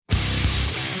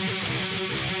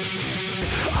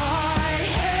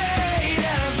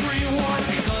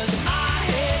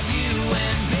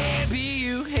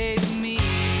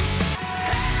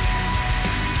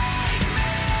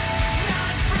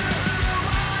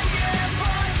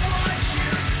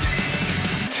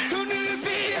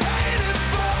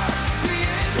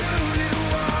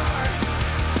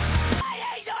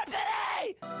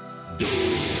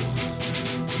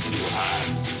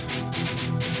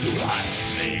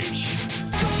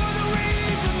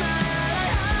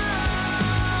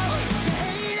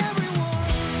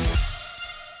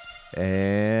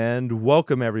And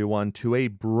welcome everyone to a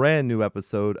brand new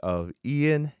episode of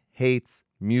Ian Hates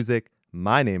Music.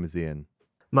 My name is Ian.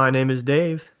 My name is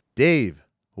Dave. Dave,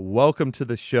 welcome to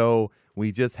the show.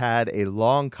 We just had a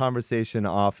long conversation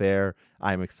off air.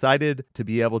 I'm excited to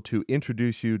be able to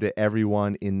introduce you to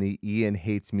everyone in the Ian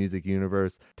Hates Music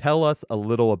universe. Tell us a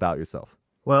little about yourself.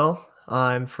 Well,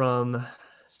 I'm from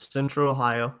Central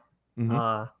Ohio.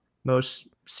 Mm-hmm. Most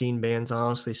scene bands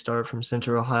honestly start from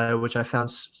Central Ohio, which I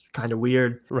found kind of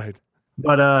weird. Right.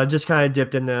 But just kind of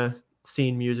dipped into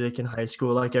scene music in high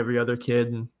school like every other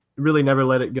kid and really never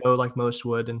let it go like most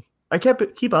would. And I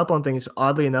keep up on things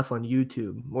oddly enough on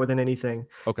YouTube more than anything.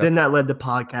 Okay. Then that led to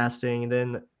podcasting. And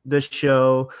then this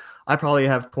show, I probably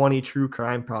have 20 true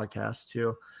crime podcasts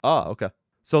too. Oh, okay.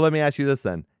 So let me ask you this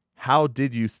then. How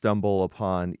did you stumble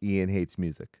upon Ian Hates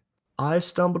Music? I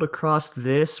stumbled across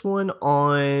this one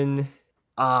on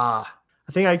I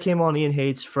think I came on Ian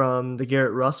Hates from the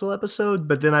Garrett Russell episode,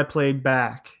 but then I played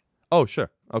back. Oh,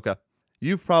 sure. Okay.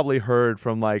 You've probably heard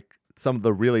from like some of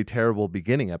the really terrible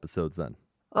beginning episodes then.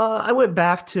 I went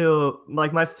back to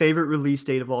like my favorite release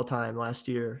date of all time last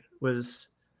year was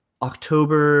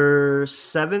October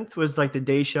 7th was like the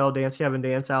Dayshell Dance Gavin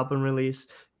Dance album release.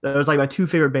 That was like my two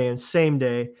favorite bands, same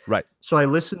day. Right. So I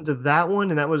listened to that one,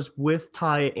 and that was with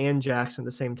Ty and Jackson at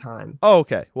the same time. Oh,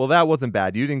 okay. Well, that wasn't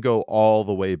bad. You didn't go all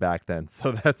the way back then.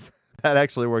 So that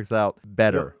actually works out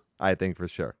better, yep. I think, for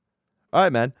sure. All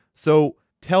right, man. So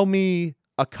tell me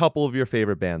a couple of your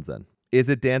favorite bands then. Is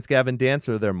it Dance Gavin Dance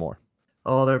or are there more?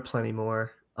 Oh, there are plenty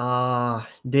more.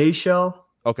 Dayshell.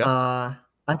 Okay. I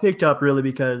picked up really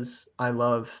because I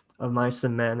loved Of Mice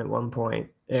and Men at one point.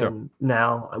 And sure.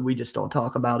 Now we just don't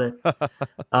talk about it.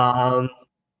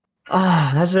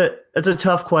 That's a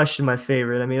tough question. My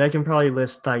favorite. I mean, I can probably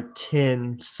list like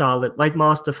 10 solid, like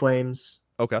Moss to Flames.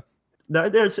 Okay.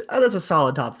 That's a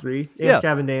solid top 3. Dance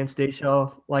Gavin Dance,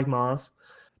 Dayshell, like Moss.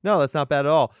 No, that's not bad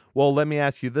at all. Well, let me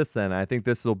ask you this then. I think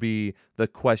this will be the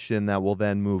question that will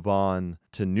then move on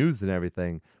to news and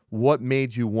everything. What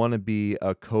made you want to be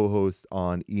a co-host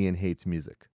on Ian Hates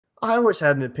Music? I always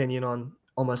had an opinion on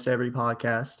almost every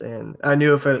podcast, and I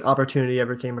knew if an opportunity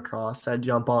ever came across, I'd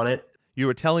jump on it. You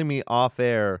were telling me off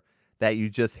air that you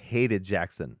just hated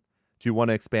Jackson. Do you want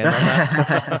to expand on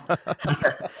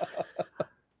that?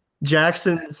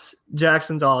 Jackson's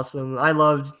awesome. I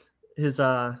loved his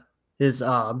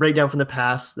breakdown from the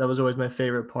past. That was always my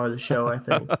favorite part of the show, I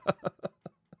think.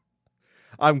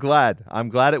 I'm glad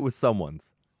it was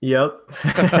someone's. Yep.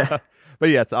 But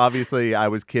yes, obviously I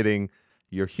was kidding.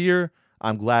 You're here.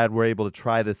 I'm glad we're able to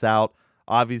try this out.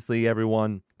 Obviously,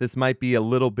 everyone, this might be a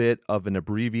little bit of an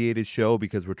abbreviated show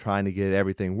because we're trying to get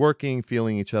everything working,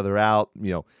 feeling each other out,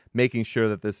 making sure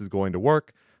that this is going to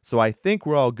work. So I think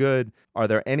we're all good. Are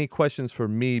there any questions for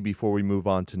me before we move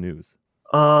on to news?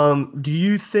 Do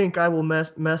you think I will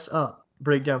mess up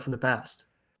Breakdown from the Past?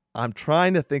 I'm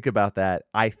trying to think about that.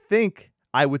 I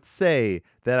would say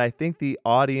that I think the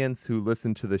audience who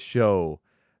listen to the show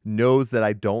knows that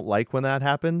I don't like when that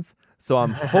happens. So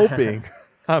I'm hoping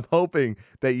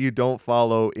that you don't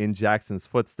follow in Jackson's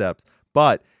footsteps,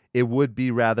 but it would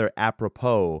be rather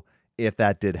apropos if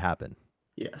that did happen.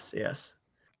 Yes.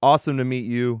 Awesome to meet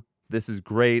you. This is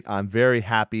great. I'm very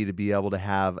happy to be able to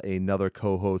have another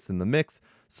co-host in the mix.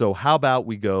 So how about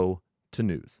we go to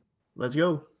news? Let's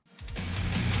go.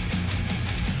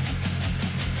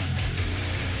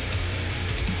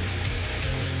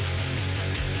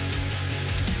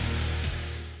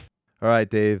 All right,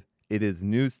 Dave, it is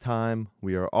news time.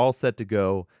 We are all set to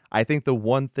go. I think the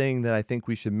one thing that I think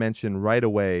we should mention right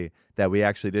away that we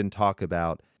actually didn't talk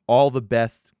about, all the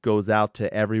best goes out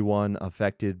to everyone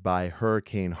affected by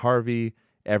Hurricane Harvey,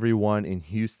 everyone in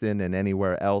Houston and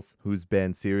anywhere else who's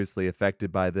been seriously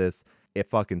affected by this. It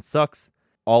fucking sucks.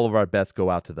 All of our best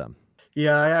go out to them.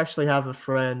 Yeah, I actually have a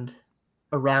friend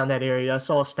around that area. I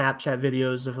saw Snapchat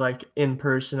videos of like in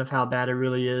person of how bad it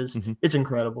really is. Mm-hmm. It's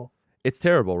incredible. It's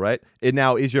terrible, right?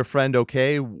 Now, is your friend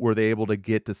okay? Were they able to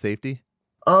get to safety?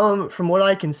 From what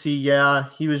I can see, yeah,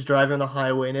 he was driving on the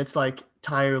highway and it's like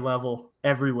tire level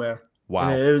everywhere. Wow.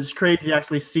 And it was crazy to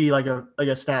actually see like a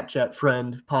Snapchat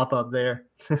friend pop up there.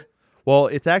 Well,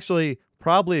 it's actually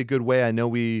probably a good way. I know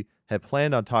we had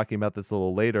planned on talking about this a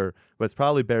little later, but it's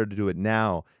probably better to do it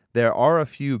now. There are a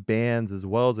few bands as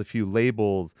well as a few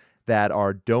labels that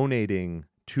are donating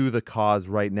to the cause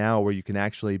right now where you can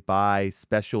actually buy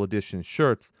special edition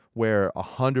shirts where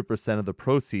 100% of the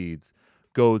proceeds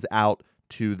goes out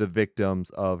to the victims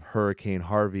of Hurricane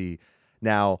Harvey.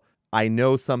 Now, I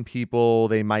know some people,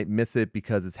 they might miss it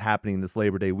because it's happening this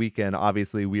Labor Day weekend.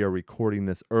 Obviously, we are recording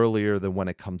this earlier than when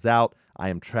it comes out. I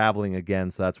am traveling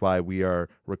again, so that's why we are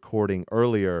recording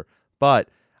earlier. But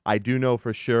I do know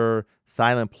for sure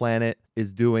Silent Planet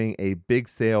is doing a big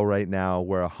sale right now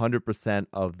where 100%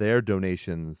 of their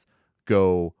donations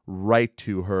go right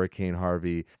to Hurricane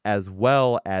Harvey, as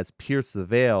well as Pierce the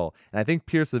Veil. And I think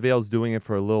Pierce the Veil is doing it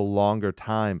for a little longer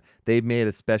time. They've made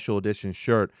a special edition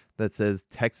shirt that says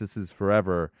Texas is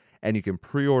Forever, and you can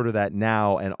pre-order that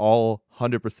now, and all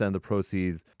 100% of the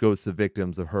proceeds goes to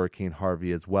victims of Hurricane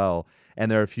Harvey as well. And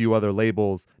there are a few other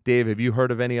labels. Dave, have you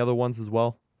heard of any other ones as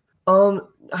well? I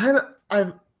haven't.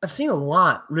 I've seen a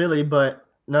lot really, but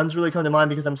none's really come to mind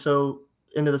because I'm so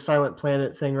into the Silent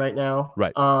Planet thing right now.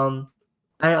 Right.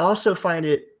 I also find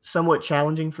it somewhat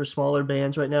challenging for smaller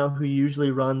bands right now who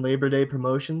usually run Labor Day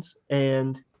promotions,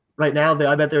 and right now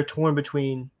I bet they're torn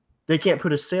between they can't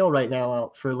put a sale right now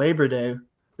out for Labor Day.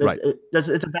 Right. It's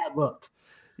a bad look.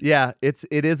 Yeah, it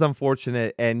is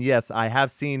unfortunate. And yes, I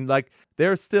have seen, like,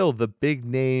 there's still the big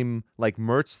name, like,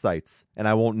 merch sites, and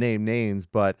I won't name names,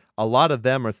 but a lot of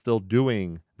them are still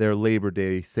doing their Labor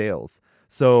Day sales.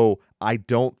 So I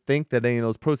don't think that any of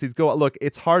those proceeds go. Look,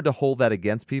 it's hard to hold that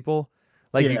against people.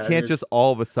 Like, you can't just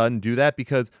all of a sudden do that,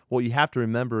 because what you have to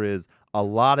remember is a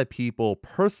lot of people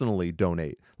personally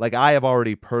donate. Like, I have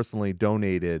already personally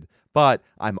donated, but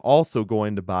I'm also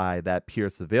going to buy that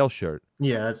Pierce the Veil shirt.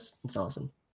 Yeah, it's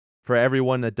awesome. For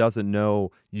everyone that doesn't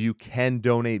know, you can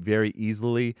donate very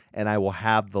easily, and I will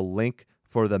have the link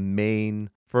for the main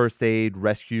first aid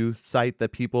rescue site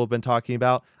that people have been talking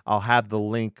about. I'll have the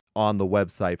link on the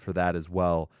website for that as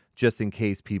well, just in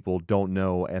case people don't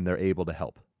know and they're able to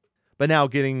help. But now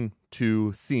getting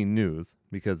to scene news,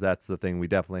 because that's the thing we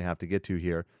definitely have to get to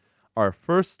here. Our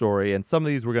first story, and some of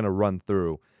these we're going to run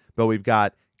through, but we've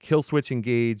got Killswitch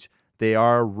Engage. They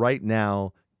are right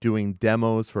now doing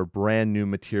demos for brand new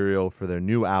material for their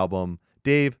new album.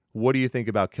 Dave, what do you think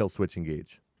about Killswitch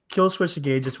Engage? Killswitch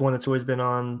Engage is one that's always been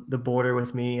on the border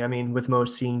with me. I mean, with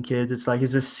most scene kids, it's like,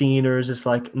 is this scene or is this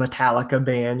like Metallica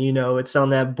band? You know, it's on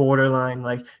that borderline.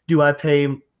 Like, do I pay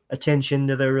attention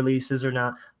to their releases or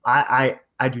not? I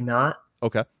do not.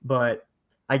 Okay. But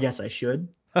I guess I should.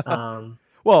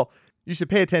 Well, you should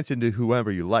pay attention to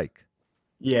whoever you like.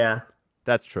 Yeah.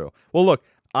 That's true. Well, look,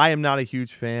 I am not a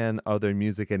huge fan of their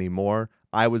music anymore.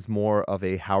 I was more of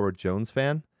a Howard Jones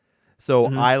fan. So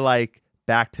I like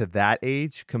back to that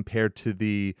age compared to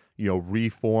the,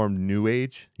 reformed new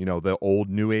age, the old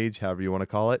new age, however you want to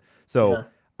call it. So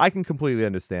I can completely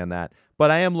understand that. But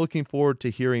I am looking forward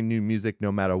to hearing new music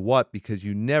no matter what, because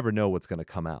you never know what's going to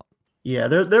come out. Yeah,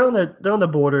 they're on the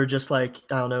border, just like,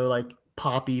 I don't know, like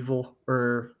Pop Evil,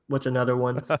 or what's another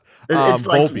one? It's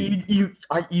like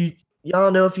you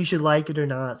don't know if you should like it or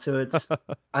not. So it's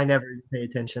I never pay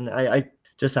attention. I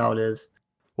just how it is.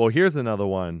 Well, here's another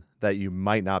one that you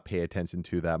might not pay attention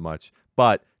to that much,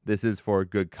 but this is for a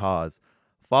good cause.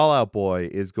 Fall Out Boy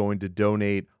is going to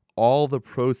donate all the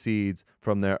proceeds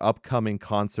from their upcoming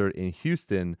concert in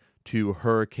Houston to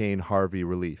Hurricane Harvey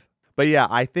relief. But yeah,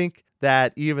 I think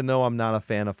that even though I'm not a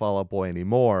fan of Fall Out Boy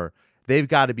anymore, they've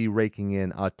got to be raking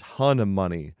in a ton of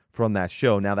money from that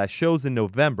show. Now, that show's in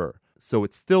November, so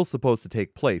it's still supposed to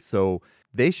take place. So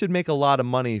they should make a lot of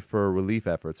money for relief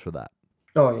efforts for that.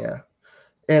 Oh, yeah.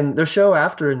 And their show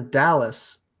after in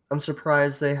Dallas, I'm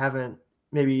surprised they haven't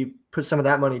maybe put some of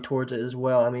that money towards it as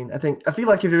well. I mean, I feel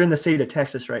like if you're in the state of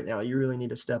Texas right now, you really need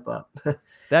to step up.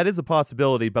 That is a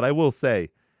possibility, but I will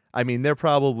say, I mean, they're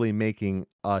probably making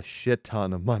a shit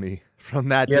ton of money from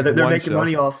that. Yeah, they're making show.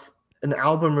 Money off an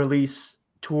album release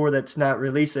tour that's not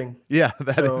releasing. Yeah,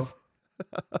 is.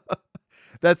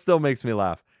 That still makes me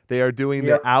laugh. They are doing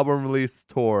the album release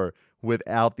tour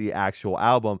without the actual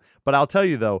album. But I'll tell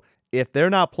you, though, if they're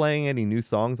not playing any new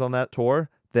songs on that tour,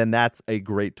 then that's a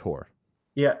great tour.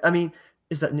 Yeah, I mean,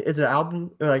 is the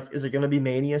album, like, is it going to be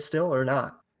Mania still or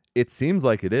not? It seems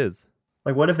like it is.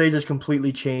 Like, what if they just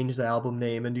completely change the album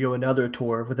name and do another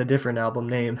tour with a different album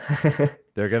name?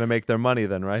 They're going to make their money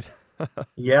then, right?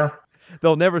 Yeah.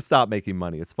 They'll never stop making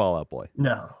money. It's Fall Out Boy.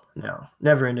 No,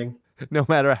 never ending. No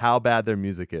matter how bad their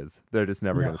music is, they're just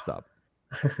never going to stop.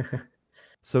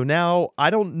 So now, I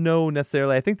don't know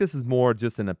necessarily, I think this is more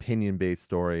just an opinion-based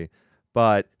story,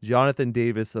 but Jonathan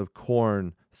Davis of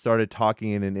Korn started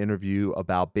talking in an interview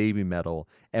about Baby Metal.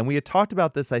 And we had talked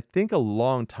about this, I think, a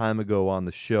long time ago on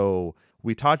the show.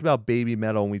 We talked about Baby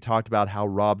Metal, and we talked about how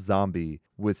Rob Zombie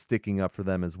was sticking up for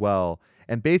them as well.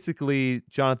 And basically,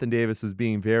 Jonathan Davis was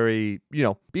being very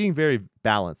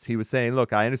balanced. He was saying,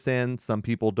 look, I understand some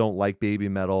people don't like Baby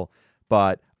Metal,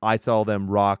 but I saw them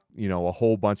rock, a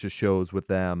whole bunch of shows with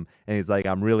them. And he's like,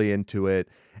 I'm really into it.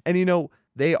 And,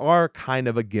 they are kind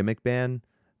of a gimmick band,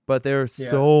 But there are Yeah.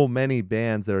 so many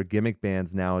bands that are gimmick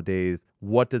bands nowadays.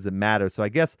 What does it matter? So I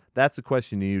guess that's a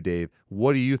question to you, Dave.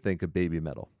 What do you think of baby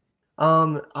metal?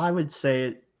 I would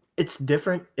say it's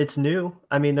different. It's new.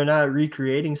 I mean, they're not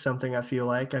recreating something, I feel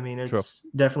like. I mean, True. it's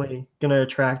definitely gonna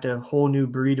attract a whole new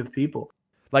breed of people.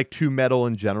 Like to metal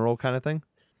in general kind of thing?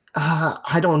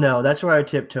 I don't know. That's where I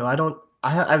tiptoe. I don't.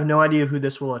 I have no idea who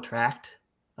this will attract.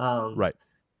 Um, Right.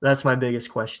 that's my biggest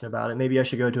question about it. Maybe I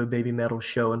should go to a baby metal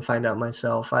show and find out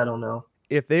myself. I don't know.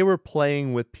 If they were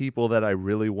playing with people that I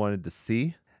really wanted to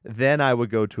see, then I would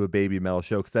go to a baby metal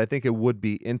show because I think it would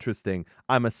be interesting.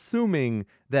 I'm assuming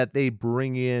that they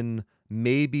bring in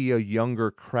maybe a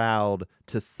younger crowd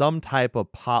to some type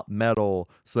of pop metal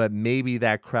so that maybe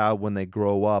that crowd, when they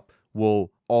grow up,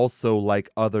 will also like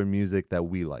other music that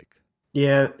we like.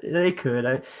 Yeah, they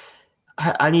could.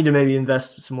 I need to maybe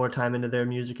invest some more time into their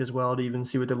music as well to even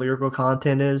see what the lyrical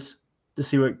content is, to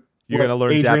see You're going to what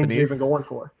learn age range they're Japanese? even going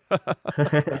for.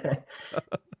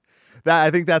 That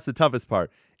I think that's the toughest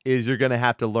part is you're going to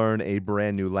have to learn a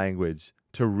brand new language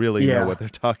to really know Yeah. what they're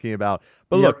talking about.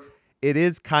 But Yep. look, it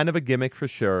is kind of a gimmick for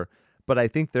sure, but I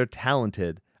think they're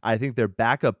talented. I think their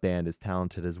backup band is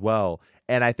talented as well.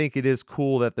 And I think it is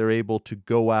cool that they're able to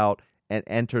go out and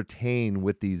entertain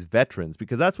with these veterans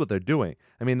because that's what they're doing.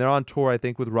 I mean, they're on tour, I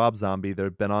think, with Rob Zombie.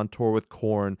 They've been on tour with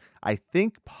Korn. I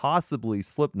think possibly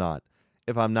Slipknot,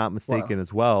 if I'm not mistaken, Wow.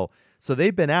 as well. So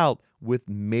they've been out with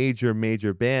major,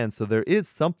 major bands. So there is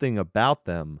something about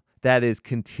them that is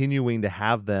continuing to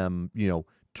have them,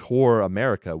 tour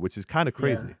America, which is kind of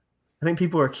crazy. Yeah. I think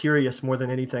people are curious more than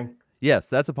anything. Yes,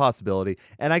 that's a possibility.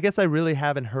 And I guess I really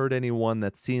haven't heard anyone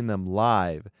that's seen them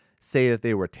live say that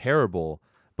they were terrible.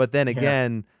 But then Yeah.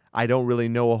 again, I don't really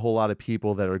know a whole lot of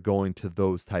people that are going to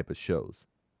those type of shows.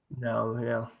 No,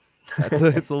 yeah.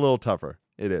 It's a little tougher.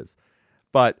 It is.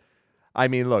 But I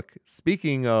mean, look,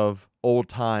 speaking of old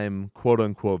time quote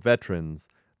unquote veterans,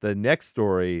 the next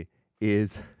story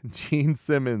is Gene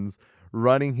Simmons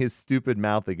running his stupid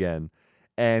mouth again.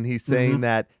 And he's saying Mhm.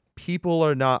 that people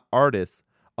are not artists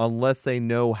unless they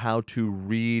know how to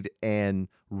read and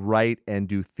write and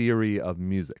do theory of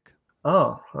music.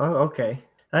 Oh, okay.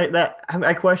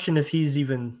 I question if he's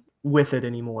even with it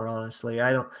anymore, honestly.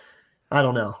 I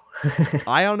don't know.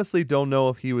 I honestly don't know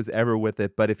if he was ever with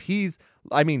it, but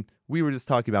I mean, we were just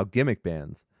talking about gimmick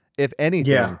bands. If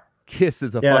anything, Yeah. Kiss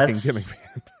is a Yeah, fucking that's gimmick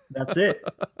band. that's it.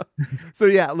 So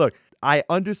yeah, look, I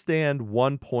understand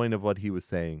one point of what he was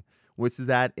saying, which is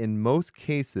that in most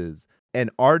cases, an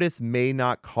artist may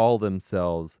not call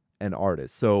themselves an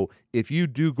artist. So if you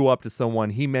do go up to someone,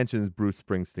 he mentions Bruce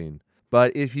Springsteen,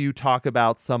 but if you talk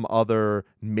about some other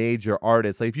major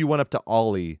artist, like if you went up to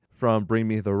Ollie from Bring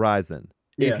Me the Horizon,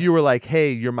 Yeah. if you were like,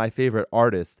 hey, you're my favorite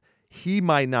artist, he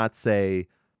might not say,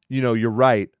 you're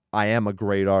right, I am a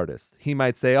great artist. He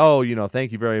might say, oh,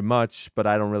 thank you very much, but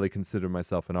I don't really consider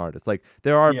myself an artist. Like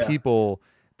there are Yeah. people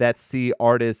that see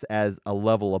artists as a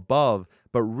level above,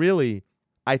 but really,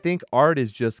 I think art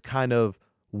is just kind of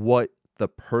what the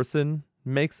person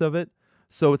makes of it.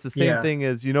 So it's the same Yeah. thing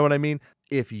as, you know what I mean?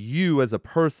 If you as a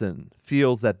person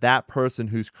feels that person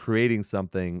who's creating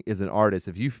something is an artist,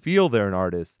 if you feel they're an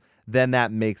artist, then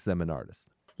that makes them an artist.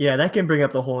 Yeah, that can bring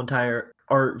up the whole entire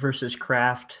art versus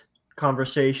craft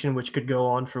conversation, which could go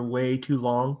on for way too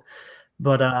long.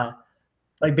 But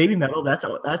like baby metal, that's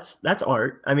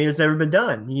art. I mean, it's never been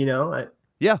done.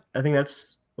 Yeah. I think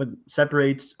that's what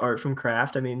separates art from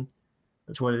craft. I mean,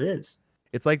 that's what it is.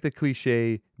 It's like the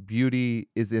cliche, beauty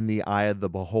is in the eye of the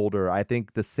beholder. I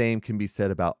think the same can be said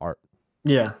about art.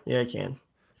 Yeah, it can.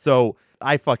 So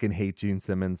I fucking hate Gene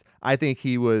Simmons. I think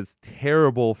he was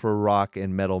terrible for rock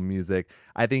and metal music.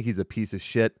 I think he's a piece of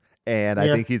shit. And I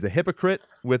Yeah. think he's a hypocrite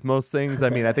with most things. I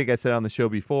mean, I think I said on the show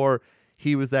before,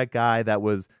 he was that guy that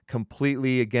was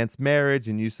completely against marriage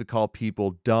and used to call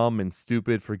people dumb and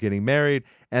stupid for getting married.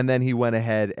 And then he went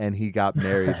ahead and he got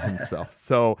married himself.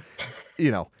 So,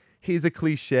 he's a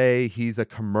cliche. He's a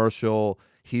commercial.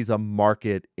 He's a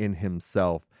market in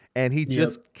himself. And he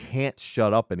just can't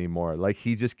shut up anymore. Like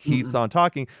he just keeps on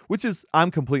talking, which is I'm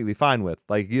completely fine with.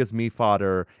 Like he is me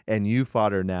fodder and you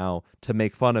fodder now to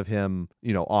make fun of him,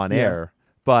 on air.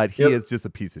 But he is just a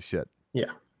piece of shit.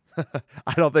 Yeah.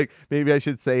 I don't think maybe I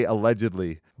should say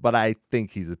allegedly, but I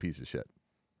think he's a piece of shit.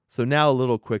 So now a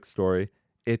little quick story.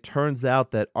 It turns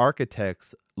out that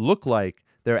Architects look like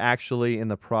they're actually in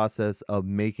the process of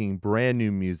making brand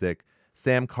new music.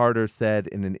 Sam Carter said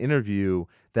in an interview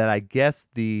that I guess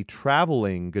the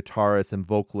traveling guitarist and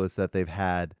vocalist that they've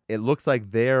had, it looks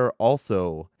like they're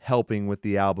also helping with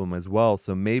the album as well.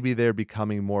 So maybe they're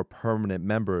becoming more permanent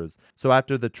members. So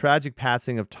after the tragic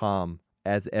passing of Tom,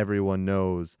 as everyone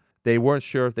knows, They weren't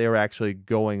sure if they were actually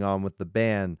going on with the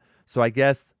band. So I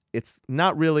guess it's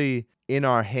not really in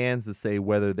our hands to say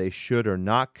whether they should or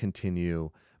not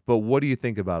continue. But what do you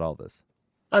think about all this?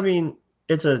 I mean,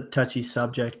 it's a touchy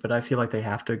subject, but I feel like they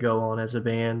have to go on as a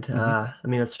band. I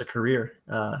mean, it's a career.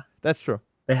 That's true.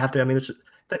 They have to. I mean,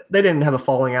 they didn't have a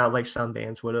falling out like some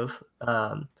bands would have.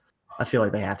 I feel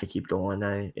like they have to keep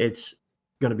going. It's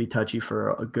going to be touchy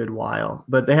for a good while,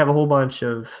 but they have a whole bunch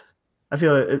of. I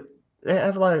feel they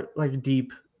have a lot of like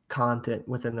deep content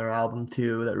within their album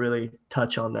too that really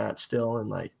touch on that still, and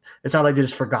like it's not like they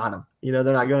just forgot them. You know,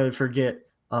 they're not going to forget.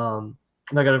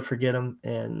 Not going to forget them,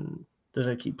 and they're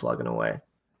going to keep plugging away.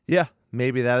 Yeah,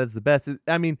 maybe that is the best.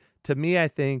 I mean, to me, I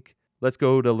think let's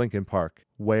go to Linkin Park,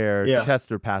 where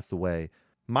Chester passed away.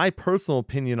 My personal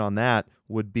opinion on that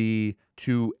would be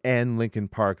to end Linkin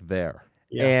Park there.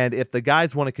 Yeah. And if the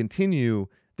guys want to continue,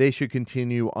 they should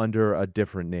continue under a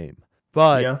different name.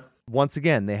 But once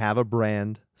again, they have a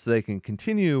brand, so they can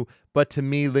continue. But to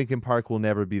me, Linkin Park will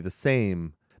never be the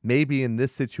same. Maybe in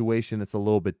this situation, it's a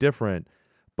little bit different,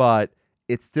 but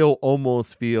it still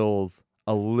almost feels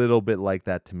a little bit like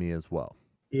that to me as well.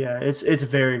 Yeah, it's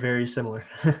very, very similar.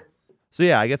 So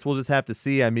yeah, I guess we'll just have to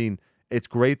see. I mean, it's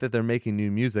great that they're making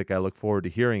new music. I look forward to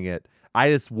hearing it. I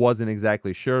just wasn't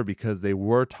exactly sure because they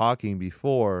were talking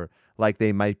before like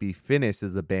they might be finished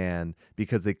as a band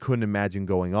because they couldn't imagine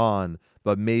going on.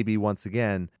 But maybe once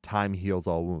again, time heals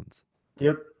all wounds.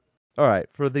 Yep. All right,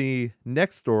 for the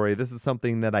next story, this is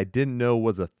something that I didn't know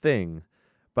was a thing.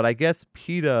 But I guess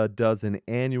PETA does an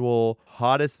annual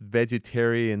hottest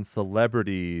vegetarian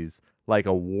celebrities like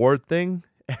award thing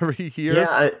every year.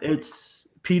 Yeah, it's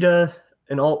PETA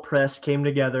and Alt Press came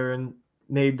together and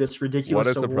made this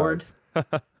ridiculous award.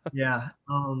 Surprise. Yeah.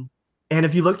 And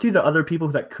if you look through the other people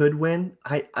that could win,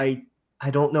 I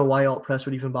don't know why Alt Press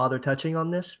would even bother touching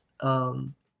on this.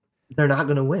 They're not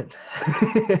going to win.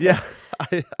 Yeah,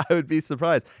 I would be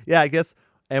surprised. Yeah, I guess.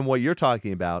 And what you're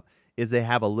talking about is they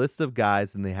have a list of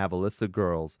guys and they have a list of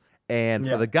girls. And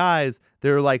for the guys,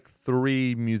 there are like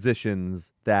 3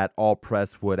 musicians that Alt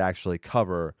Press would actually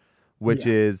cover, which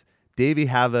is Davey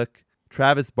Havok,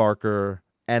 Travis Barker,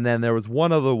 and then there was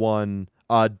one other one,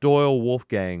 Doyle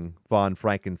Wolfgang von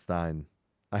Frankenstein,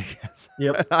 I guess.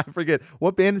 Yep. I forget.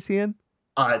 What band is he in?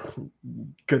 I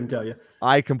couldn't tell you.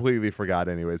 I completely forgot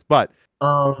anyways. But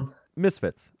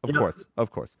Misfits,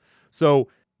 of course. So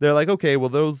they're like, okay, well,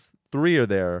 those 3 are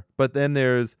there. But then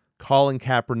there's Colin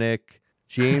Kaepernick,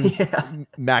 James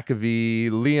McAvee,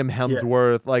 Liam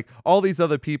Hemsworth, like all these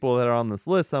other people that are on this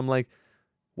list. I'm like,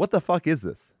 what the fuck is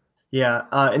this? Yeah.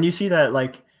 And you see that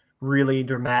like really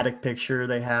dramatic picture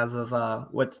they have of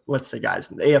what's the guy's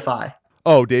name? AFI.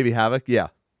 Oh, Davey Havok? Yeah.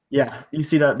 Yeah. You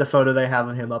see the photo they have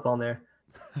of him up on there.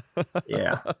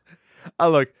 Yeah.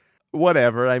 Look,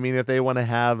 whatever. I mean, if they want to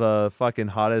have a fucking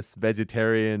hottest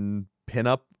vegetarian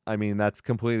pinup, I mean, that's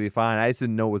completely fine. I just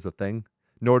didn't know it was a thing,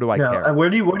 nor do I care. Where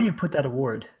do you put that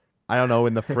award? I don't know,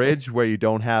 in the fridge where you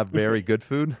don't have very good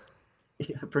food.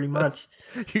 Yeah, pretty much.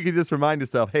 You can just remind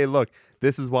yourself, hey, look,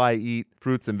 this is why I eat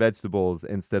fruits and vegetables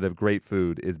instead of great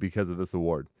food is because of this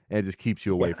award. And it just keeps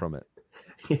you away from it.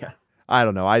 Yeah. I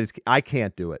don't know. I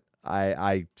can't do it.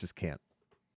 I just can't.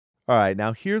 All right,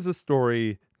 now here's a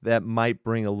story that might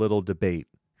bring a little debate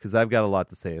because I've got a lot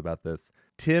to say about this.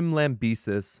 Tim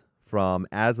Lambesis from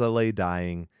As I Lay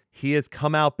Dying, he has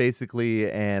come out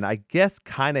basically and I guess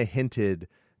kind of hinted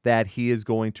that he is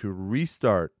going to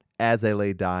restart As I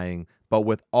Lay Dying, but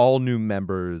with all new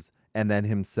members and then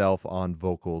himself on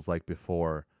vocals like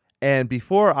before. And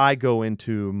before I go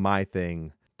into my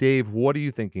thing, Dave, what are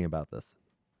you thinking about this?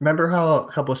 Remember how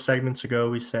a couple of segments ago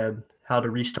we said how to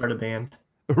restart a band?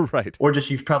 Right. Or just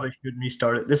you probably should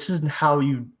restart it. This is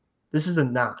a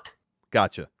not.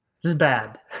 Gotcha. This is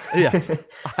bad. Yes,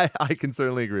 I can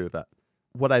certainly agree with that.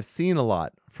 What I've seen a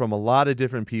lot from a lot of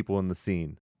different people in the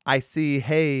scene, I see,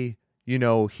 hey, you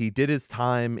know, he did his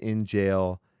time in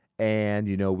jail and,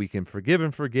 you know, we can forgive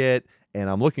and forget. And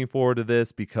I'm looking forward to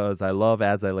this because I love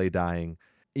As I Lay Dying.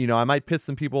 You know, I might piss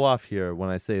some people off here when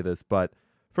I say this, but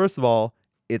first of all,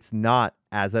 it's not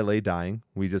As I Lay Dying.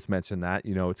 We just mentioned that.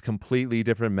 You know, it's completely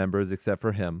different members except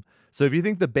for him. So if you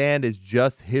think the band is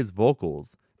just his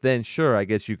vocals, then sure, I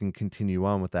guess you can continue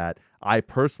on with that. I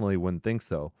personally wouldn't think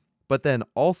so. But then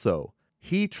also,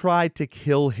 he tried to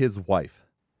kill his wife.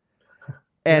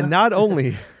 And not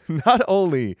only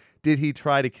did he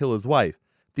try to kill his wife,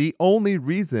 the only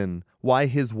reason why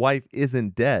his wife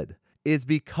isn't dead is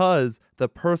because the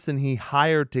person he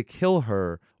hired to kill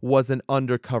her was an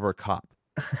undercover cop.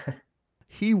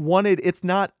 It's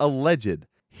not alleged.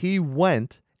 He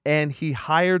went and he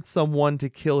hired someone to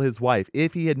kill his wife.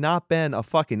 If he had not been a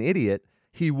fucking idiot,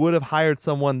 he would have hired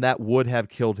someone that would have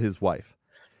killed his wife.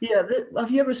 Yeah,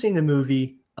 have you ever seen the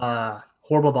movie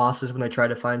Horrible Bosses, when they try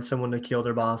to find someone to kill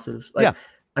their bosses? Yeah.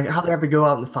 Like how they have to go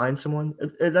out and find someone.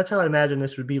 That's how I imagine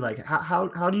this would be. Like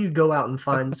how do you go out and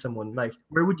find someone? Like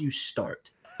where would you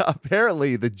start?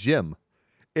 Apparently the gym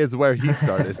is where he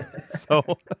started. So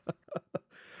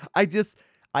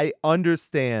I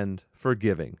understand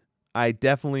forgiving. I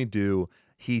definitely do.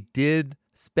 He did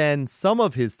spend some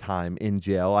of his time in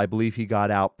jail. I believe he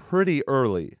got out pretty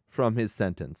early from his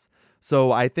sentence.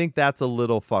 So I think that's a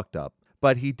little fucked up.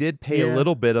 But he did pay a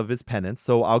little bit of his penance,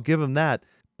 so I'll give him that.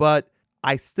 But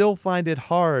I still find it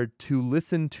hard to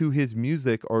listen to his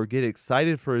music or get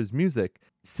excited for his music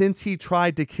since he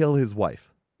tried to kill his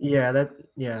wife. Yeah,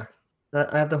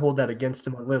 I have to hold that against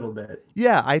him a little bit.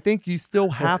 Yeah, I think you still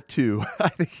have to. I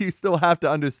think you still have to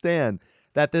understand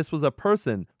that this was a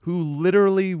person who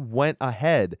literally went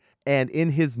ahead and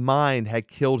in his mind had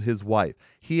killed his wife.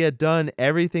 He had done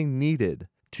everything needed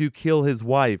to kill his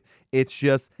wife. It's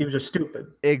just... he was just stupid.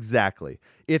 Exactly.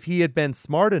 If he had been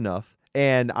smart enough,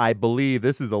 and I believe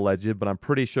this is alleged, but I'm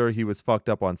pretty sure he was fucked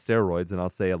up on steroids, and I'll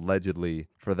say allegedly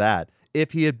for that.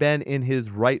 If he had been in his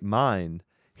right mind,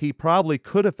 he probably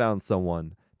could have found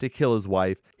someone to kill his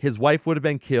wife. His wife would have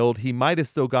been killed. He might have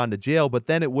still gone to jail, but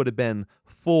then it would have been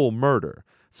full murder.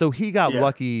 So he got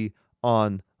lucky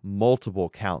on multiple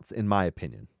counts, in my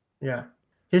opinion. Yeah.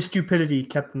 His stupidity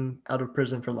kept him out of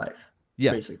prison for life.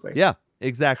 Yes. Basically. Yeah,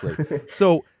 exactly.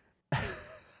 So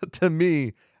to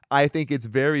me, I think it's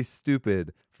very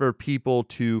stupid for people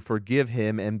to forgive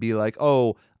him and be like,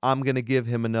 oh, I'm going to give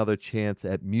him another chance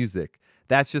at music.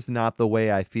 That's just not the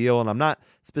way I feel. And I'm not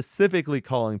specifically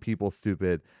calling people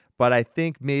stupid, but I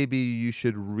think maybe you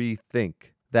should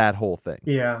rethink that whole thing.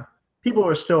 Yeah. People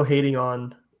are still hating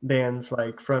on bands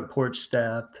like Front Porch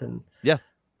Step and a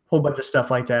whole bunch of stuff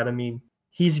like that. I mean,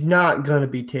 he's not going to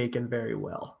be taken very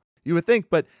well. You would think,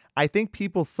 but I think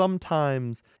people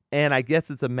sometimes, and I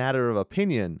guess it's a matter of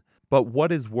opinion, but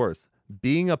what is worse,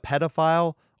 being a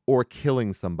pedophile or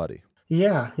killing somebody?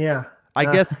 Yeah.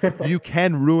 I guess you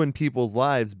can ruin people's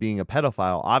lives being a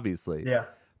pedophile, obviously. Yeah.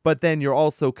 But then you're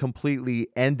also completely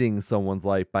ending someone's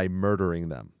life by murdering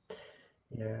them.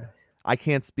 Yeah. I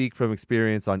can't speak from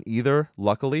experience on either,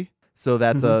 luckily. So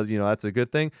that's that's a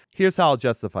good thing. Here's how I'll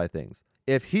justify things.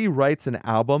 If he writes an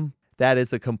album that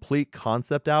is a complete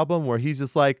concept album where he's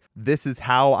just like, this is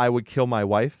how I would kill my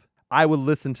wife, I would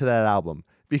listen to that album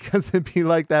because it'd be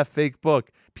like that fake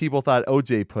book people thought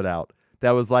OJ put out.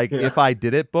 That was like, If I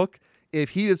Did It book.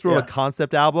 If he just wrote a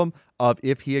concept album of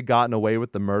if he had gotten away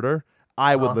with the murder,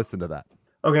 I would listen to that.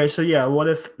 Okay, so what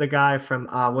if the guy from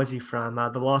what's he from?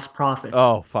 The Lost Prophets.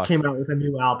 Oh, fuck. Came out with a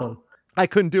new album. I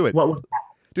couldn't do it. What would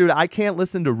that? Dude, I can't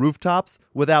listen to Rooftops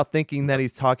without thinking that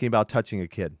he's talking about touching a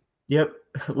kid. Yep.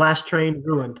 Last Train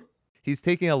ruined. He's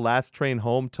taking a last train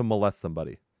home to molest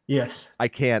somebody. Yes. I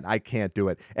can't do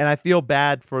it. And I feel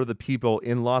bad for the people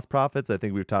in Lost Prophets. I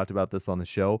think we've talked about this on the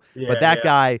show. But that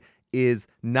guy is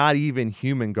not even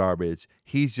human garbage.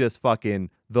 He's just fucking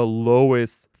the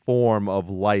lowest form of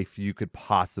life you could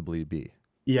possibly be.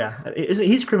 Yeah,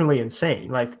 he's criminally insane.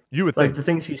 Like you would think. Like the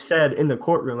things he said in the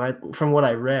courtroom, from what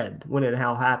I read when it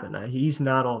how happened, he's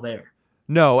not all there.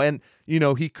 No, and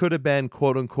he could have been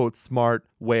quote unquote smart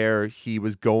where he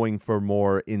was going for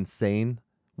more insane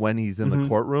when he's in the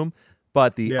courtroom,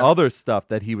 but the other stuff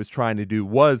that he was trying to do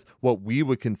was what we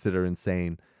would consider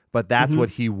insane, but that's what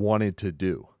he wanted to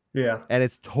do. Yeah. And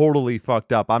it's totally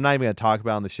fucked up. I'm not even going to talk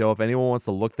about it on the show. If anyone wants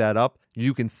to look that up,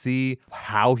 you can see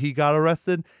how he got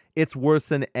arrested. It's worse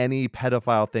than any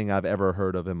pedophile thing I've ever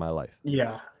heard of in my life.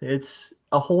 Yeah, it's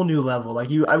a whole new level. Like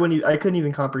I couldn't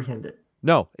even comprehend it.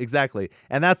 No, exactly.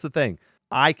 And that's the thing.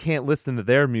 I can't listen to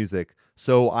their music,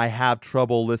 so I have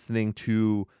trouble listening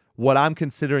to what I'm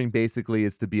considering basically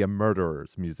is to be a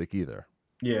murderer's music either.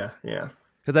 Yeah.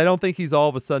 Because I don't think he's all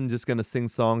of a sudden just going to sing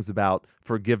songs about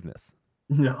forgiveness.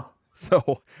 No.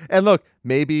 So, and look,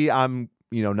 maybe I'm,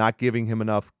 not giving him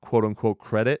enough quote unquote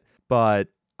credit, but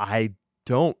I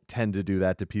don't tend to do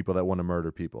that to people that want to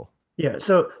murder people. Yeah.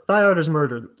 So Thy Art Is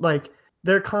Murder, like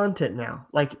their content now,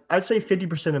 like I'd say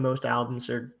 50% of most albums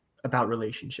are about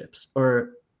relationships,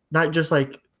 or not just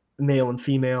like male and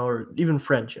female or even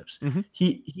friendships.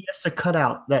 He has to cut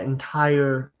out that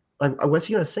entire, like, what's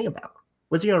he going to sing about?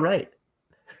 What's he going to write?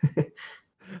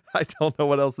 I don't know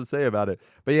what else to say about it.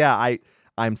 But yeah,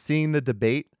 I'm seeing the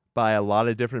debate by a lot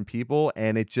of different people,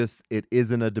 and it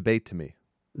isn't a debate to me.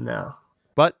 No.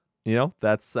 But,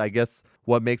 that's, I guess,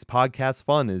 what makes podcasts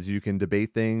fun is you can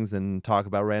debate things and talk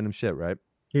about random shit, right?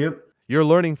 Yep. You're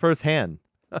learning firsthand.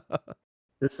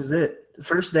 This is it.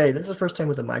 First day. This is the first time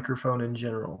with a microphone in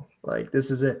general. Like,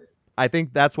 this is it. I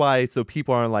think that's why, so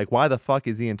people aren't like, why the fuck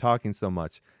is Ian talking so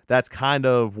much? That's kind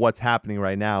of what's happening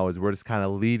right now, is we're just kind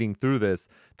of leading through this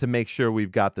to make sure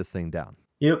we've got this thing down.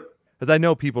 Yep. Because I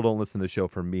know people don't listen to the show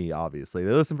for me, obviously.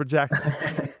 They listen for Jackson.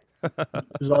 It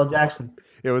was all Jackson.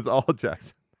 It was all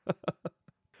Jackson.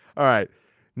 All right.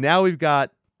 Now we've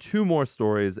got 2 more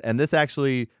stories, and this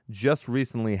actually just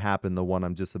recently happened, the one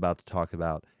I'm just about to talk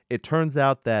about. It turns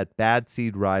out that Bad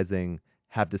Seed Rising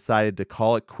have decided to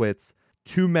call it quits.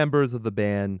 2 members of the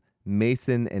band,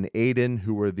 Mason and Aiden,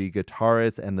 who were the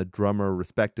guitarist and the drummer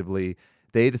respectively,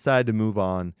 they decided to move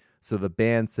on. So the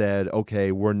band said,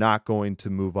 okay, we're not going to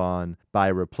move on by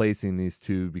replacing these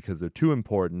 2 because they're too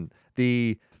important.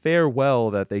 The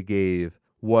farewell that they gave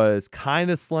was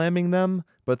kind of slamming them,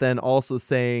 but then also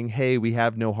saying, hey, we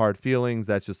have no hard feelings.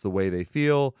 That's just the way they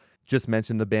feel. Just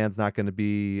mentioned the band's not going to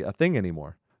be a thing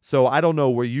anymore. So I don't know.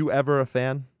 Were you ever a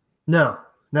fan? No,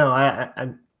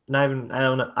 I'm not even.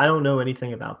 I don't know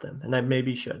anything about them, and I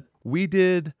maybe should. We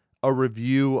did a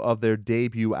review of their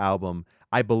debut album.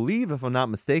 I believe, if I'm not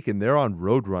mistaken, they're on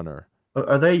Roadrunner.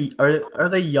 Are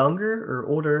they younger or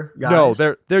older guys? No,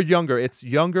 they're younger. It's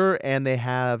younger, and they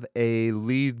have a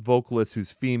lead vocalist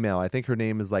who's female. I think her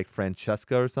name is like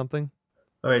Francesca or something.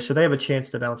 All right, so they have a chance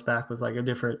to bounce back with like a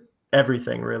different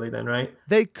everything, really. Then, right?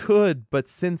 They could, but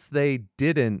since they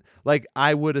didn't, like,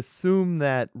 I would assume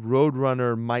that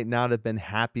Roadrunner might not have been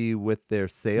happy with their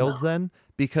sales then,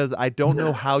 because I don't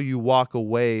know how you walk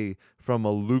away from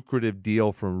a lucrative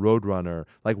deal from Roadrunner.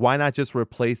 Like, why not just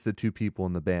replace the 2 people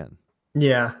in the band?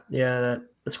 Yeah,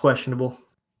 that's questionable.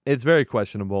 It's very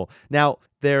questionable. Now,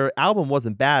 their album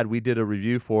wasn't bad. We did a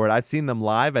review for it. I've seen them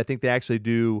live. I think they actually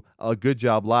do a good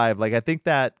job live. Like, I think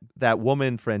that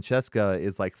woman, Francesca,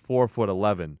 is like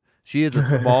 4'11". She is a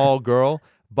small girl,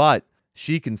 but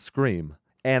she can scream.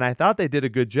 And I thought they did a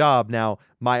good job. Now,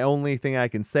 my only thing I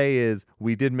can say is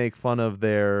we did make fun of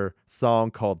their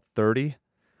song called 30,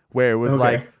 where it was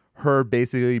like her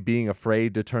basically being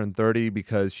afraid to turn 30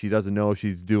 because she doesn't know if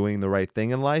she's doing the right thing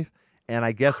in life. And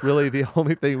I guess really the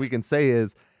only thing we can say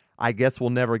is, I guess we'll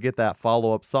never get that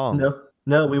follow-up song.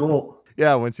 No, we won't.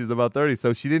 Yeah, when she's about 30.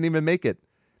 So she didn't even make it.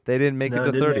 They didn't make it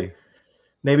to 30.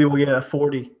 Maybe we'll get a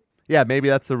 40. Yeah, maybe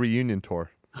that's a reunion tour.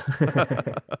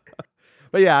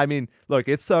 But yeah, I mean, look,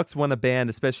 it sucks when a band,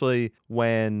 especially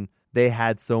when they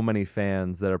had so many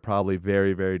fans that are probably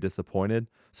very, very disappointed.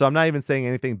 So I'm not even saying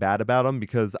anything bad about them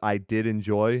because I did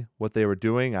enjoy what they were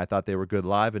doing. I thought they were good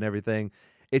live and everything.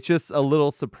 It's just a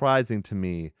little surprising to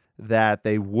me that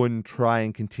they wouldn't try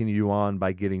and continue on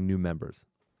by getting new members.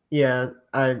 Yeah,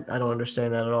 I don't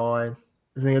understand that at all. I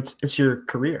think it's your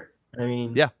career. I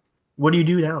mean, yeah. What do you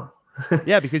do now?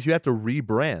 Yeah, because you have to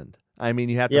rebrand. I mean,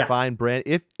 you have to find brand.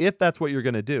 If that's what you're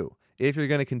going to do, if you're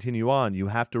going to continue on, you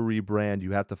have to rebrand.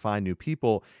 You have to find new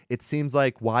people. It seems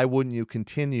like, why wouldn't you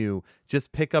continue?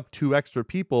 Just pick up 2 extra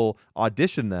people,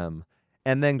 audition them,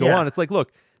 and then go on. It's like,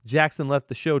 look, Jackson left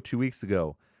the show 2 weeks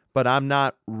ago, but I'm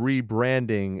not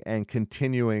rebranding and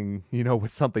continuing,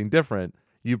 with something different.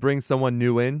 You bring someone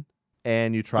new in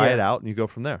and you try it out and you go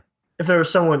from there. If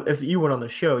you went on the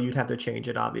show, you'd have to change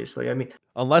it, obviously. I mean,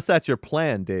 unless that's your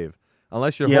plan, Dave.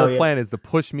 Unless your whole plan is to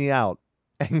push me out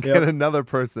and get another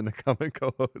person to come and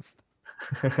co-host.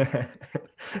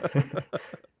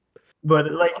 But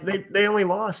like they only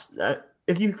lost.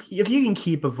 If you can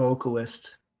keep a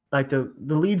vocalist, like the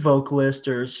lead vocalist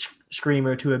or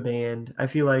screamer to a band, I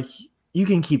feel like you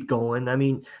can keep going. I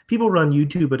mean, people run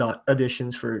YouTube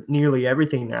auditions for nearly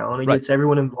everything now, and it gets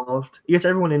everyone involved. It gets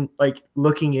everyone in, like,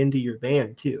 looking into your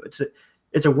band too.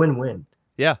 It's a win-win.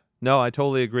 Yeah, no, I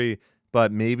totally agree. But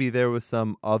maybe there was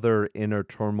some other inner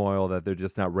turmoil that they're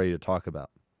just not ready to talk about.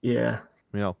 Yeah.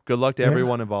 Good luck to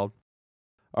everyone involved.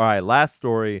 All right, last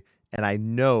story, and I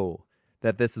know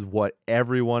that this is what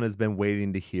everyone has been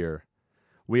waiting to hear.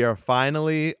 We are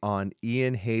finally on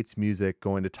Ian Hates Music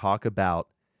going to talk about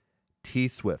T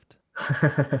Swift.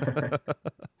 And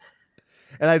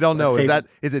I don't know,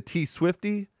 is it T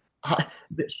Swifty?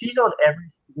 She's on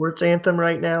every sports anthem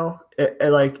right now.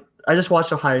 I just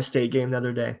watched Ohio State game the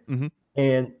other day. Mm-hmm.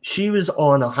 And she was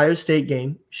on Ohio State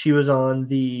game. She was on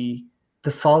the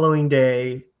following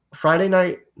day, Friday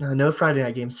night. No Friday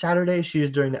night game. Saturday, she was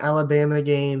during the Alabama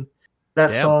game.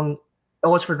 That song,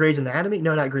 it's for Grey's Anatomy?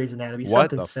 No, not Grey's Anatomy.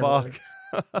 What something the similar.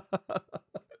 Fuck?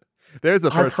 There's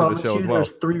a first for the show as well. There's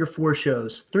 3 or 4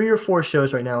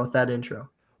 shows right now with that intro.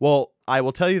 Well, I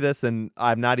will tell you this, and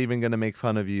I'm not even going to make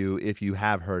fun of you if you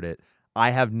have heard it. I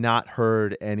have not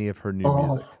heard any of her new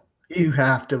music. You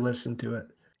have to listen to it.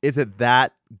 Is it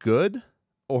that good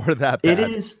or that bad?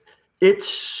 It is. It's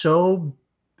so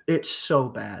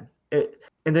bad.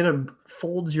 And then it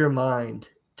folds your mind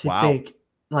to think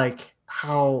like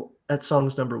how that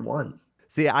song's number one.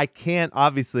 See, I can't,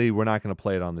 obviously, we're not going to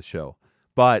play it on the show,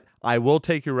 but I will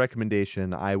take your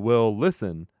recommendation. I will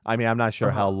listen. I mean, I'm not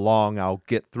sure how long I'll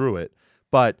get through it,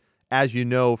 but as you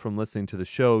know from listening to the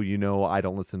show, you know I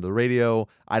don't listen to the radio.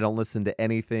 I don't listen to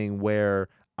anything where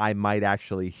I might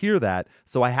actually hear that.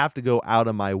 So I have to go out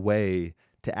of my way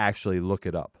to actually look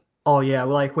it up. Oh yeah,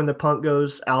 like when the Punk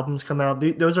Goes albums come out,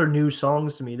 those are new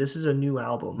songs to me. This is a new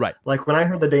album. Right. Like when I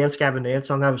heard the Dance Gavin Dance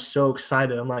song, I was so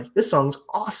excited. I'm like, this song's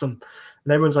awesome.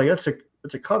 And everyone's like,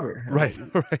 it's a cover. I'm Right.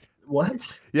 like, Right.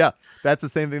 what? Yeah. That's the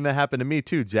same thing that happened to me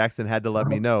too. Jackson had to let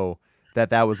me know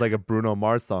that was like a Bruno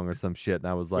Mars song or some shit. And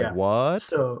I was like, Yeah. what?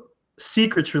 So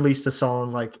Secrets released a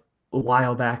song like a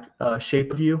while back,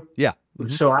 Shape of You. Yeah. Mm-hmm.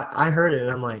 So I heard it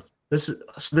and I'm like, this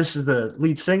is the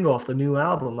lead single off the new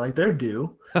album. Like they're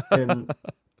due. And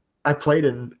I played it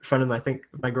in front of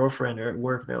my girlfriend or at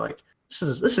work. They're like, this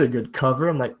is a good cover.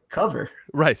 I'm like, cover?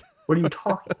 Right. What are you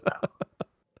talking about?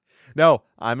 No,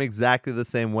 I'm exactly the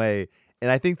same way.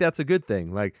 And I think that's a good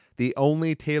thing. Like the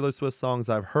only Taylor Swift songs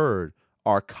I've heard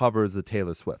are covers of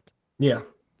Taylor Swift. Yeah.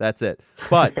 That's it.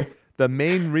 But the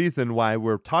main reason why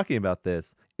we're talking about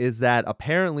this is that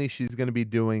apparently she's going to be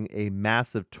doing a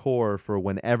massive tour for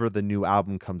whenever the new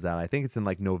album comes out. I think it's in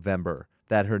like November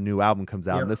that her new album comes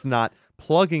out. Yep. And this is not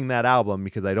plugging that album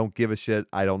because I don't give a shit.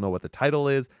 I don't know what the title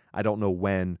is. I don't know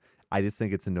when. I just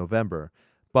think it's in November.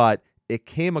 But it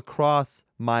came across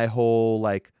my whole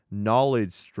like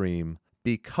knowledge stream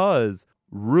because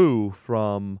Rue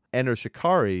from Enter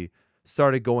Shikari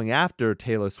started going after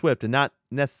Taylor Swift, and not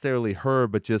necessarily her,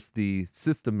 but just the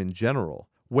system in general,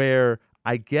 where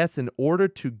I guess in order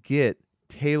to get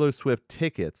Taylor Swift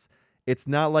tickets, it's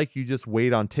not like you just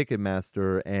wait on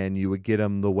Ticketmaster and you would get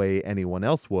them the way anyone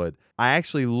else would. I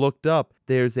actually looked up,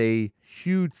 there's a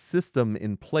huge system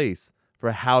in place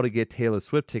for how to get Taylor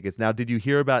Swift tickets. Now, did you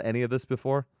hear about any of this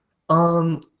before?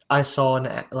 I saw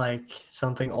like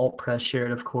something alt press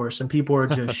shared, of course, and people are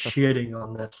just shitting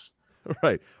on this.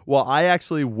 Right. Well, I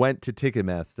actually went to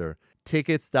Ticketmaster,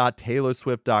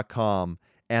 tickets.taylorswift.com,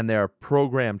 and there are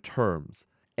program terms.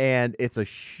 And it's a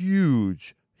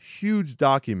huge, huge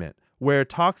document where it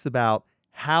talks about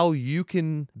how you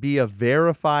can be a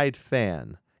verified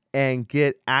fan and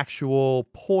get actual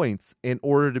points in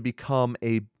order to become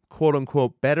a quote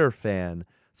unquote better fan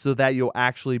so that you'll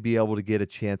actually be able to get a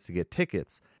chance to get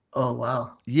tickets. Oh,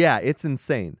 wow. Yeah, it's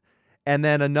insane. And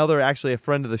then a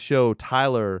friend of the show,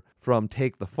 Tyler from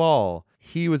Take the Fall,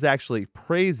 he was actually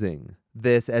praising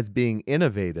this as being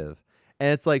innovative.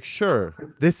 And it's like,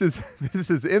 sure, this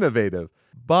is innovative,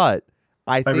 but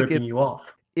I By think ripping it's, you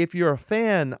off. if you're a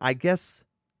fan, I guess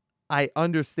I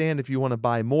understand if you want to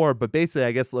buy more, but basically,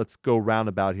 I guess let's go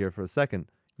roundabout here for a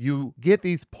second. You get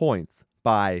these points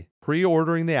by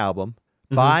pre-ordering the album,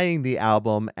 buying the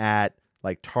album at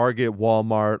like Target,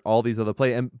 Walmart, all these other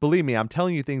places. And believe me, I'm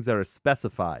telling you things that are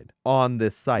specified on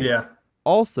this site. Yeah.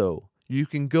 Also, you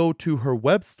can go to her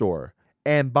web store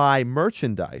and buy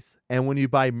merchandise. And when you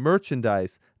buy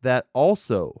merchandise, that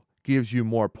also gives you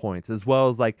more points, as well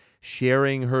as like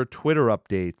sharing her Twitter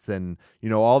updates and, you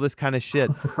know, all this kind of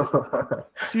shit.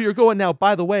 So you're going now,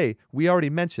 by the way, we already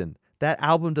mentioned that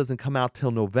album doesn't come out till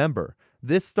November.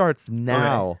 This starts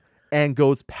now and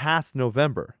goes past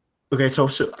November. Okay, so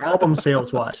album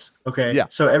sales wise, okay. Yeah.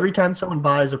 So every time someone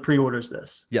buys or pre-orders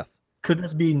this, Yes. could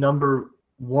this be number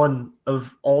one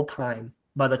of all time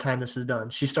by the time this is done?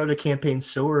 She started a campaign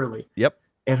so early. Yep.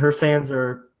 And her fans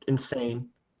are insane.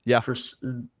 Yeah.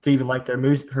 To even like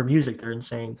her music, they're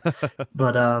insane.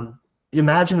 But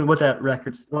imagine what that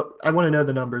record's. I want to know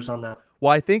the numbers on that.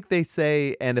 Well, I think they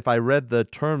say, and if I read the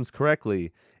terms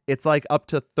correctly, it's like up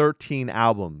to 13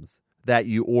 albums that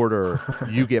you order,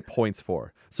 you get points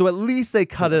for. So at least they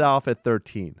cut it off at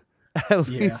 13. At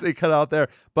least they cut it out there.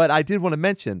 But I did want to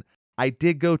mention, I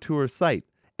did go to her site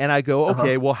and I go,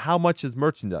 okay, well, how much is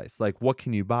merchandise? Like, what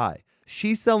can you buy?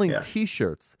 She's selling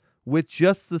T-shirts with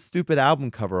just the stupid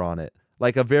album cover on it,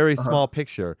 like a very small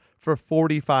picture, for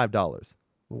 $45.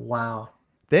 Wow.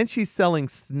 Then she's selling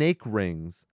snake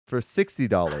rings for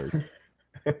 $60.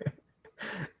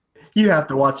 You have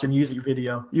to watch the music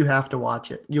video. You have to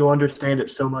watch it. You'll understand it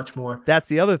so much more. That's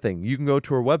the other thing. You can go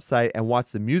to her website and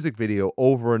watch the music video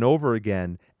over and over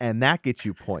again, and that gets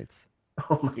you points.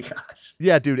 Oh my gosh.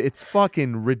 Yeah, dude, it's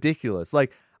fucking ridiculous.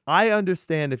 Like, I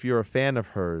understand if you're a fan of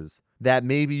hers that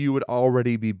maybe you would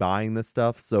already be buying this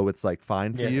stuff, so it's like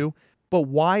fine for you. But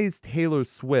why is Taylor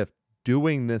Swift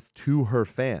doing this to her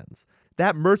fans?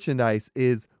 That merchandise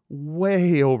is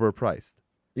way overpriced.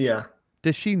 Yeah.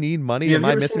 Does she need money? Have Am you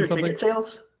I ever missing seen her something? ticket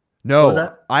sales? No. What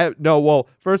was that? Well,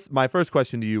 first, my first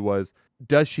question to you was,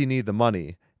 does she need the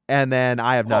money? And then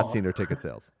I have not Oh. seen her ticket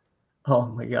sales. Oh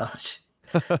my gosh.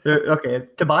 Okay,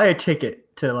 to buy a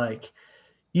ticket to like,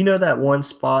 that one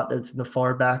spot that's in the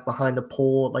far back behind the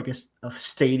pole, like a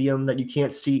stadium that you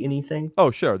can't see anything.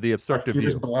 Oh, sure. The Like obstructive you're view.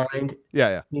 just blind.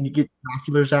 Yeah. And you get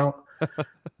binoculars out.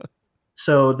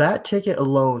 So that ticket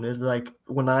alone is like,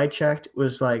 when I checked,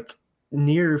 was like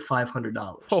near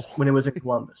 $500 Oh. when it was in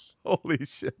Columbus. Holy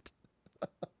shit.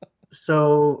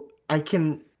 So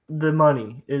the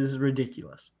money is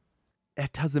ridiculous.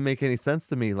 It doesn't make any sense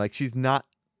to me. Like, she's not.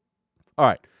 All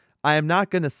right. I am not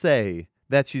going to say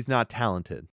that she's not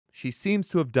talented. She seems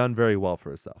to have done very well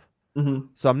for herself. Mm-hmm.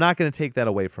 So I'm not going to take that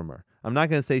away from her. I'm not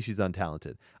going to say she's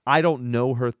untalented. I don't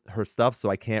know her stuff, so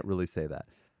I can't really say that.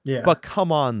 Yeah. But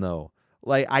come on, though.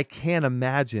 Like, I can't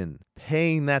imagine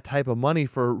paying that type of money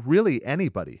for really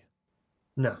anybody.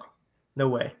 No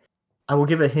way. I will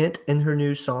give a hint in her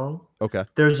new song. Okay.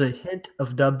 There's a hint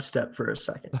of dubstep for a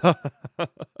second.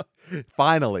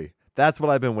 Finally. That's what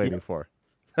I've been waiting for.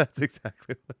 That's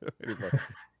exactly what I'm waiting for.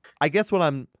 I guess what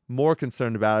I'm more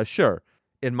concerned about is, sure,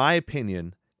 in my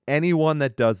opinion, anyone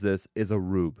that does this is a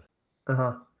rube.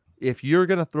 Uh-huh. If you're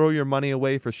going to throw your money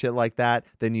away for shit like that,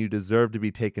 then you deserve to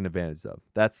be taken advantage of.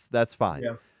 That's fine.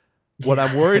 Yeah. What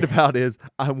I'm worried about is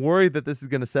I'm worried that this is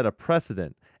going to set a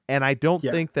precedent. And I don't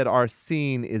think that our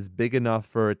scene is big enough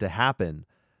for it to happen.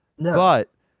 No.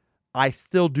 But I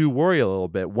still do worry a little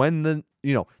bit when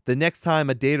the next time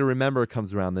A Day to Remember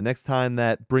comes around, the next time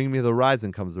that Bring Me the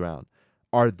Horizon comes around,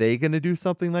 are they going to do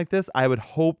something like this? I would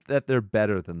hope that they're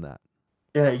better than that.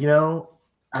 Yeah,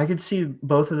 I could see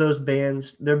both of those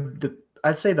bands.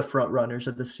 I'd say the front runners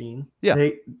of the scene. Yeah.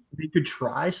 They could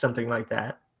try something like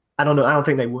that. I don't know. I don't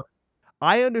think they would.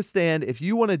 I understand if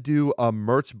you want to do a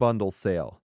merch bundle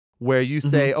sale where you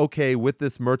say, okay, with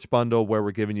this merch bundle where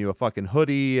we're giving you a fucking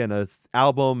hoodie and a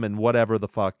album and whatever the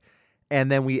fuck,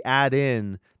 and then we add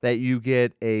in that you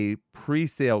get a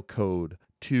pre-sale code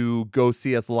to go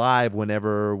see us live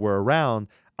whenever we're around,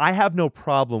 I have no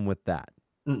problem with that.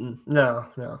 No.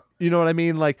 You know what I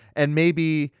mean? Like, and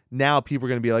maybe now people are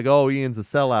going to be like, oh, Ian's a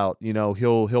sellout,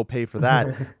 he'll pay for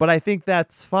that. But I think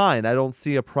that's fine. I don't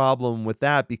see a problem with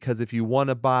that, because if you want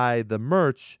to buy the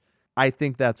merch, I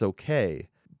think that's okay.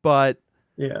 But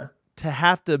to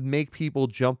have to make people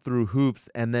jump through hoops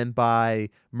and then buy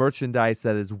merchandise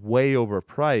that is way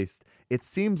overpriced, it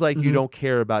seems like you don't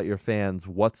care about your fans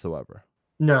whatsoever.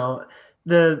 No,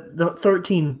 the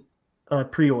 13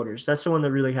 pre-orders, that's the one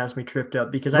that really has me tripped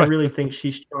up, because I really think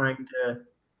she's trying to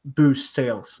boost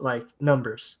sales, like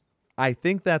numbers. I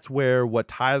think that's where what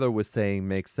Tyler was saying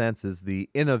makes sense, is the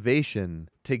innovation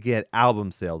to get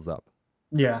album sales up.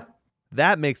 Yeah.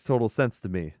 That makes total sense to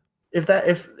me. If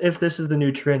this is the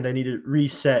new trend, they need to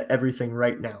reset everything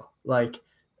right now. Like,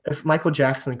 if Michael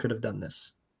Jackson could have done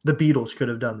this, the Beatles could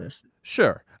have done this.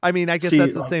 Sure. I mean, I guess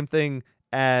that's the same thing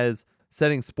as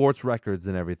setting sports records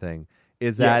and everything,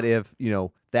 is that if, the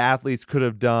athletes could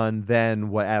have done then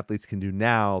what athletes can do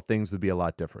now, things would be a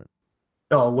lot different.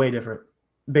 Oh, way different.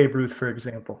 Babe Ruth, for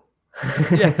example.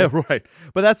 Yeah, right.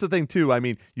 But that's the thing, too. I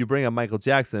mean, you bring up Michael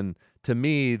Jackson. To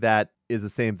me, that is the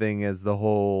same thing as the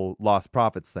whole Lost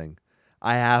Prophets thing.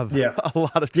 I have a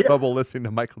lot of trouble listening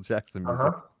to Michael Jackson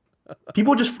music.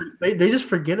 People they just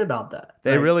forget about that.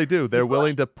 They really do. They're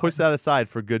willing to push that aside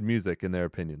for good music, in their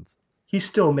opinions. He's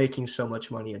still making so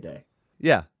much money a day.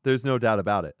 Yeah, there's no doubt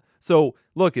about it. So,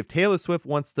 look, if Taylor Swift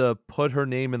wants to put her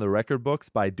name in the record books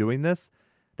by doing this,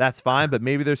 that's fine, but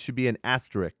maybe there should be an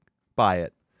asterisk by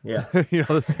it. Yeah.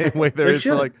 The same way there is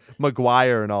for like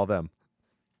Maguire and all them.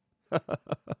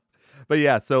 But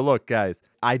yeah, so look, guys,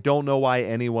 I don't know why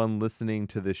anyone listening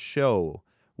to this show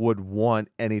would want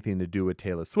anything to do with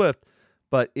Taylor Swift,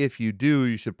 but if you do,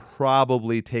 you should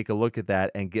probably take a look at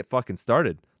that and get fucking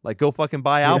started. Like, go fucking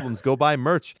buy albums, go buy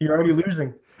merch. You're already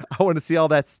losing. I want to see all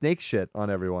that snake shit on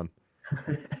everyone.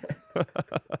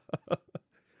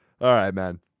 All right,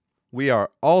 man. We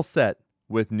are all set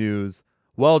with news.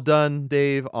 Well done,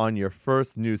 Dave, on your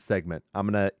first news segment. I'm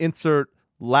going to insert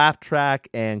laugh track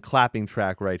and clapping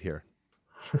track right here.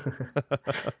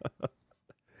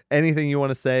 Anything you want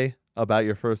to say about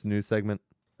your first news segment?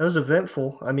 That was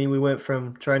eventful. I mean, we went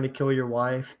from trying to kill your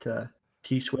wife to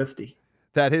T-Swifty.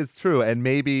 That is true. And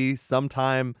maybe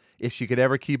sometime, if she could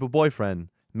ever keep a boyfriend,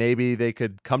 maybe they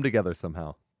could come together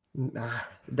somehow. Nah,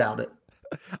 doubt it.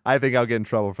 I think I'll get in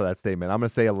trouble for that statement. I'm going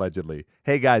to say allegedly.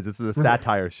 Hey, guys, this is a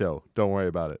satire show. Don't worry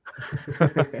about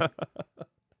it.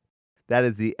 That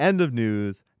is the end of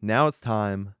news. Now it's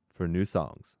time for new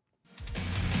songs.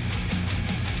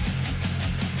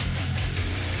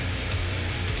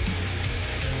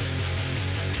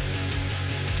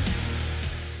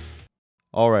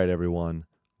 All right, everyone.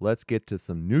 let's get to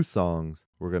some new songs.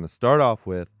 We're going to start off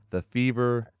with The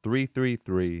Fever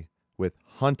 333 with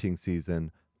Hunting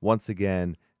Season. Once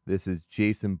again, this is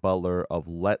Jason Butler of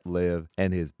Let Live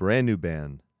and his brand new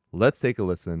band. Let's take a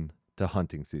listen to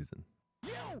Hunting Season.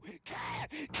 You can't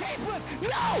keep us,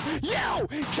 no,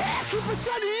 you can't keep us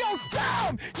under your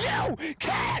thumb. You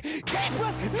can't keep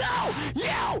us, no,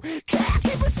 you can't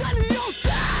keep us under your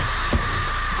thumb.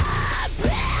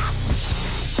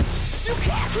 You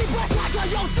can't keep us under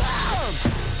your thumb.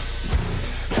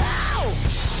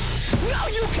 No,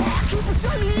 you can't keep us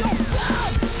under your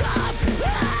thumb.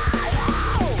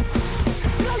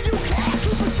 No, you can't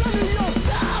keep us under your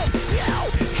thumb.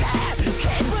 You can't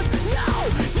keep us, no,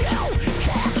 you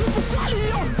can't keep us under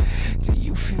your. Do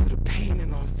you feel the pain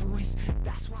in our voice?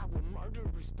 That's why we're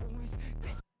murderers, boys.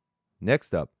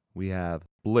 Next up, we have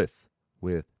Bliss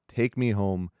with Take Me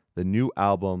Home. The new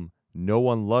album, No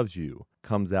One Loves You,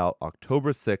 comes out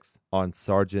October 6th on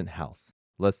Sargent House.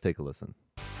 Let's take a listen.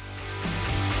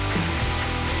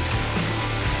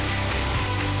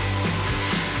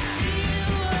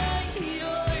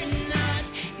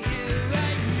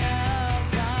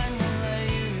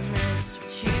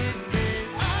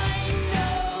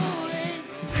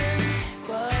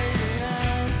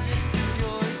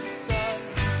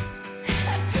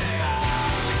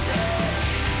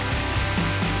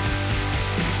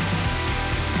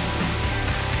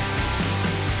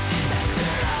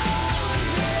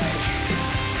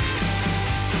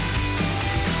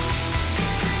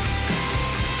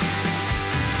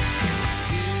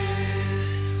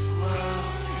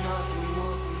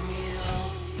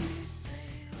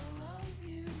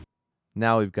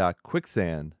 Now we've got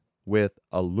Quicksand with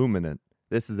Illuminant.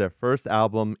 This is their first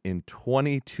album in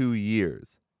 22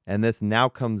 years, and this now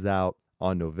comes out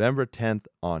on November 10th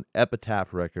on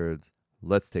Epitaph Records.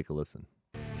 Let's take a listen.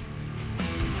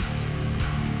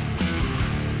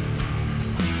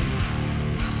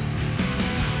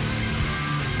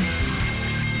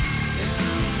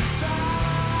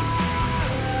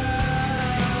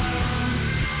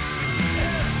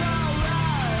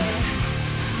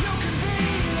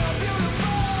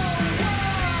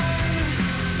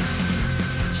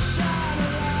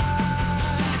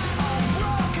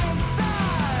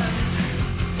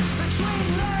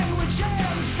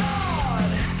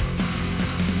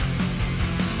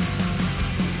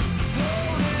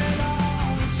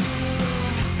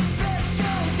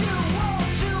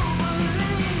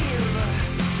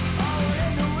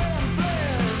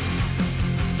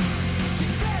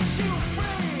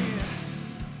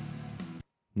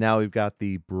 Now we've got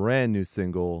the brand new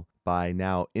single by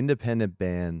now independent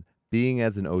band Being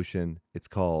as an Ocean. It's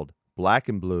called Black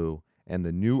and Blue, and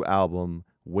the new album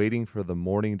Waiting for the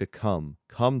Morning to Come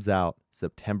comes out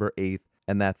September 8th,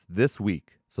 and that's this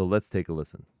week. So let's take a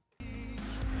listen.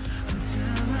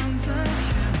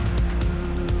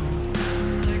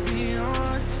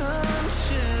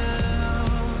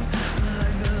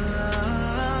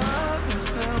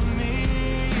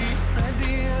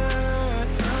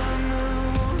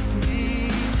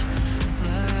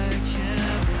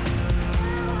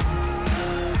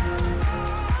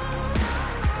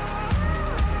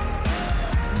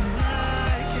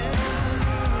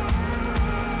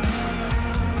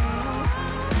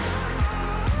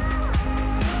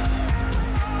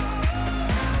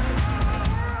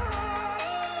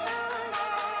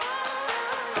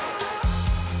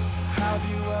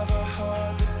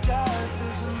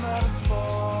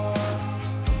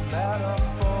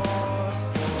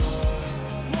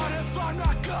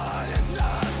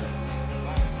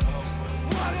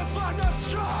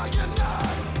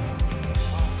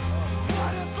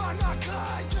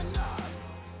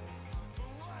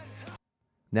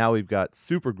 Now we've got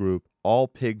supergroup All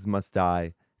Pigs Must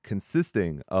Die,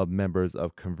 consisting of members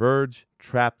of Converge,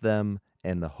 Trap Them,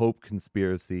 and the Hope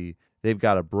Conspiracy. They've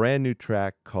got a brand new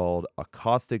track called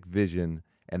Acoustic Vision,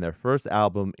 and their first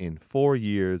album in 4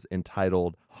 years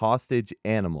entitled Hostage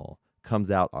Animal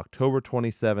comes out October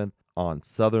 27th on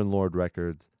Southern Lord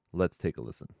Records. Let's take a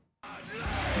listen.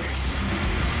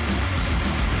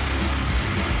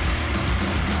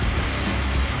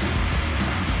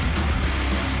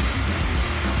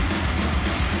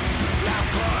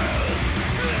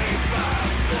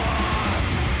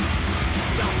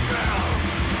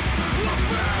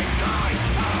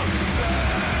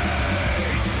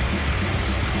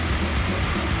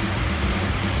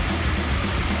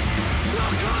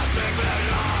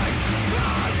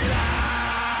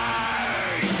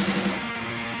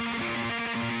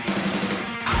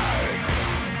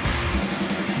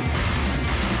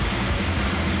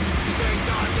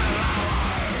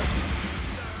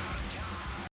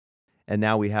 And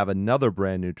now we have another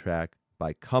brand new track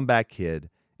by Comeback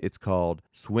Kid. It's called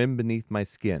Swim Beneath My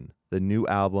Skin. The new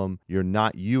album, You're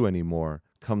Not You Anymore,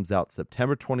 comes out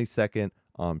September 22nd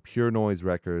on Pure Noise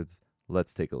Records.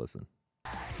 Let's take a listen.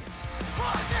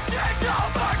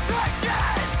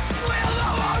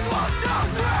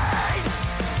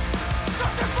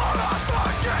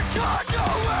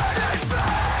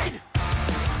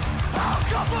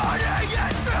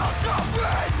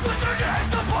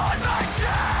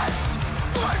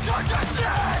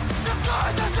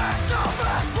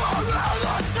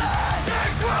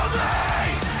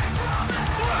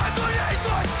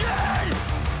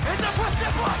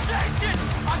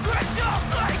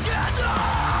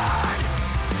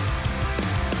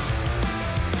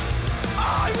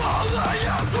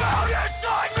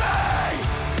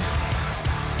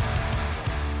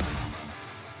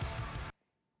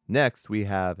 Next, we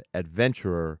have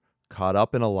Adventurer, Caught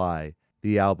Up in a Lie.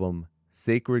 The album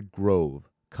Sacred Grove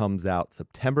comes out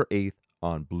September 8th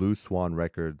on Blue Swan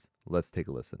Records. Let's take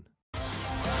a listen.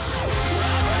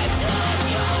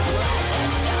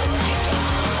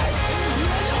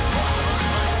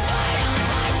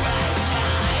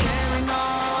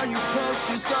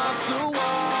 Off the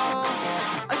wall.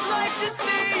 I'd like to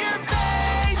see your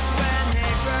face when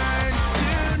they burn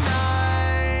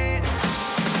tonight.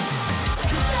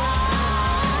 'Cause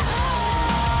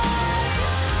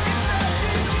it's such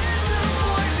a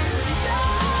disappointment. Tell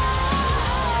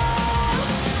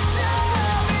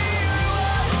me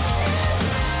what is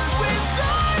new with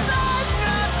our life.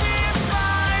 Nothing's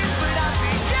fine, but I've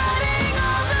been getting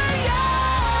over you.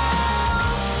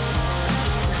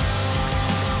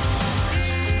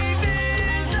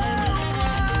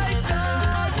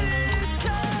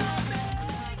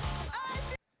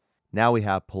 Now we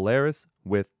have Polaris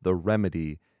with The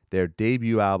Remedy. Their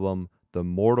debut album, The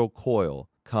Mortal Coil,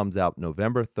 comes out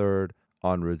November 3rd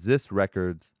on Resist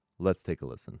Records. Let's take a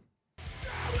listen.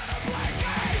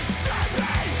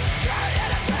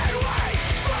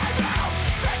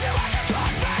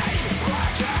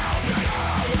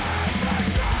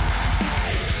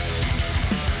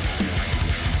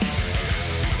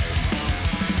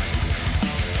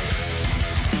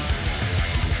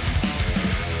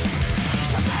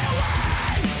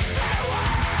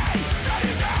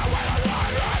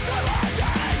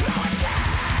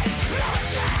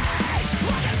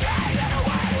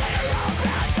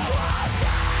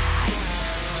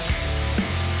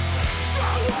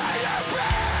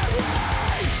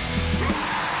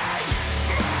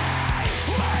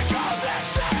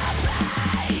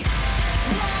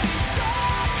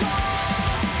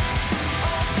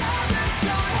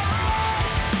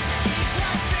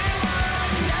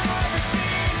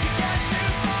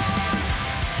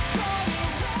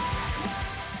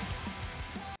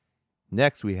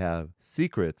 Next, we have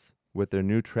Secrets with their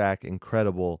new track,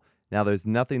 Incredible. Now, there's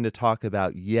nothing to talk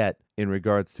about yet in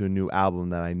regards to a new album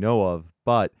that I know of,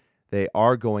 but they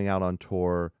are going out on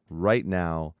tour right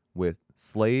now with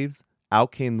Slaves,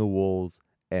 Out Came the Wolves,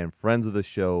 and friends of the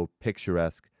show,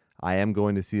 Picturesque. I am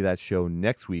going to see that show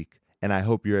next week, and I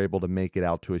hope you're able to make it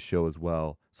out to a show as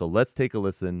well. So let's take a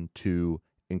listen to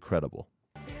Incredible.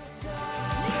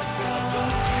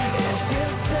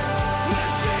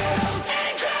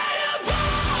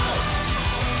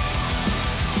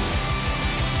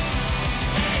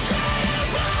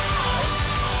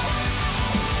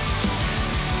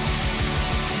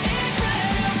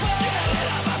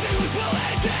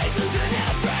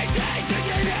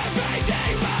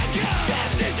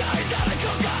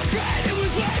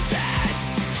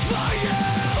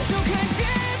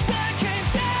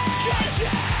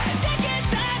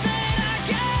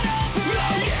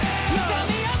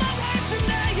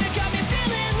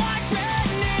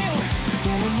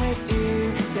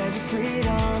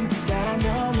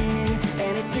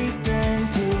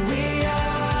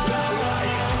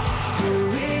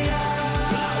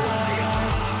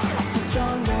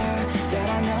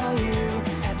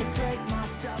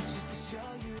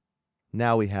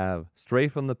 Now we have Stray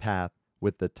from the Path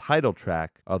with the title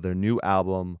track of their new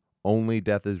album, Only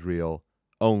Death is Real.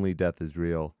 Only Death is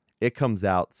Real. It comes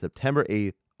out September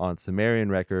 8th on Sumerian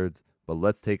Records, but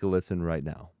let's take a listen right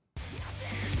now.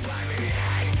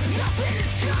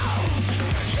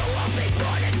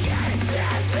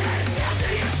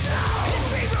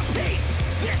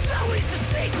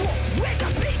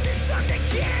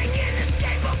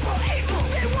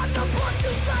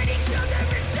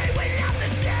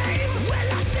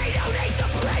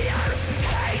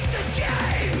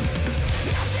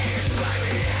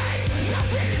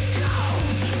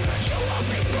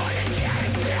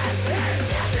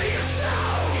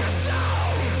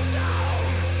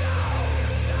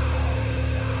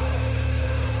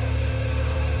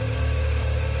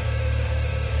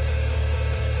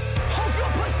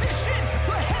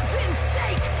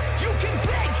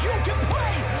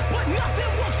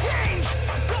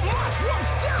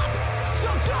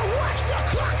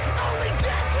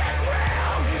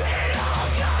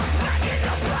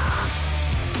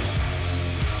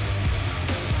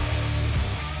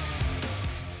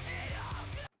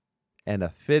 And a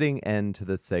fitting end to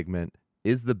this segment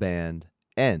is the band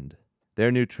End. Their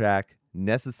new track,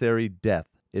 Necessary Death,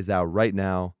 is out right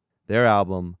now. Their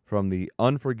album, From the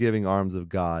Unforgiving Arms of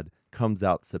God, comes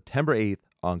out September 8th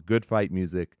on Good Fight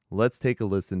Music. Let's take a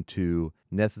listen to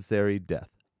Necessary Death.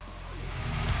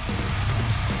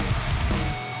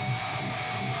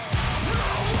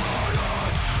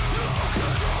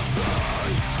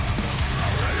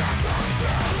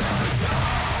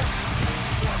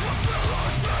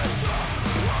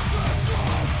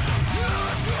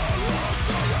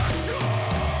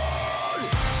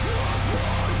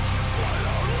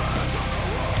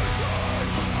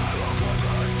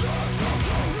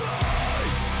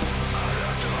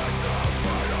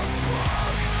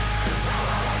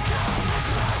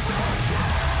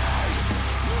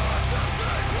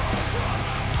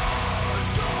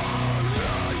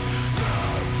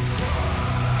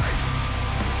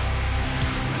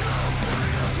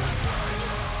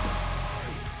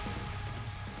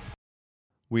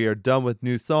 We are done with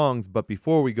new songs, but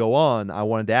before we go on, I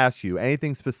wanted to ask you,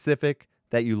 anything specific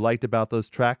that you liked about those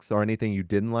tracks or anything you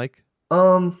didn't like?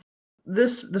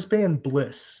 This band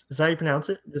Bliss, is that how you pronounce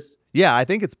it? Yeah, I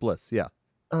think it's Bliss, yeah.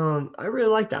 I really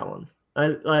like that one. I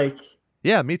like.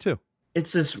 Yeah, me too.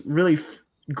 It's this really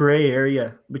gray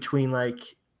area between like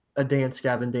a Dance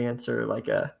Gavin Dance or like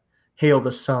a Hail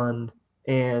the Sun,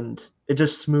 and it's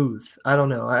just smooth. I don't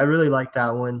know. I really like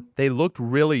that one. They looked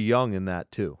really young in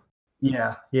that too.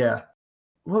 Yeah.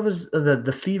 What was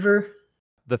the Fever?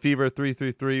 The Fever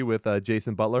 333 with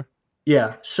Jason Butler.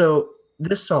 Yeah. So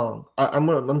this song,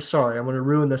 I'm sorry, I'm gonna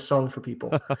ruin this song for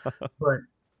people, but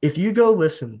if you go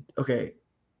listen, okay,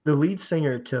 the lead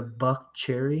singer to Buck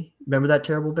Cherry, remember that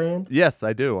terrible band? Yes,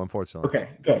 I do. Unfortunately.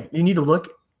 Okay. You need to look.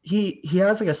 He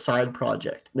has like a side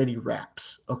project that he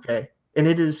raps. Okay, and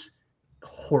it is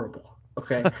horrible.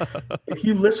 Okay, if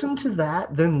you listen to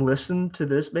that, then listen to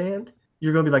this band,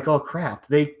 you're gonna be like, oh crap,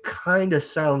 they kind of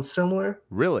sound similar.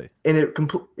 Really? And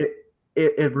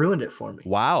it ruined it for me.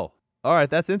 Wow. All right,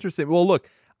 that's interesting. Well, look,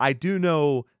 I do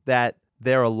know that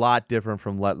they're a lot different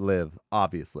from Let Live,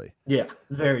 obviously. Yeah,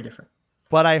 very different.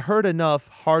 But I heard enough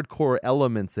hardcore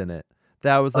elements in it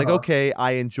that I was like, okay,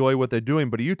 I enjoy what they're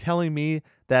doing. But are you telling me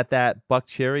that Buck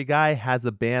Cherry guy has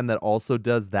a band that also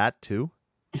does that too?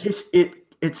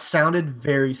 It sounded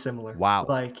very similar. Wow.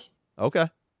 Like, okay,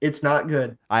 it's not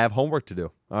good. I have homework to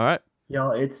do. All right.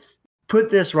 Y'all, it's put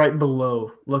this right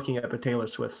below looking up a Taylor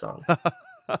Swift song.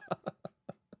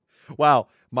 Wow,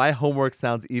 my homework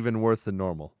sounds even worse than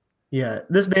normal. Yeah,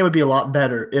 this band would be a lot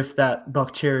better if that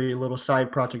Buck Cherry little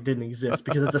side project didn't exist,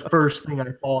 because it's the first thing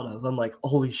I thought of. I'm like,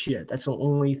 holy shit, that's the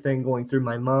only thing going through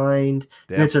my mind.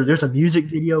 Damn. And there's a music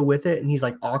video with it, and he's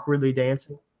like awkwardly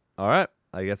dancing. All right,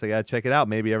 I guess I gotta check it out.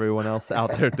 Maybe everyone else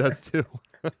out there does too.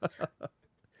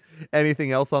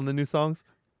 Anything else on the new songs?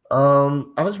 I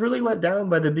was really let down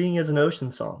by the Being as an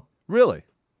Ocean song. Really?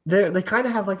 They kind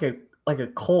of have like a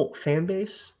cult fan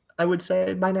base, I would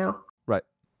say, by now. Right.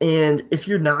 And if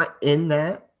you're not in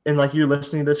that, and like you're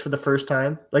listening to this for the first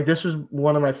time, like this was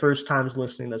one of my first times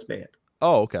listening to this band.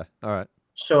 Oh, okay. All right.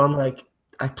 So I'm like,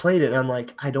 I played it and I'm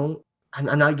like,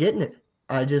 I'm not getting it.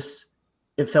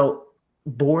 It felt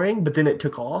boring, but then it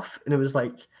took off and it was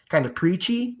like kind of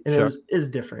preachy, and Sure. it is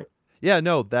different. Yeah,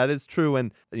 no, that is true.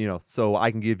 And, so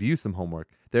I can give you some homework.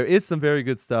 There is some very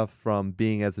good stuff from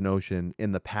Being as an Ocean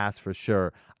in the past for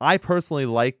sure. I personally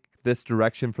like this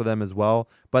direction for them as well,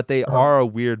 but they are a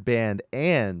weird band.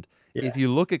 And if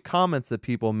you look at comments that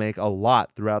people make a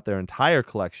lot throughout their entire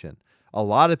collection, a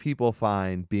lot of people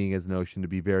find Being as an Ocean to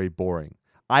be very boring.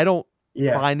 I don't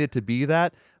find it to be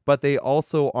that, but they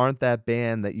also aren't that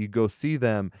band that you go see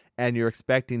them and you're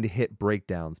expecting to hit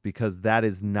breakdowns, because that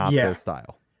is not their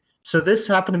style. So this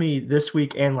happened to me this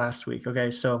week and last week. Okay,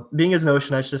 so Being as an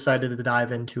Ocean, I just decided to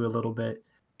dive into a little bit,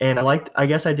 and I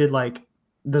guess I did like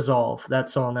Dissolve, that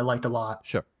song I liked a lot.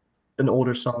 Sure. An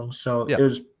older song, so it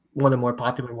was one of the more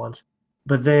popular ones.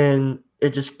 But then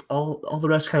it just all the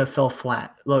rest kind of fell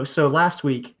flat. So last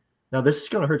week, now this is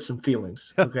gonna hurt some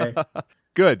feelings. Okay.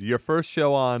 Good. Your first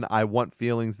show on I Want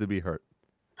Feelings to Be Hurt.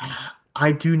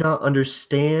 I do not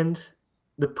understand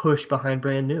the push behind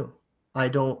Brand New. I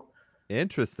don't.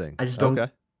 Interesting. I just don't.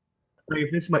 Okay. Like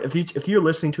if you're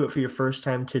listening to it for your first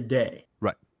time today,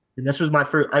 right? And this was my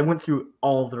first. I went through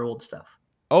all of their old stuff.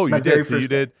 Oh, you did. So you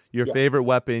did your favorite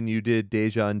Weapon. You did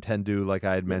Deja and Tendu, like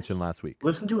I had mentioned last week.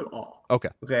 Listen to it all. Okay.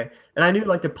 And I knew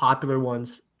like the popular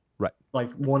ones, right?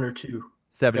 Like one or two.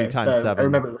 70 times 7. I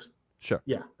remember this. Sure.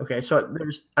 Yeah. Okay. So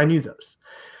I knew those.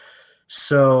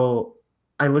 So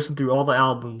I listened through all the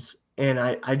albums, and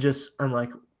I'm like,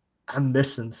 I'm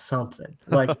missing something.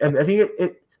 Like, and I think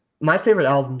my favorite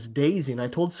album's Daisy, and I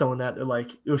told someone that, they're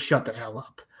like, "You'll shut the hell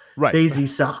up. Right. Daisy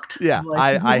sucked." Yeah, I'm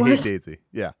like, I hate "What?" Daisy.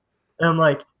 Yeah. And I'm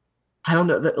like, I don't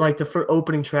know, that like the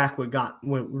opening track what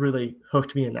really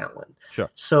hooked me in that one. Sure.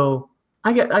 So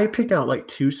I picked out like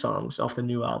 2 songs off the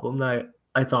new album that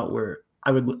I thought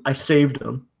I saved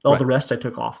them. All the rest I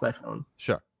took off my phone.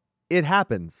 Sure. It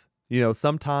happens.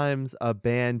 Sometimes a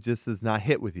band just does not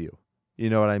hit with you. You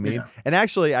know what I mean? Yeah. And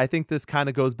actually, I think this kind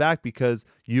of goes back because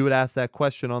you would ask that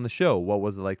question on the show. What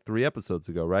was it, like 3 episodes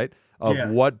ago, right? Of Yeah.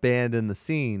 what band in the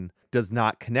scene does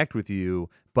not connect with you,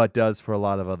 but does for a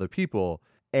lot of other people.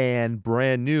 And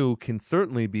Brand New can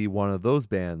certainly be one of those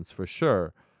bands for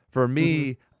sure. For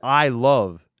me, I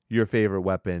love Your Favorite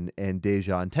Weapon and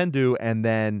Deja Entendu, and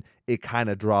then it kind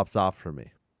of drops off for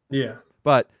me. Yeah.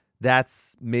 But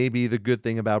that's maybe the good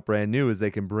thing about Brand New is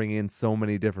they can bring in so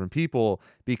many different people,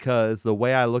 because the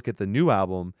way I look at the new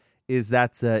album is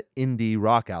that's a indie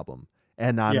rock album,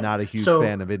 and I'm Yeah. not a huge So-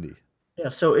 fan of indie. Yeah,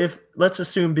 so let's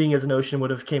assume Being as an Ocean would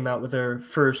have came out with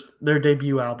their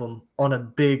debut album on a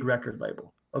big record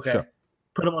label. Okay. Sure.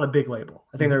 Put them on a big label.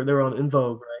 I think they were on In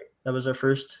Vogue, right? That was their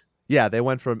first Yeah, they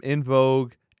went from In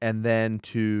Vogue and then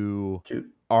to to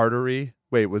Artery.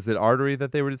 Wait, was it Artery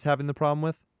that they were just having the problem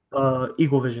with?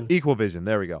 Equal Vision. Equal Vision,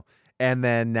 there we go. And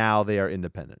then now they are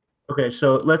independent. Okay,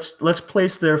 so let's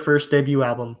place their first debut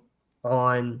album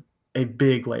on a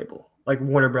big label, like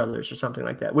Warner Brothers or something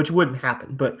like that, which wouldn't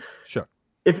happen, but Sure.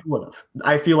 if it would have,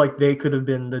 I feel like they could have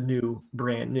been the new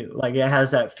Brand New. Like it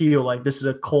has that feel like this is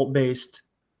a cult-based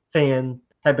fan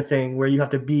type of thing where you have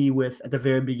to be with at the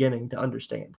very beginning to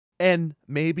understand. And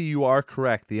maybe you are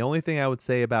correct. The only thing I would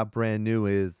say about Brand New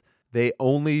is they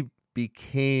only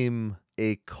became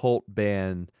a cult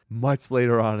band much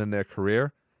later on in their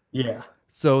career. Yeah.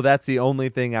 So that's the only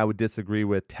thing I would disagree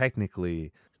with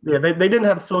technically. Yeah, they didn't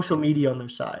have social media on their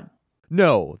side.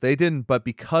 No, they didn't. But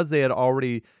because they had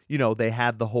already, they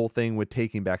had the whole thing with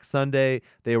Taking Back Sunday,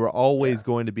 they were always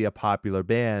going to be a popular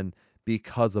band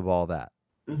because of all that.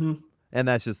 Mm-hmm. And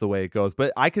that's just the way it goes.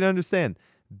 But I can understand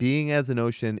Being as an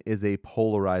Ocean is a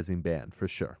polarizing band for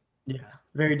sure. Yeah,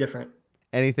 very different.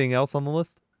 Anything else on the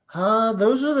list?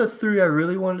 Those are the 3 I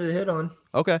really wanted to hit on.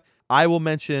 Okay. I will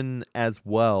mention as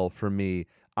well, for me,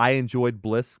 I enjoyed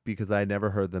Bliss because I had never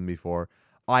heard them before.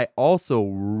 I also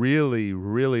really,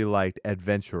 really liked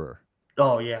Adventurer.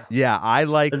 Oh, yeah. Yeah, I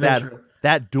like Adventurer.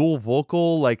 that dual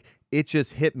vocal. Like, it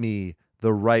just hit me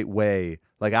the right way.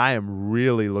 Like, I am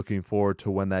really looking forward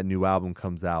to when that new album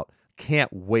comes out.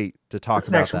 Can't wait to talk It's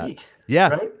about next that. week, Yeah,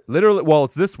 right? literally. Well,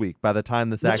 it's this week. By the time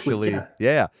this This week, actually,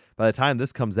 yeah. by the time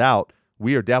this comes out,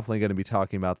 we are definitely going to be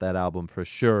talking about that album for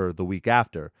sure the week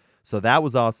after. So that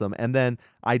was awesome. And then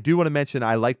I do want to mention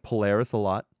I liked Polaris a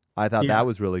lot. I thought Yeah. that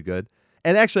was really good.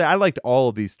 And actually, I liked all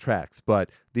of these tracks,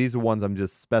 but these are ones I'm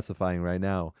just specifying right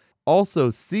now. Also,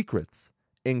 Secrets,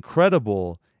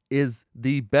 Incredible, is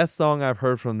the best song I've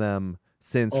heard from them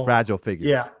since Fragile Figures.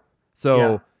 Yeah. So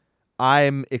Yeah.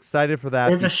 I'm excited for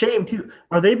that. It's a shame, too.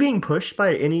 Are they being pushed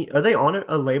by are they on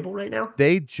a label right now?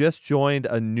 They just joined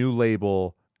a new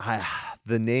label.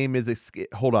 The name is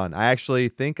hold on. I actually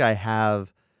think I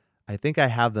have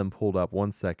them pulled up.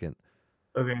 1 second.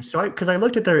 Okay, so because I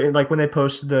looked at their, like when they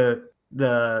posted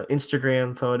the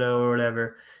Instagram photo or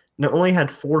whatever, and it only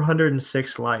had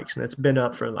 406 likes, and it's been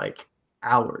up for like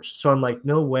hours. So I'm like,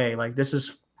 no way. Like this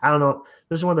is, I don't know,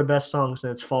 this is one of their best songs,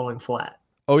 and it's falling flat.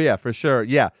 Oh yeah, for sure.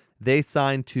 Yeah, they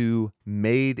signed to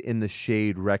Made in the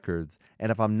Shade Records,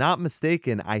 and if I'm not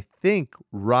mistaken, I think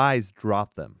Rise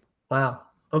dropped them. Wow.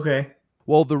 Okay.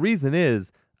 Well, the reason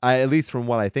is, at least from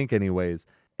what I think, anyways,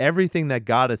 everything that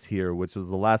got us here, which was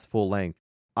the last full length,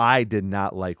 I did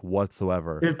not like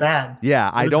whatsoever. It's bad. Yeah,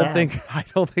 I don't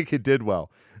bad. think it did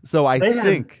well. So I They had-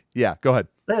 think, yeah, go ahead.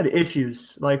 They had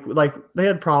issues. Like they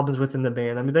had problems within the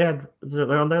band. I mean,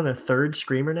 they're on their 3rd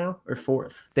screamer now or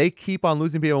 4th. They keep on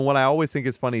losing people. And what I always think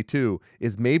is funny too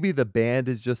is maybe the band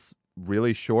is just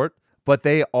really short, but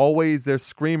their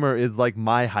screamer is like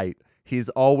my height. He's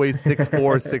always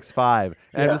 6'4", 6'5".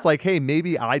 And I'm Yeah. just like, hey,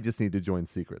 maybe I just need to join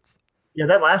Secrets. Yeah,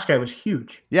 that last guy was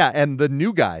huge. Yeah, and the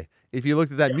new guy, if you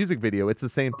looked at that music video, it's the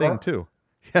same thing too.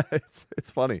 Yeah, it's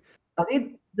funny. I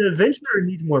mean, the Adventurer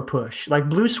needs more push. Like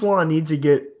Blue Swan needs to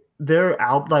get their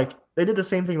album. Like they did the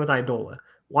same thing with Idola.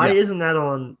 Why Yeah. isn't that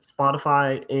on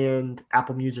Spotify and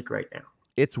Apple Music right now?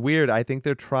 It's weird. I think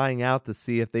they're trying out to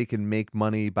see if they can make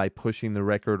money by pushing the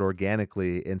record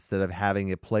organically instead of having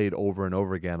it played over and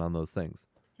over again on those things.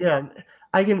 Yeah,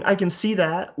 I can see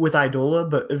that with Idola,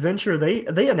 but Adventure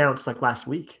they announced like last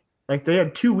week. Like they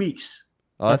had 2 weeks.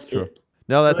 Oh, that's true. it.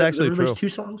 No, that's They actually released true. 2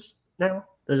 songs now.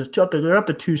 They're up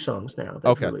to 2 songs now.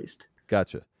 They've Okay. released.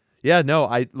 Gotcha. Yeah, no,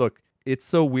 It's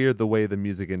so weird the way the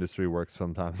music industry works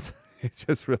sometimes. It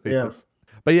just really Yeah. is.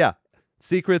 But yeah,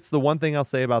 Secrets, the one thing I'll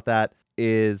say about that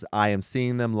is I am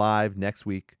seeing them live next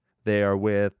week. They are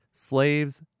with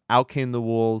Slaves, Out Came the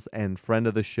Wolves, and friend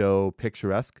of the show,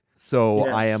 Picturesque. So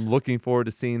I Yes. am looking forward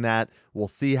to seeing that. We'll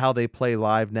see how they play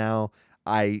live now.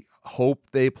 I hope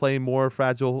they play more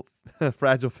Fragile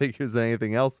Figures than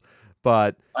anything else.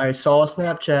 But I saw a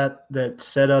Snapchat that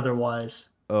said otherwise.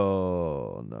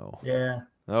 oh no. Yeah.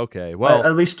 Okay. Well,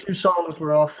 At least 2 songs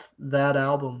were off that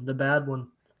album, the bad one.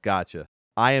 gotcha.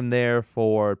 I am there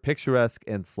for Picturesque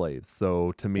and Slaves.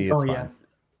 So to me, it's Oh, fine. yeah.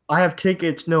 I have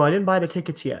tickets. No, I didn't buy the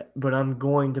tickets yet, but I'm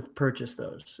going to purchase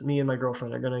those. Me and my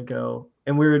girlfriend are going to go.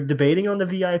 And we were debating on the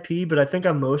VIP, but I think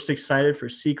I'm most excited for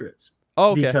Secrets.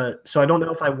 Oh, okay. So I don't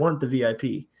know if I want the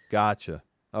VIP. Gotcha.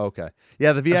 Okay.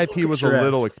 Yeah, the I've VIP seen was a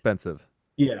little Picturesque. expensive.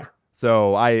 Yeah.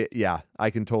 So I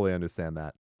can totally understand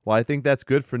that. Well, I think that's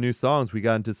good for new songs. We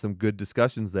got into some good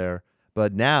discussions there.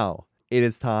 But now it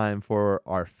is time for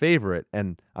our favorite,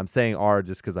 and I'm saying our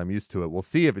just because I'm used to it. We'll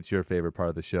see if it's your favorite part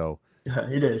of the show.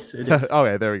 It is. It is.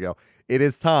 Okay, there we go. It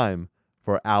is time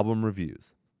for album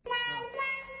reviews.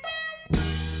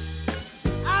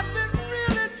 I've been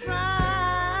really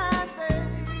trying,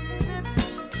 baby,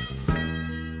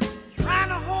 trying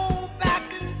to hold back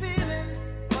this feeling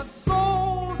for so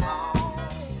long.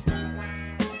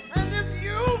 And if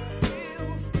you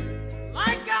feel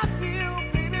like I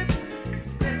feel, baby,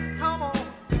 then come on.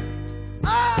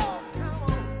 Oh, come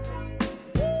on.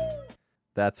 Woo.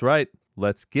 That's right.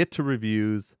 Let's get to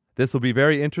reviews. This will be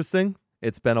very interesting.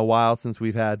 It's been a while since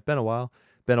we've had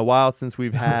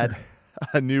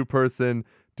a new person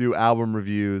do album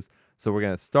reviews. So we're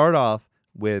going to start off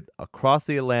with Across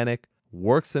the Atlantic,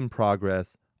 Works in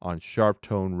Progress on Sharp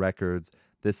Tone Records.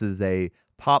 This is a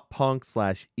pop punk /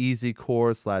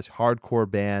 easycore / hardcore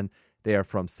band. They are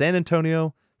from San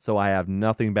Antonio, so I have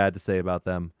nothing bad to say about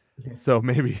them. Yeah. So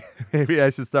maybe I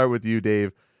should start with you,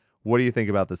 Dave. What do you think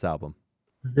about this album?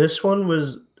 This one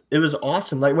was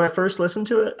awesome. Like when I first listened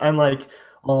to it, I'm like,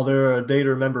 oh, they're a Day to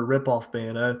Remember ripoff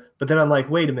band. But then I'm like,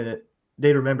 wait a minute,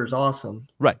 Day to Remember's awesome.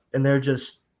 Right. And they're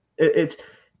just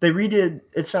they redid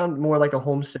it sounded more like a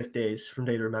Homesick Days from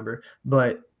Day to Remember,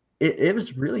 but it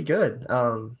was really good.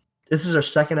 This is our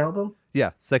second album,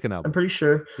 Yeah, second I'm album. pretty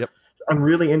sure. Yep. I'm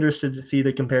really interested to see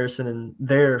the comparison in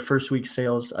their first week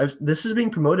sales. This is being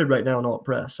promoted right now in Alt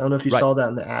Press. I don't know if you Right. saw that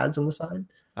in the ads on the side.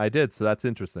 I did, so that's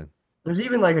interesting. There's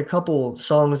even like a couple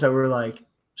songs that were like,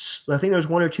 I think there's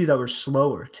 1 or 2 that were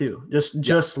slower too,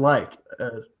 just like a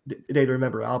Day to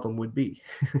Remember album would be.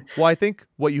 Well, I think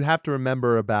what you have to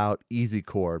remember about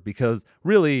easycore, because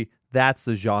really that's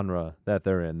the genre that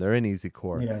they're in. They're in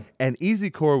easycore. Yeah. And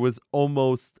easycore was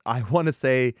almost, I want to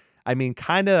say, I mean,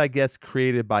 kind of, I guess,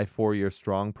 created by 4 Year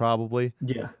Strong probably.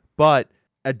 Yeah. But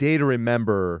A Day to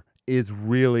Remember is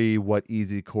really what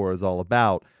easycore is all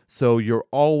about. So you're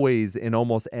always, in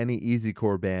almost any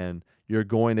easycore band, you're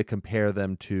going to compare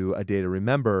them to A Day to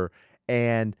Remember.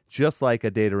 And just like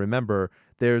A Day to Remember,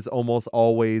 there's almost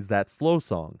always that slow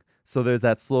song. So there's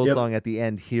that slow Yep. song at the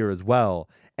end here as well.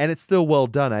 And it's still well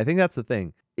done. I think that's the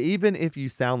thing. Even if you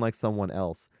sound like someone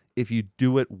else, if you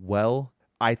do it well,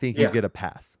 I think you Yeah. get a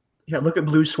pass. Yeah, look at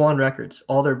Blue Swan Records.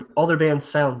 All their bands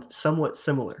sound somewhat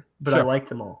similar, but I Sure. like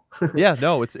them all. Yeah,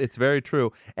 no, it's very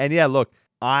true. And yeah, look,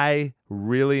 I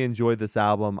really enjoyed this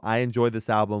album. I enjoyed this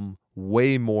album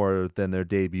way more than their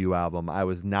debut album. I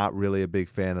was not really a big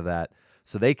fan of that.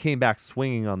 So they came back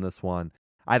swinging on this one.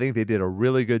 I think they did a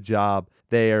really good job.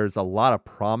 There's a lot of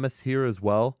promise here as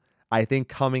well. I think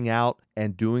coming out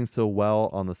and doing so well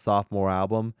on the sophomore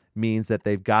album means that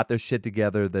they've got their shit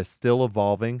together. They're still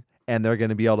evolving, and they're going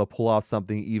to be able to pull off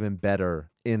something even better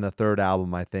in the third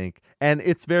album, I think. And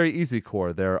it's very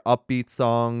easycore. There are upbeat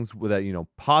songs with that,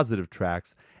 positive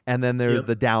tracks, and then there are Yep.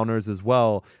 the downers as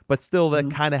well, but still that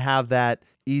Mhm. kind of have that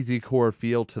easycore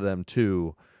feel to them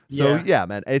too. So yeah,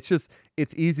 man, it's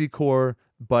easycore,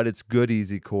 but it's good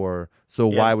easycore. So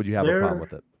Yeah, why would you have a problem they're-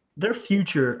 with it? Their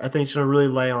future, I think, is going to really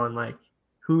lay on like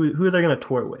who they're going to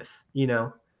tour with.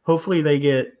 Hopefully they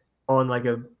get on like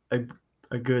a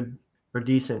good or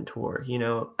decent tour.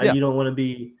 Yeah. You don't want to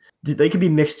be. They could be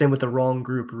mixed in with the wrong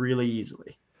group really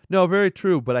easily. No, very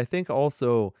true. But I think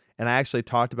also, and I actually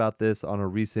talked about this on a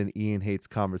recent Ian Hates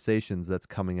Conversations that's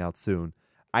coming out soon.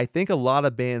 I think a lot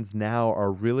of bands now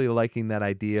are really liking that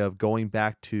idea of going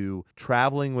back to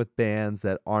traveling with bands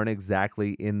that aren't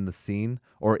exactly in the scene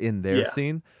or in their Yeah.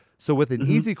 scene. So with an Mhm.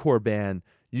 easycore band,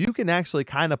 you can actually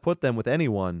kind of put them with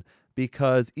anyone,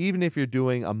 because even if you're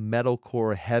doing a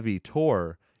metalcore heavy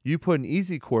tour, you put an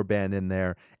easycore band in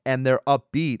there and they're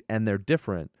upbeat and they're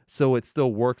different. So it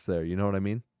still works there. You know what I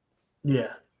mean?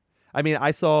 Yeah. I mean,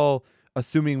 I saw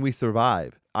Assuming We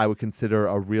Survive, I would consider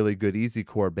a really good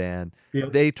easycore band.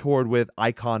 Yep. They toured with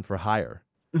Icon for Hire.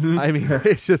 Mhm. I mean,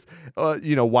 it's just,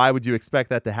 why would you expect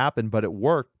that to happen? But it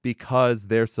worked because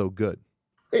they're so good.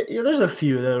 Yeah, there's a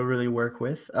few that'll really work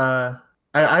with.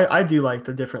 I do like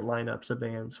the different lineups of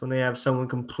bands when they have someone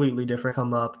completely different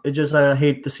come up. It just I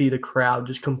hate to see the crowd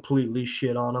just completely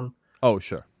shit on them, Oh,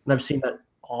 sure. and I've seen that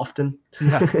often.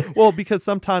 Yeah. Well, because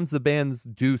sometimes the bands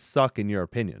do suck in your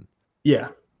opinion. Yeah.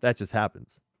 That just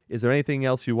happens. Is there anything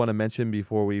else you want to mention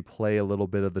before we play a little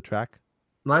bit of the track?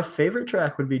 My favorite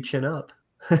track would be Chin Up.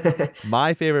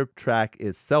 My favorite track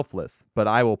is Selfless, but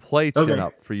I will play Chin Okay.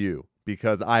 Up for you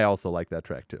because I also like that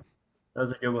track too. That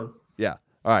was a good one. Yeah.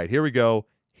 All right, here we go.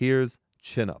 Here's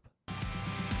Chin Up. So chin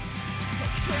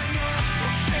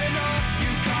up,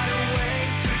 you got a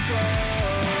ways to go.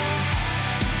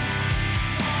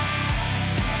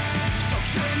 So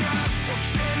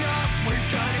chin up, we're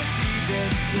gonna see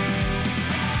this through.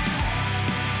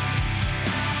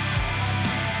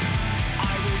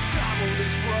 I will travel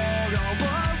this road all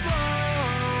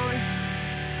alone.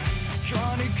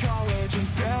 Coney College and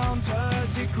found a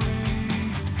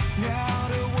degree. Now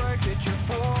to work at your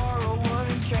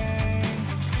 401k.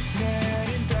 Net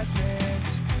investment,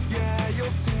 yeah, you'll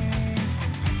see.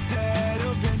 Debt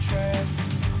of interest,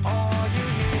 all you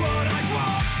need. But I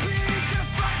won't be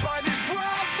defined by this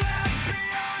world left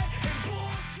behind and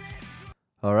bullshit.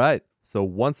 All right. So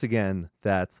once again,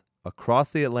 that's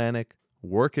Across the Atlantic,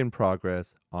 Work in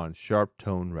Progress on Sharp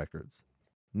Tone Records.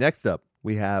 Next up,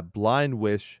 we have Blind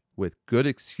Wish with Good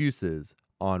Excuses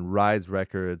on Rise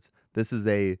Records. This is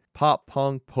a pop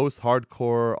punk,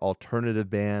 post-hardcore alternative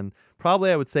band.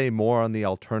 Probably I would say more on the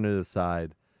alternative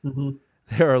side. Hmm.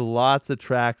 There are lots of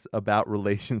tracks about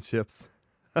relationships.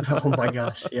 Oh my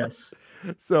gosh, yes.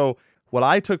 So what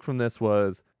I took from this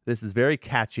was this is very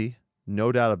catchy,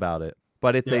 no doubt about it,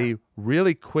 but it's a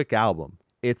really quick album.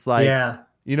 It's like, Yeah.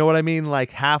 you know what I mean?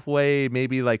 Like halfway,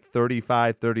 maybe like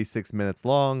 35, 36 minutes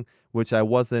long, which I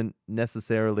wasn't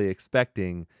necessarily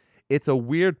expecting. It's a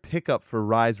weird pickup for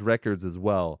Rise Records as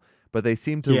well, but they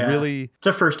seem to Yeah. really... It's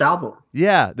their first album.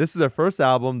 Yeah, this is their first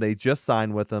album. They just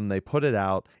signed with them. They put it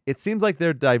out. It seems like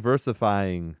they're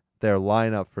diversifying their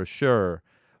lineup for sure,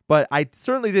 but I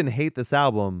certainly didn't hate this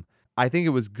album. I think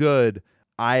it was good.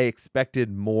 I expected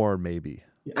more maybe.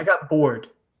 I got bored.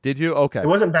 Did you? Okay. It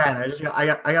wasn't bad.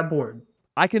 I got bored.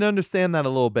 I can understand that a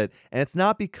little bit. And it's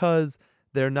not because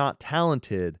they're not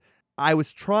talented. I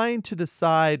was trying to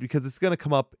decide, because it's going to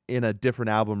come up in a different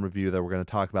album review that we're going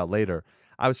to talk about later.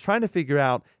 I was trying to figure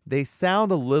out, they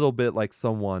sound a little bit like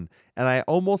someone, and I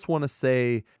almost want to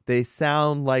say they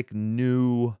sound like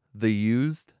New The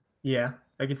Used, Yeah,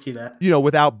 I could see that.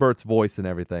 without Bert's voice and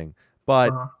everything.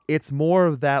 But Uh-huh. it's more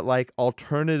of that like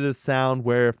alternative sound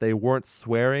where if they weren't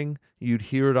swearing, you'd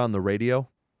hear it on the radio.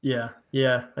 Yeah,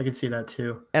 I could see that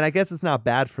too. And I guess it's not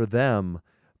bad for them,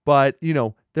 but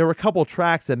there were a couple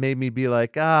tracks that made me be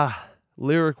like,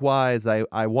 lyric wise,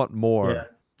 I want more. Yeah,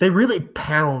 they really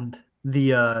pound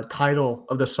the title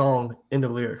of the song into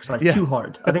lyrics like Yeah. too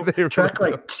hard. I think They track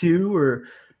really like 2 or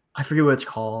I forget what it's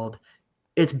called.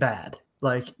 It's bad.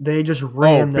 Like they just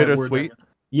ram that word Bittersweet? down.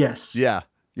 Yes.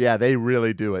 Yeah, they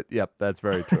really do it. Yep, that's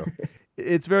very true.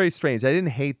 It's very strange. I didn't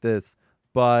hate this,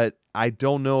 but I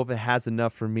don't know if it has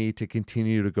enough for me to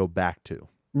continue to go back to.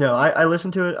 No, I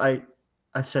listened to it.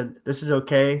 I said this is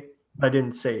okay, but I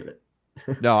didn't save it.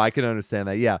 No, I can understand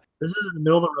that. Yeah. This is in the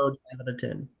middle of the road, 5 out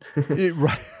of 10.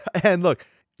 Right. And look,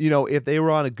 if they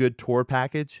were on a good tour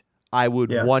package, I would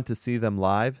Yeah. want to see them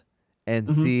live and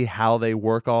Mhm. see how they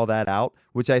work all that out,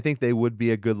 which I think they would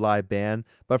be a good live band.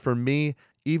 But for me,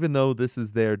 even though this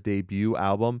is their debut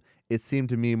album, it seemed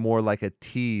to me more like a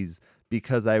tease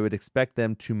because I would expect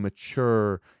them to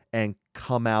mature and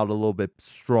come out a little bit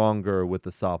stronger with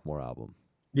the sophomore album.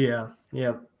 Yeah.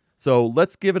 So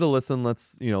let's give it a listen.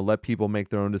 Let's, let people make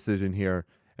their own decision here.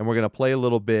 And we're going to play a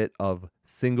little bit of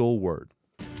Single Word.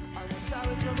 I want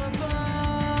silence from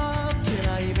above. Can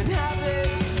I even have it?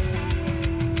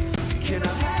 Can I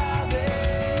have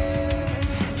it?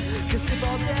 'Cause if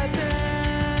all death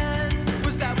ends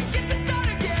was that we get to start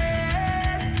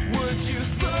again, would you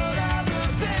slow down the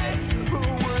pace? Or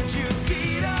would you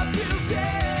speed up to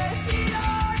this?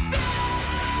 Your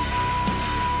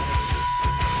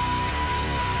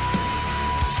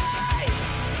face.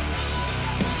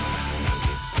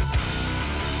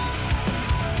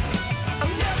 I'm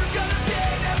never gonna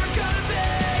be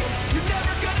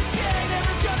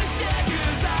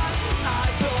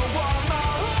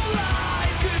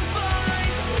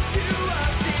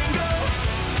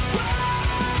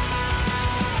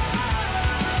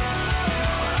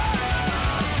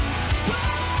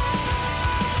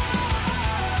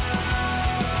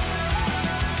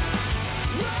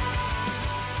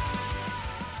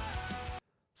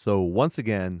So once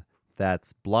again,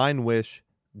 that's Blind Wish,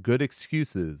 Good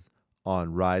Excuses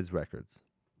on Rise Records.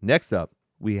 Next up,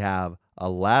 we have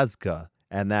Alaska,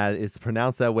 and that is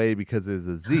pronounced that way because there's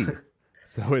a Z.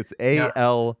 So it's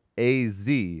Alazka,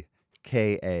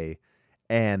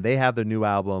 and they have their new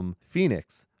album,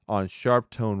 Phoenix, on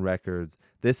Sharp Tone Records.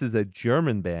 This is a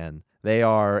German band. They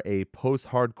are a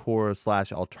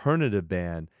post-hardcore / alternative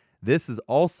band. This is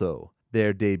also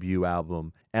their debut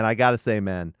album, and I gotta say,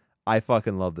 man, I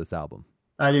fucking love this album.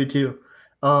 I do too.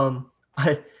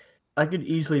 I could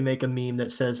easily make a meme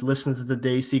that says "listens to the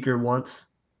Dayseeker once"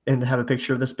 and have a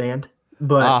picture of this band,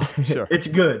 but sure. It's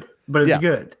good. But it's Yeah.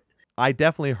 good. I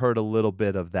definitely heard a little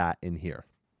bit of that in here.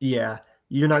 Yeah,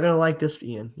 you're not gonna like this,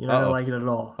 Ian. You're not Uh-oh. gonna like it at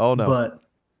all. Oh, no. But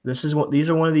these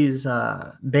are one of these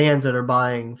bands that are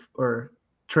buying or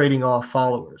trading off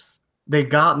followers. They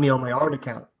got me on my art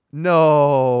account.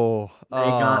 No. They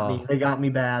got me. They got me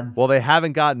bad. Well, they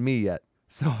haven't gotten me yet.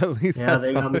 So at least Yeah, that's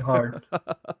they got me something. hard.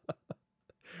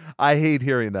 I hate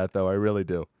hearing that, though. I really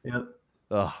do. Yep.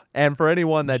 Ugh. And for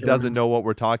anyone that Sure doesn't is. know what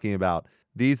we're talking about,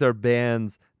 these are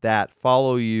bands that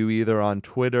follow you either on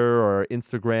Twitter or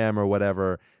Instagram or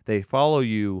whatever. They follow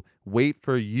you, wait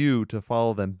for you to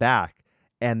follow them back,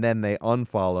 and then they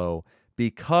unfollow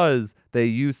because they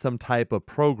use some type of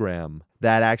program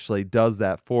that actually does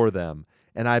that for them.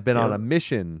 And I've been on Yep. a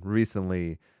mission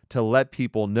recently to let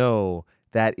people know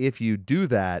that if you do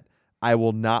that, I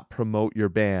will not promote your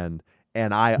band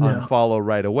and I No. unfollow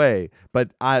right away.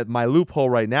 But my loophole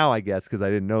right now, I guess, because I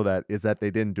didn't know that, is that they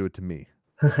didn't do it to me.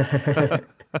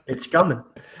 It's coming.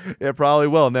 It probably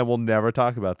will, and then we'll never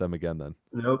talk about them again then.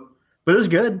 Nope. But it was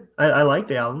good. I liked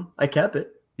the album. I kept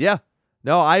it. Yeah.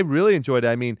 No, I really enjoyed it.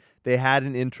 I mean, they had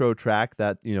an intro track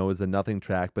that, is a nothing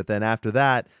track, but then after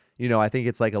that, I think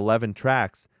it's like 11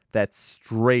 tracks that's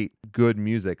straight good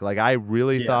music. Like I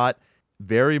really Yeah. thought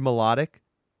very melodic.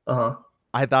 Uh-huh.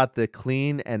 I thought the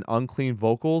clean and unclean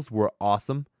vocals were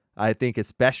awesome. I think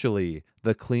especially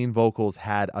the clean vocals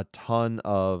had a ton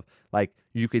of, like,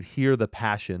 you could hear the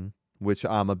passion, which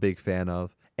I'm a big fan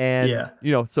of. And,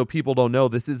 Yeah. So people don't know,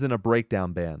 this isn't a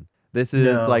breakdown band. This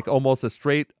is No. like almost a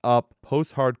straight up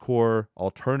post-hardcore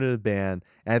alternative band.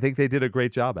 And I think they did a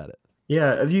great job at it.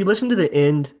 Yeah, if you listen to the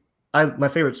end, my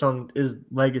favorite song is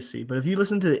Legacy, but if you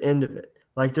listen to the end of it,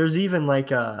 like there's even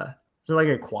like a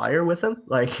choir with them.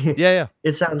 Like Yeah.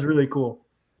 it sounds really cool.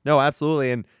 No,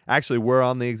 absolutely. And actually, we're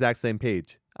on the exact same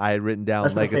page. I had written down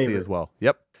That's my Legacy favorite. as well.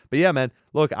 Yep. But yeah, man,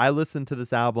 look, I listened to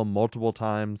this album multiple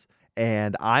times,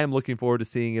 and I am looking forward to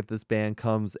seeing if this band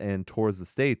comes and tours the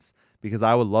States, because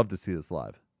I would love to see this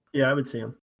live. Yeah, I would see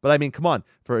them. But I mean, come on,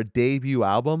 for a debut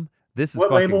album, this is What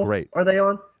fucking label great. are they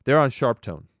on? They're on Sharp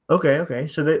Tone. Okay.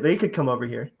 So they could come over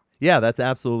here. Yeah, that's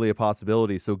absolutely a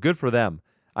possibility. So good for them.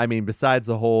 I mean, besides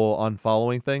the whole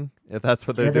unfollowing thing, if that's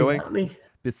what they're Yeah, they doing, got me.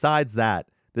 besides that,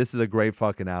 this is a great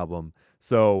fucking album.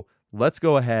 So let's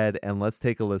go ahead and let's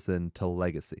take a listen to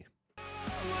Legacy.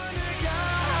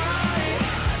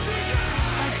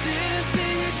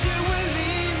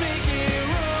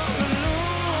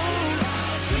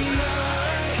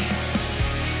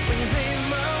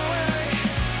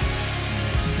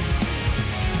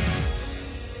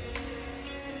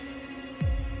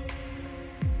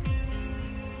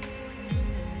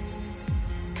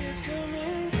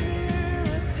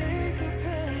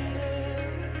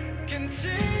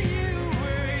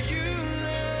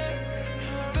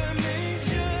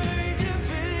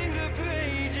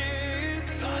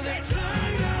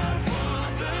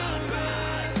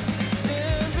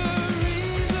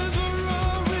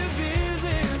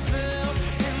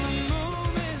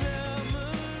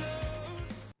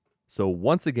 So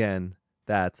once again,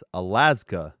 that's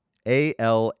Alaska,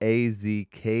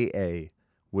 Alazka,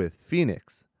 with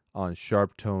Phoenix on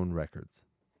Sharp Tone Records.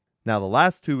 Now, the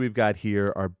last two we've got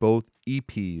here are both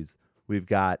EPs. We've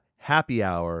got Happy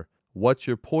Hour, What's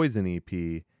Your Poison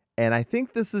EP, and I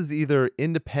think this is either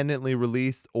independently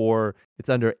released or it's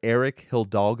under Eric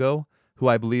Hidalgo, who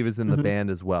I believe is in the band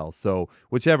as well. So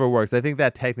whichever works. I think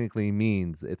that technically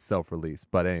means it's self-released,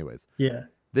 but anyways. Yeah.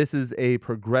 This is a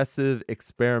progressive,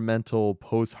 experimental,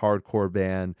 post-hardcore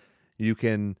band. You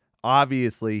can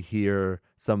obviously hear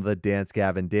some of the Dance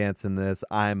Gavin Dance in this.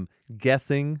 I'm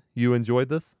guessing you enjoyed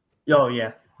this? Oh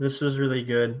yeah. This was really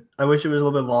good. I wish it was a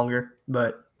little bit longer,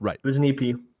 but Right. it was an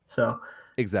EP. So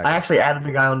Exactly. I actually added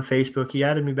the guy on Facebook. He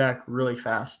added me back really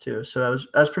fast too. So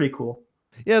that was pretty cool.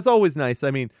 Yeah, it's always nice.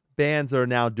 I mean, bands are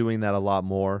now doing that a lot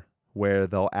more, where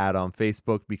they'll add on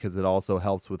Facebook because it also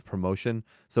helps with promotion.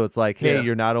 So it's like, hey, Yeah.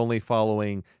 you're not only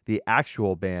following the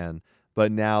actual band, but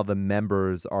now the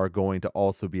members are going to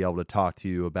also be able to talk to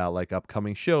you about like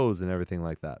upcoming shows and everything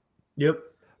like that. Yep.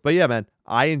 But yeah, man,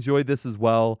 I enjoyed this as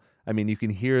well. I mean, you can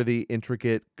hear the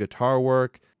intricate guitar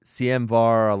work. CM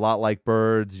a lot like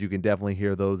Birds. You can definitely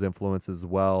hear those influences as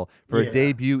well. For a Yeah.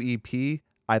 debut EP,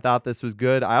 I thought this was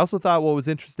good. I also thought what was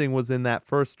interesting was in that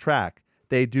first track,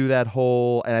 they do that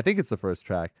whole, and I think it's the first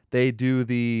track, they do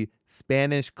the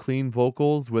Spanish clean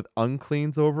vocals with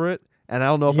uncleans over it. And I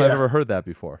don't know if I've Yeah. ever heard that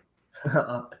before.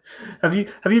 Have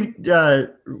you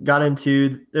got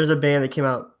into? There's a band that came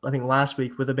out I think last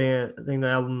week with a band. I think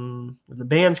the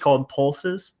band's called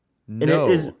Pulses, and No.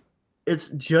 it's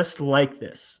just like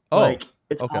this. Oh, Like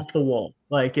it's okay. off the wall.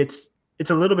 Like it's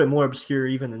a little bit more obscure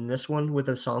even than this one with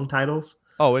the song titles.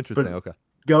 Oh, interesting. But- Okay.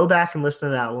 Go back and listen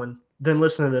to that one, then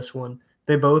listen to this one.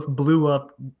 They both blew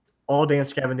up all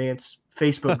Dance Gavin Dance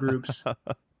Facebook groups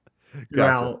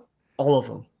throughout all of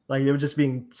them. Like they were just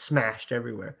being smashed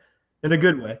everywhere in a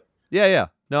good way. Yeah.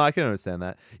 No, I can understand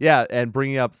that. Yeah, and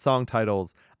bringing up song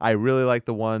titles, I really like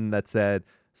the one that said,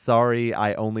 "Sorry,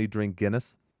 I only drink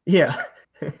Guinness." Yeah.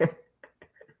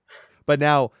 But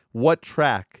now, what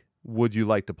track would you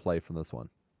like to play from this one?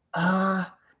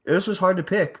 This was hard to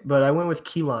pick, but I went with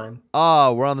Key Lime.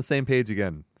 Oh, we're on the same page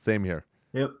again. Same here.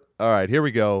 Yep. All right, here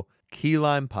we go. Key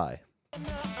Lime Pie.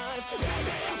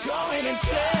 Going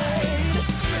insane.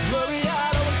 Blurry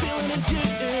eyed, all I'm feeling is you.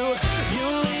 You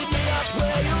lead me, I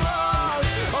play along.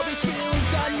 All these feelings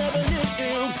I never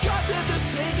knew. Got to just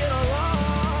take it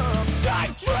along.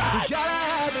 Time track. Gotta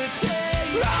have it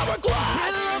taste. Hourglass.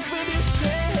 In love with your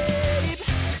shape.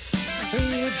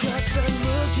 You got that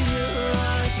look in your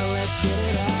eyes, so let's get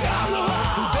it out. Down the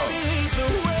hall. Baby, lead the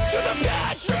way. To the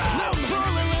mattress. Let's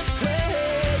pull and let's play.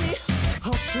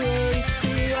 I'll trace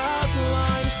the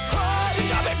outline.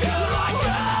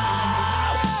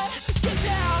 Get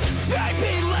down,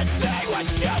 baby, let's take what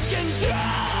you can do.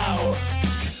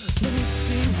 Let me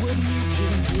see what you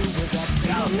can do with that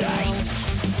down night.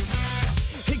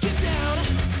 Get down,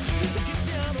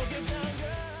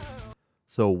 girl.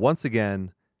 So once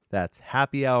again, that's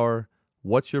Happy Hour,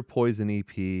 What's Your Poison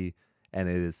EP, and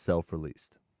it is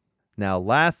self-released. Now,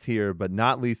 last here, but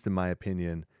not least in my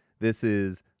opinion, this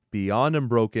is Beyond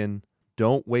Unbroken,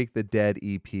 Don't Wake the Dead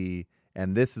EP,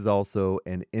 and this is also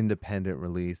an independent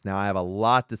release. Now, I have a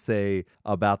lot to say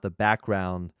about the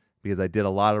background because I did a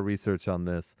lot of research on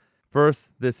this.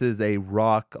 First, this is a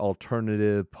rock,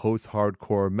 alternative,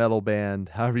 post-hardcore metal band,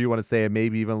 however you want to say it,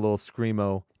 maybe even a little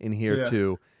screamo in here Yeah.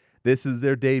 too. This is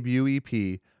their debut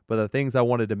EP, but the things I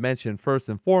wanted to mention first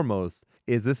and foremost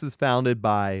is this is founded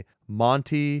by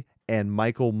Monty and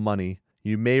Michael Money.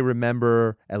 You may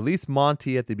remember at least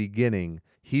Monty at the beginning.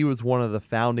 He was one of the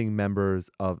founding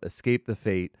members of Escape the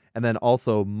Fate, and then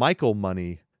also Michael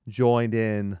Money joined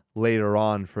in later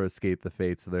on for Escape the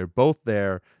Fate. So they're both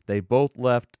there. They both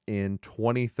left in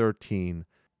 2013.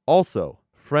 Also,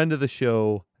 friend of the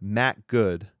show, Matt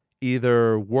Good,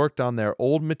 either worked on their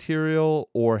old material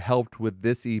or helped with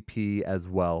this EP as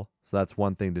well. So that's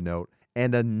one thing to note.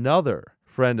 And another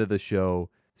friend of the show,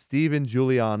 Steven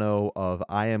Giuliano of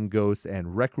I Am Ghost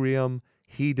and Requiem,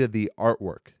 he did the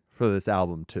artwork for this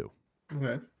album too.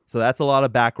 Okay. So that's a lot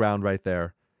of background right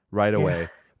there, right away. Yeah.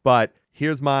 But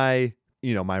here's my,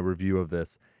 my review of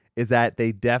this, is that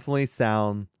they definitely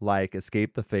sound like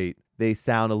Escape the Fate. They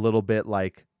sound a little bit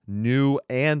like new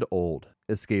and old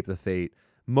Escape the Fate.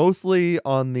 Mostly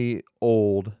on the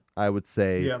old, I would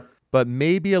say, Yeah. but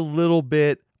maybe a little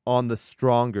bit on the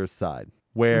stronger side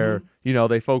where,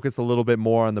 they focus a little bit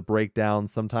more on the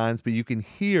breakdowns sometimes, but you can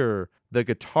hear the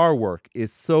guitar work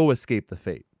is so Escape the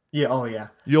Fate. Yeah. Oh yeah.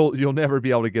 You'll never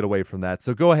be able to get away from that.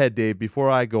 So go ahead, Dave. Before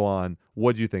I go on,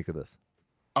 what do you think of this?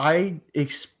 I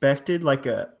expected like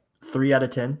a 3 out of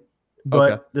 10,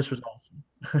 but Okay. this was awesome.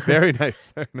 Very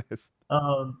nice. Very nice.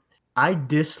 I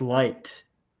disliked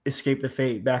Escape the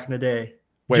Fate back in the day,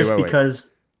 Wait, just wait, wait.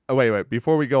 because Oh, wait.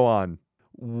 Before we go on,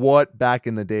 what back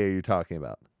in the day are you talking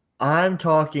about? I'm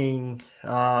talking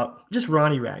just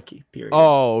Ronnie Radke. Period.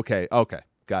 Oh, okay.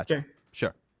 Gotcha. Okay.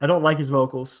 Sure. I don't like his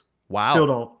vocals. Wow. Still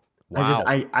don't. Wow.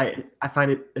 I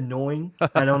find it annoying.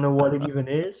 I don't know what it even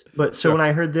is. But so Sure. when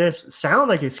I heard this, it sounded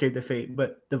like Escape the Fate,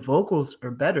 but the vocals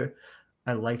are better.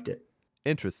 I liked it.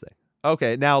 Interesting.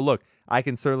 Okay, now look, I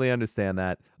can certainly understand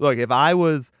that. Look, if I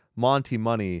was Monty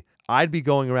Money, I'd be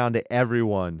going around to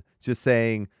everyone just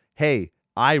saying, hey,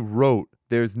 I wrote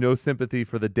There's No Sympathy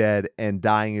for the Dead and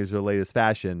Dying is Your Latest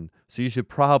Fashion, so you should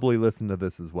probably listen to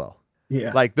this as well.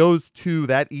 Yeah. Like those two,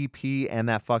 that EP and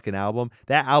that fucking album,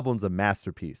 that album's a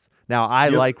masterpiece. Now, I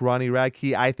Yep. like Ronnie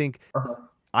Radke. Uh-huh.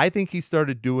 I think he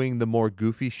started doing the more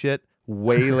goofy shit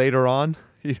way later on.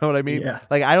 You know what I mean? Yeah.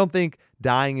 Like, I don't think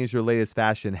Dying is Your Latest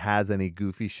Fashion has any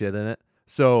goofy shit in it.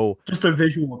 So Just their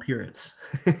visual appearance.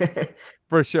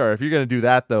 for sure, if you're going to do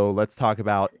that, though, let's talk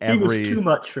about He was every. too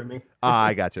much for me.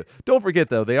 I got you. Don't forget,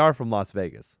 though, they are from Las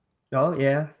Vegas. Oh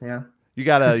yeah, yeah. You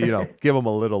gotta, give them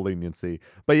a little leniency.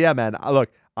 But yeah, man,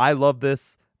 look, I love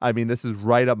this. I mean, this is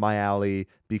right up my alley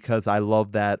because I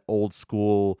love that old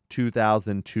school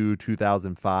 2002,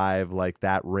 2005, like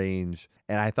that range.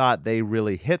 And I thought they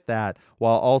really hit that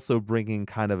while also bringing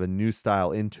kind of a new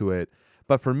style into it.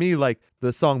 But for me, like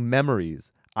the song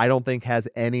Memories, I don't think has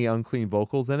any unclean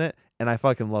vocals in it. And I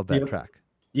fucking love that Yep. track.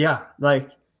 Yeah, like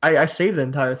I saved the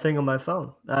entire thing on my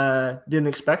phone. Didn't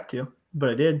expect to, but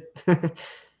I did.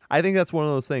 I think that's one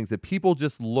of those things that people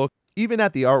just look, even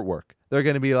at the artwork, they're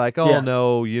going to be like, oh Yeah.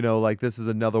 no, like this is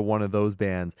another one of those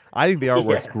bands. I think the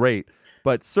artwork's Yeah. great,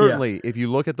 but certainly if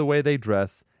you look at the way they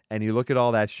dress and you look at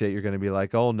all that shit, you're going to be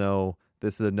like, oh no,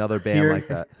 this is another band Here- like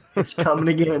that. It's coming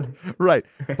again. Right.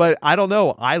 But I don't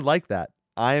know. I like that.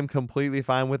 I am completely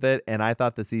fine with it. And I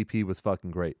thought this EP was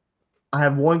fucking great. I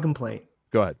have one complaint.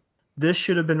 Go ahead. This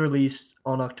should have been released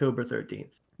on October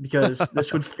 13th because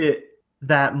this would fit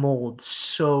that mold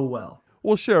so well.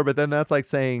 Well, sure. But then that's like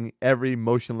saying every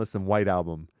Motionless in White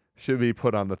album should be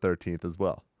put on the 13th as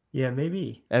well. Yeah,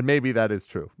 maybe. And maybe that is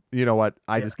true. You know what?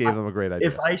 I Yeah, just gave them a great idea.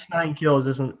 If Ice Nine Kills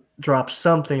doesn't drop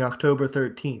something October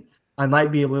 13th, I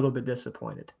might be a little bit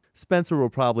disappointed. Spencer will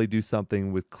probably do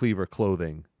something with Cleaver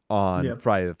Clothing on Yep.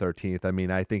 Friday the 13th. I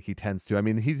mean, I think he tends to. I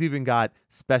mean, he's even got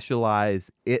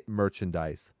specialized It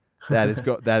merchandise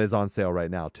that is on sale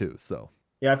right now too. So,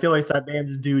 Yeah, I feel like it's that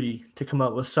band's duty to come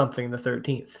up with something the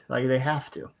 13th. Like they have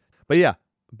to. but yeah,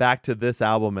 back to this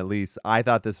album at least. I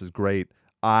thought this was great.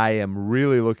 I am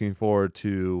really looking forward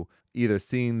to either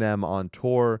seeing them on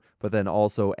tour, but then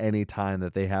also any time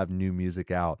that they have new music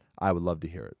out, I would love to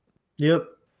hear it. Yep,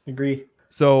 agree.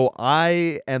 So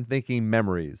I am thinking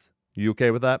Memories. You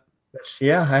okay with that?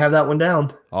 Yeah, I have that one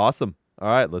down. Awesome. All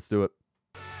right, let's do it.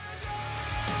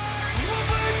 Won't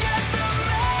forget the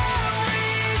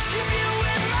memories, keep you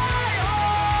in my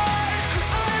heart.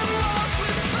 I'm lost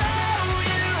without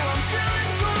you, I'm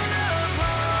feeling torn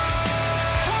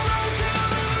apart. Hold on to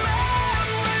the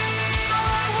memories, so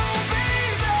I won't be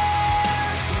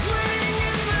there. Waiting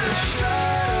in the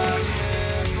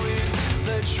darkness,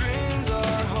 the dreams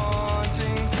are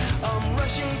haunting. I'm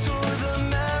rushing toward the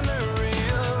memory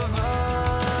of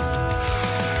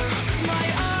us. My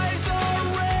eyes are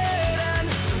red and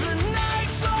the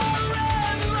nights are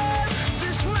endless.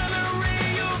 This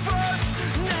memory of us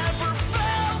never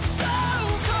felt so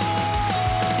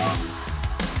cold.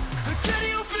 Can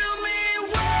you feel me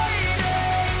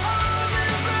waiting? I'm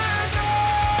in the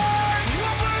dark.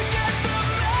 Won't forget the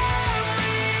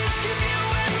memories, keep you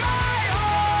in my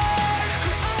heart.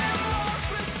 I'm lost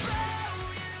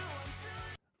without you.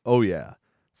 Oh, yeah.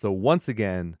 So once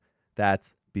again,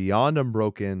 that's Beyond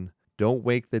Unbroken, Don't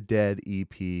Wake the Dead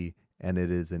EP, and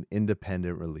it is an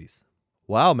independent release.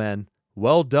 Wow, man.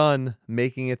 Well done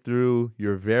making it through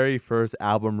your very first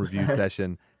album review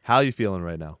session. How you feeling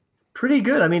right now? Pretty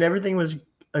good. I mean, everything was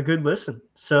a good listen,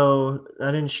 so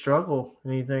I didn't struggle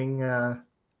anything.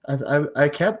 I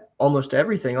kept almost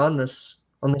everything on this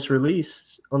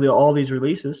release, all these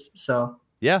releases. So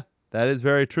Yeah, that is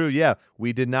very true. Yeah,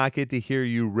 we did not get to hear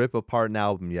you rip apart an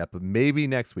album yet, but maybe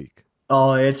next week.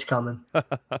 oh, it's coming.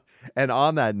 And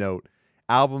on that note,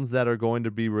 albums that are going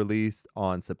to be released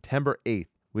on September 8th,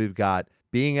 we've got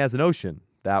Being as an Ocean.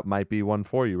 That might be one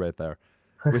for you right there.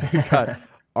 We've got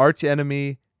Arch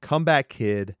Enemy, Comeback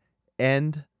Kid,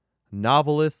 End,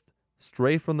 Novelist,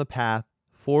 Stray from the Path,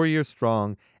 4 Years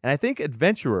Strong, and I think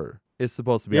Adventurer is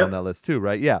supposed to be on Yep. that list too,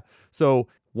 right? Yeah. So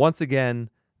once again,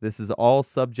 this is all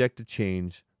subject to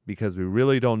change because we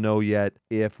really don't know yet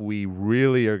if we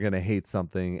really are going to hate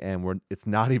something and it's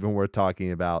not even worth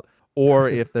talking about, or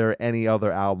if there are any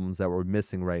other albums that we're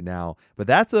missing right now. But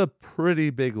that's a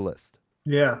pretty big list.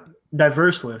 Yeah,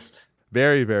 diverse list.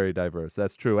 Very, very diverse.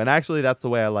 That's true. And actually, that's the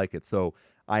way I like it. So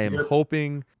I am Yep.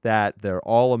 hoping that they're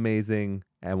all amazing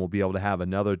and we'll be able to have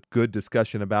another good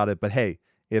discussion about it. But hey,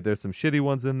 if there's some shitty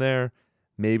ones in there,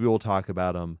 maybe we'll talk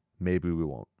about them. Maybe we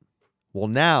won't. Well,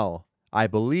 now I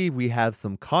believe we have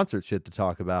some concert shit to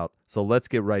talk about. So let's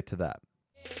get right to that.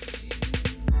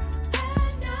 At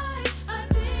night, I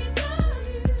think of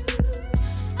you.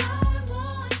 I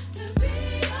want to be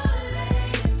your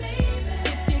lady, baby.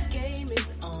 If your game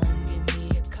is on, give me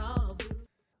a call.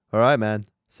 All right, man.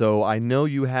 So I know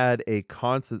you had a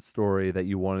concert story that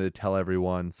you wanted to tell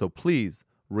everyone. So please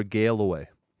regale away.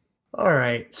 All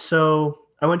right, so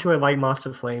I went to a Light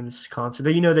Monster Flames concert.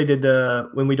 You know, they did the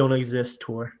When We Don't Exist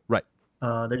tour. Right.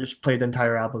 They just played the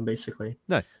entire album basically.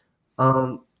 Nice.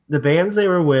 The bands they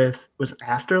were with was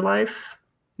Afterlife,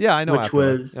 Yeah, I know. which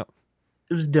Afterlife. was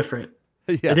it was different.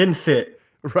 Yes. It didn't fit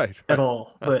right. at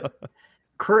all. But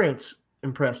Currents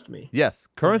impressed me. Yes,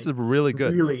 Currents Like, is really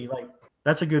good. Really, like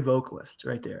that's a good vocalist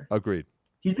right there. Agreed.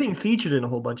 He's being featured in a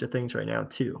whole bunch of things right now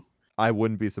too. I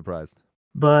wouldn't be surprised.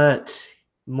 But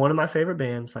one of my favorite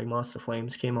bands, like Monster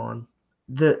Flames, came on.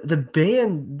 The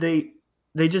band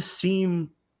they just seem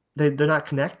they're not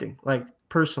connecting. Like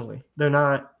personally, they're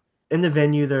not in the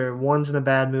venue. They're one's in a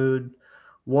bad mood,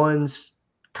 one's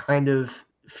kind of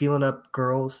feeling up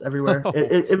girls everywhere. Oh,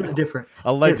 It was different.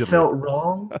 Allegedly. It felt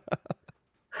wrong.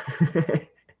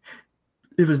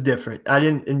 It was different. I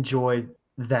didn't enjoy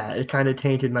that. It kind of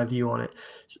tainted my view on it.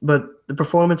 But the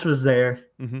performance was there.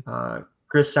 Mhm.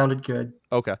 Chris sounded good.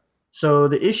 Okay. So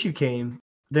the issue came.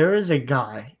 There is a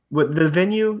guy with the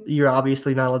venue. You're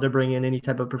obviously not allowed to bring in any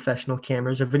type of professional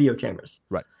cameras or video cameras.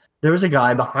 Right. There was a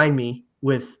guy behind me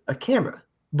with a camera,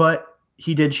 but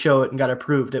he did show it and got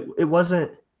approved. It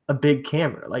wasn't a big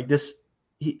camera like this.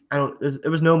 It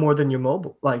was no more than your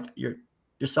mobile, like your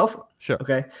cell phone. Sure.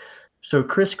 Okay. So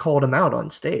Chris called him out on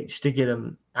stage to get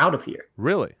him out of here.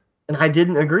 Really? And I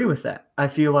didn't agree with that. I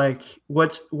feel like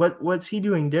what's he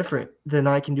doing different than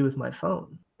I can do with my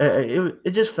phone?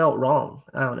 It just felt wrong.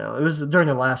 I don't know. It was during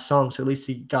the last song, so at least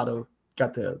he got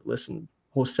to listen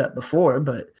whole set before.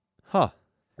 But Huh.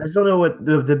 I just don't know what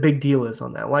the big deal is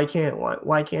on that. Why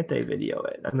can't they video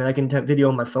it? I mean, I can video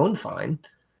on my phone fine.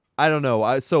 I don't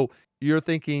know. So you're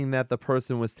thinking that the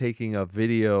person was taking a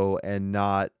video and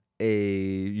not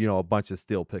a bunch of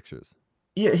still pictures.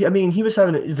 Yeah, I mean, he was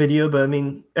having a video, but I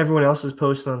mean, everyone else is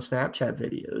posting on Snapchat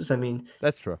videos. I mean,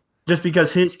 That's true. just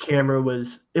because his camera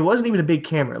it wasn't even a big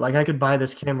camera. Like I could buy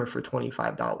this camera for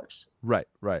 $25. Right.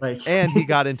 Like- And he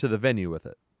got into the venue with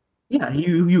it. Yeah,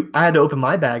 I had to open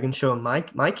my bag and show him my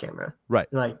camera. Right.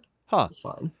 Like, Huh. it's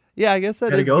fine. Yeah, I guess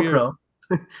that Had a is weird. GoPro.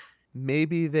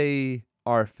 Maybe they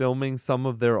are filming some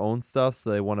of their own stuff, so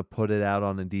they want to put it out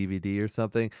on a DVD or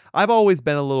something. I've always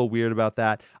been a little weird about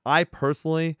that. I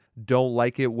personally don't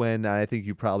like it when, and I think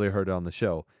you probably heard it on the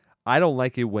show, I don't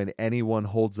like it when anyone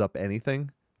holds up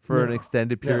anything for an No.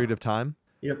 extended period of time.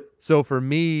 Yep. So for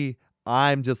me,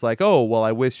 I'm just like, oh, well,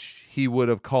 I wish he would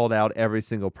have called out every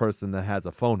single person that has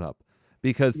a phone up.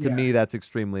 Because to Yeah. me, that's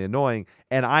extremely annoying.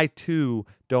 And I, too,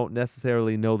 don't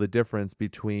necessarily know the difference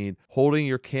between holding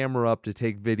your camera up to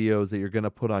take videos that you're going to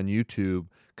put on YouTube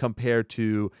compared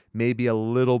to maybe a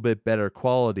little bit better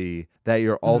quality that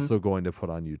you're also going to put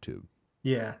on YouTube.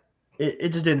 Yeah. It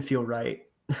just didn't feel right.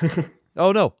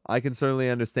 Oh, no, I can certainly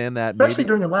understand that. Especially Maybe,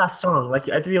 during the last song. Like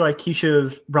I feel like he should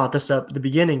have brought this up at the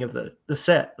beginning of the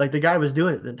set. Like the guy was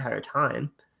doing it the entire time.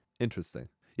 interesting.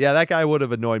 Yeah, that guy would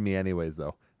have annoyed me anyways,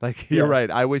 though. Like, you're Yeah.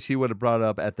 right. I wish he would have brought it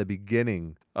up at the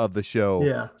beginning of the show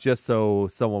Yeah. just so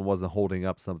someone wasn't holding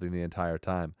up something the entire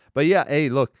time. But yeah, hey,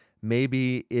 look,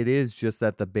 maybe it is just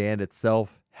that the band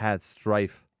itself had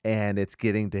strife and it's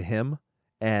getting to him.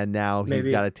 And now he's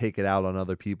Maybe. got to take it out on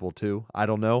other people too. I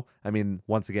don't know. I mean,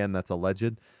 once again, that's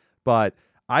alleged. But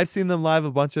I've seen them live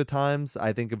a bunch of times.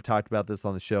 I think I've talked about this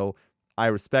on the show. I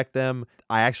respect them.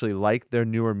 I actually like their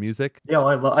newer music.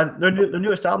 Yeah, their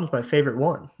newest album is my favorite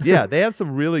one. Yeah, they have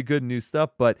some really good new stuff,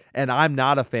 and I'm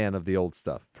not a fan of the old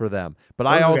stuff for them. But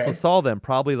I also Okay. saw them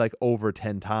probably like over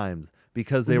 10 times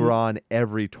because they were on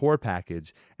every tour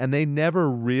package, and they never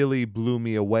really blew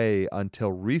me away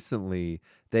until recently.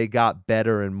 They got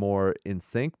better and more in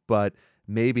sync, but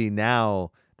maybe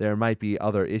now there might be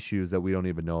other issues that we don't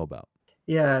even know about.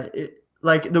 Yeah,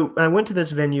 I went to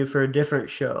this venue for a different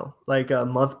show, like a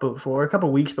month before, a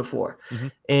couple weeks before,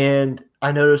 Mhm. and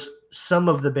I noticed some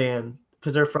of the band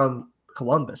because they're from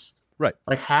Columbus. Right.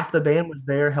 Like half the band was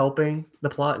there helping the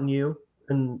Plot and You,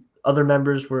 and other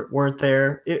members weren't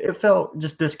there. It felt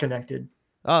just disconnected.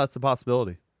 Oh, that's a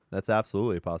possibility. That's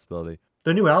absolutely a possibility.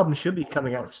 Their new album should be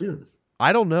coming out soon.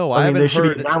 I don't know. I mean, they haven't should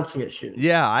heard. be announcing it soon.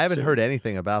 Yeah, I haven't soon. heard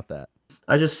anything about that.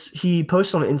 He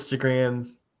posted on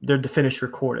Instagram their finished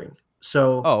recording,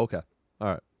 so Oh, okay. All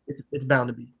right. it's bound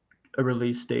to be a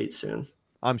release date soon.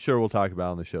 I'm sure we'll talk about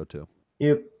it on the show too.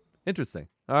 Yep. Interesting.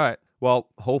 All right. Well,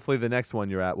 hopefully the next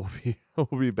one you're at will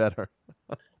be better.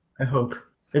 I hope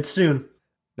it's soon.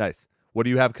 Nice. What do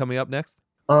you have coming up next?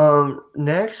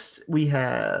 Next we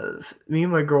have me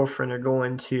and my girlfriend are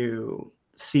going to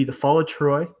see The Fall of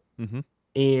Troy, Mhm.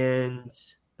 and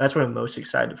that's what I'm most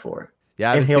excited for.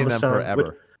 Yeah, I haven't Hail seen the them Sun,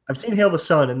 forever. I've seen Hail the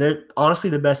Sun, and they're honestly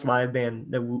the best live band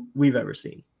that we've ever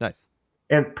seen. Nice.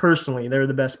 And personally, they're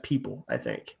the best people, I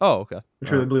think, Oh, okay.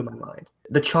 which All really right. blew my mind.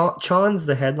 The Chon's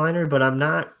the headliner, but I'm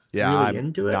not Yeah, really I'm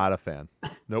into it. not a fan.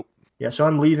 Nope. Yeah, so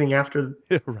I'm leaving after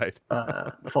Right.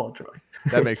 The Fall of Troy.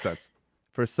 That makes sense.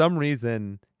 For some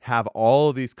reason, have all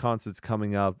of these concerts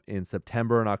coming up in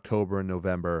September and October and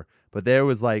November, but there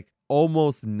was like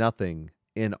almost nothing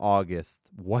in August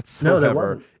whatsoever. No, there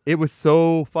wasn't. It was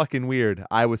so fucking weird.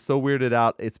 I was so weirded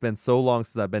out. It's been so long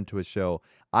since I've been to a show.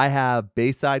 I have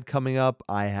Bayside coming up.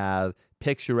 I have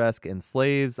Picturesque and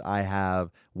Slaves. I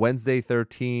have Wednesday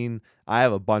 13. I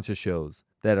have a bunch of shows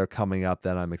that are coming up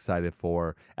that I'm excited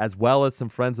for, as well as some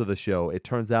friends of the show. It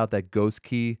turns out that Ghost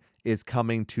Key is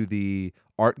coming to the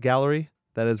art gallery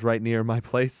that is right near my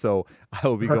place, so I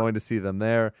will be going to see them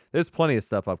there. There's plenty of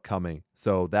stuff upcoming,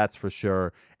 so that's for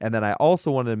sure. And then I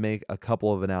also wanted to make a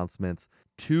couple of announcements.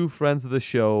 2 friends of the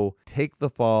show, Take the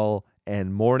Fall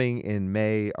and Morning in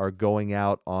May, are going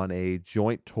out on a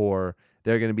joint tour.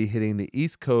 They're going to be hitting the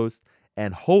East Coast,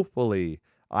 and hopefully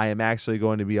I am actually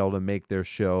going to be able to make their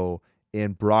show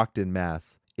in Brockton,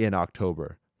 Mass in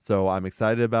October. So I'm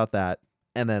excited about that.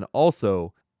 And then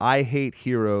also, I Hate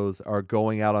Heroes are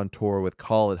going out on tour with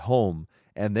Call It Home,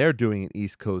 and they're doing an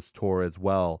East Coast tour as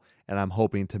well, and I'm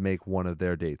hoping to make one of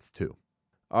their dates too.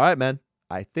 All right, man.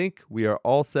 I think we are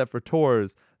all set for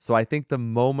tours, so I think the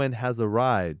moment has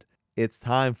arrived. It's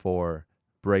time for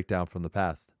Breakdown from the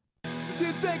Past. If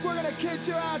you think we're gonna kiss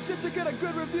your ass since you get a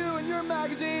good review in your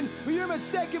magazine, well, you're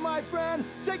mistaken, my friend.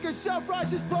 Take your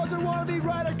self-righteous poser, wannabe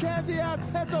writer, candy ass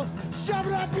pencil, shove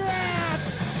it up your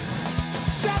ass!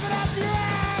 Shove it up your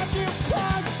ass, you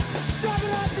punk! Shove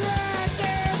it up your ass,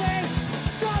 Jeremy!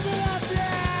 Shove it up your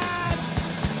ass!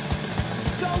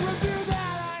 So review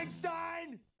that,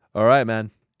 Einstein! All right, man.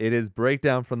 It is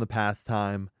Breakdown from the Past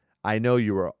time. I know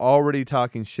you were already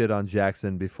talking shit on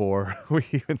Jackson before we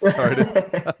even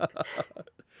started.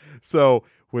 So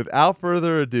without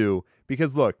further ado,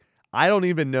 because look, I don't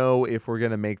even know if we're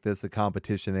going to make this a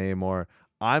competition anymore.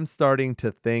 I'm starting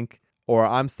to think, or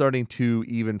I'm starting to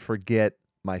even forget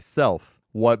myself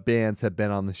what bands have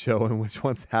been on the show and which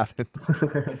ones haven't.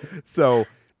 So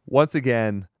once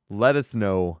again, let us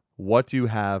know what you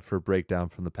have for Breakdown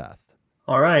from the Past.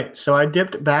 All right. So I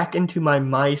dipped back into my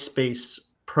MySpace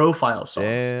profile songs.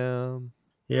 Damn.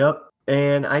 Yep.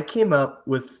 And I came up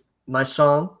with my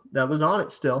song that was on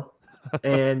it still.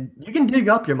 And you can dig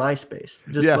up your MySpace,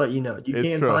 just Yeah, to let you know. You it's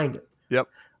can true. find it. Yep.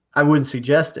 I wouldn't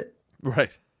suggest it.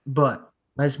 Right. But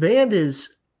my band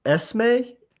is Esme,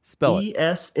 Spell it.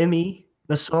 ESME.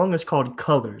 The song is called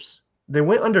Colors. They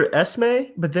went under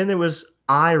Esme, but then there was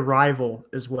I Rival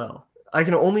as well. I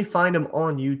can only find them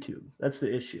on YouTube. That's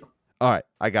the issue. All right.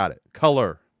 I got it.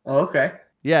 Color. Oh, okay.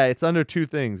 Yeah, it's under 2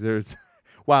 things. There's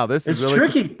wow, this is It's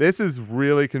really tricky. This is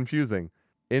really confusing.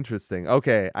 Interesting.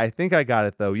 Okay, I think I got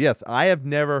it though. Yes, I have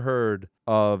never heard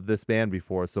of this band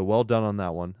before, so well done on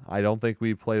that one. I don't think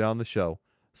we played on the show.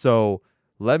 So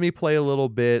let me play a little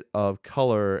bit of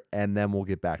Color and then we'll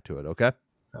get back to it, okay?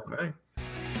 All right.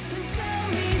 Tell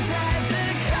me that the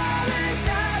colors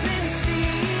I've been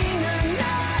seeing are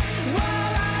not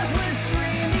what I was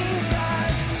dreaming.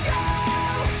 Just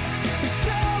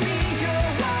show me your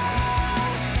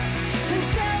world, and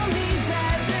tell me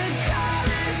that the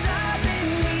colors I've been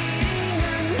needing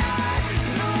are not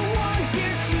the ones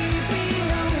you're keeping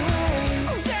away.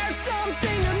 There's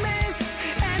something amiss,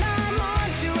 and I'm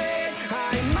onto it.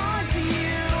 I'm onto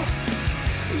you.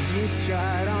 You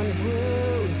tried on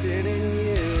blue, didn't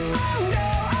you? Oh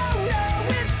no,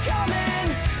 it's coming.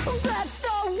 That's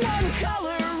the one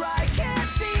color I can't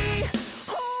see.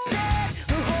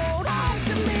 Hold on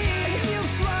to me. You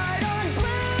tried on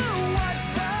blue. What's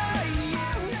the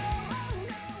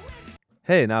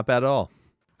Hey, not bad at all.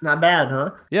 Not bad,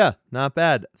 huh? Yeah, not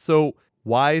bad. So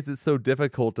why is it so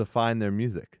difficult to find their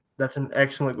music? That's an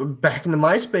excellent. Back in the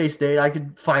MySpace day, I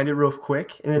could find it real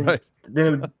quick, and Right. then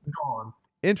it would be gone.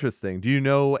 Interesting. Do you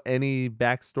know any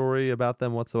backstory about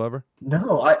them whatsoever?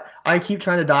 No, I keep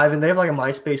trying to dive in. They have like a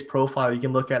MySpace profile you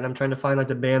can look at, and I'm trying to find like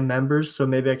the band members, so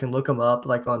maybe I can look them up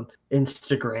like on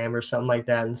Instagram or something like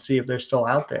that and see if they're still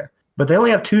out there. But they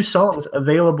only have 2 songs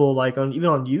available, like on even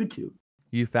on YouTube.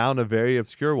 You found a very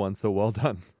obscure one, so well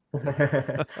done.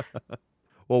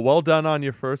 Well, well done on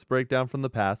your first Breakdown from the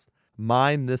Past.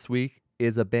 Mine this week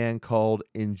is a band called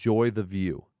Enjoy the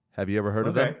View. Have you ever heard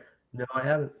of them? Okay. No, I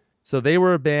haven't. So they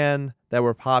were a band that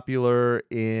were popular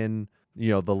in,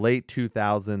 the late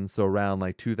 2000s, so around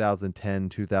like 2010,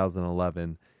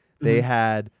 2011. They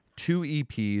had 2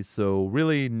 EPs, so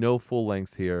really no full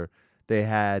lengths here. They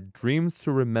had Dreams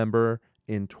to Remember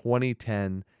in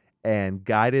 2010 and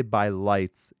Guided by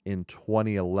Lights in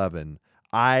 2011.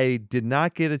 I did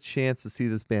not get a chance to see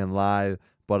this band live,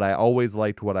 but I always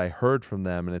liked what I heard from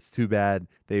them, and it's too bad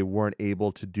they weren't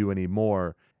able to do any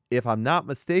more. If I'm not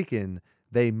mistaken,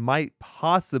 they might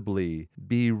possibly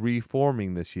be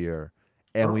reforming this year.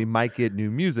 and we might get new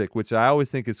music, which I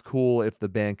always think is cool if the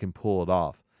band can pull it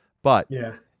off. But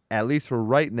Yeah. at least for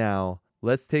right now,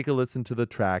 let's take a listen to the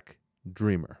track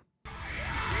Dreamer.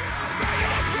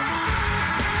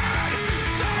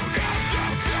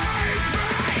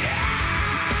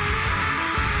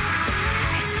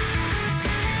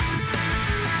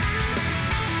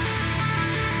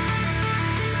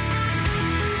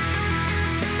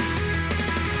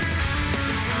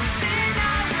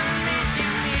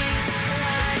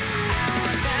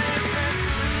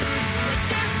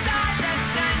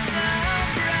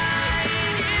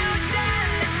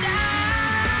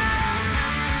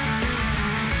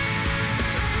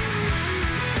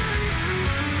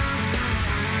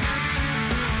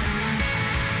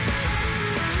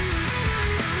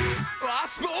 I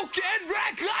spoke in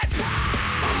reckless words.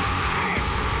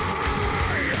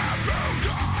 I have moved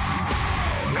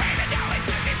on, even though it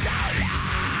took me so long.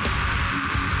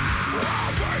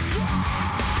 I'll be strong.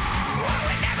 I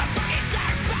will never fucking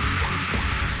turn back.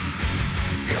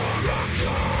 You're a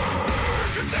king.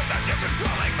 It's as if you're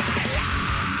controlling my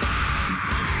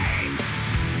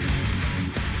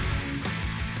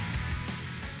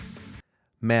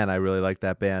Man, I really like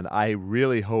that band. I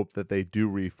really hope that they do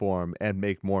reform and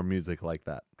make more music like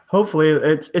that. Hopefully,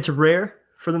 it's rare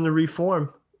for them to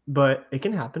reform, but it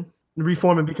can happen.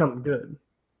 Reform and become good.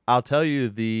 I'll tell you,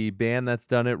 the band that's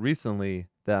done it recently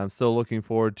that I'm still looking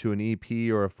forward to an EP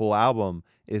or a full album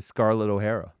is Scarlett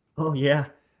O'Hara. Oh yeah.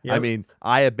 I mean,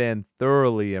 I have been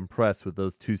thoroughly impressed with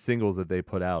those 2 singles that they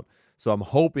put out. So I'm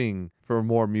hoping for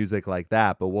more music like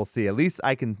that, but we'll see. At least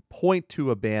I can point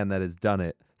to a band that has done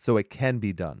it, so it can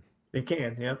be done. It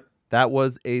can. Yep. That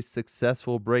was a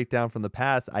successful breakdown from the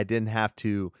past. I didn't have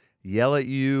to yell at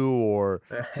you or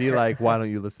be like, why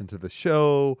don't you listen to the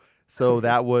show? So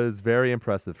that was very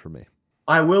impressive for me.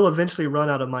 I will eventually run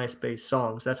out of MySpace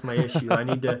songs. That's my issue. I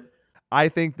need to. I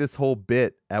think this whole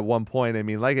bit at one point, I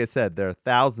mean, like I said, there are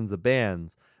thousands of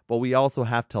bands, but we also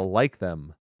have to like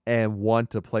them and want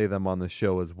to play them on the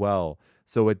show as well.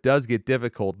 So it does get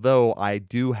difficult, though I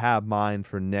do have mine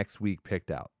for next week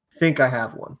picked out. Think I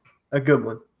have one. A good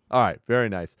one. All right, very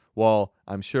nice. Well,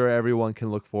 I'm sure everyone can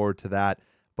look forward to that.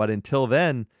 But until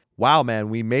then, wow, man,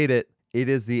 we made it. It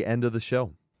is the end of the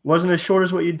show. Wasn't as short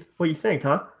as what you think,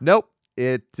 huh? Nope.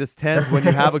 It just tends when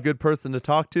you have a good person to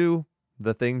talk to,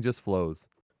 the thing just flows.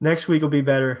 Next week will be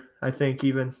better, I think,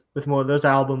 even with more of those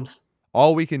albums.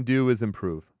 All we can do is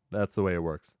improve. That's the way it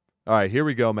works. All right, here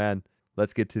we go, man.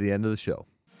 Let's get to the end of the show.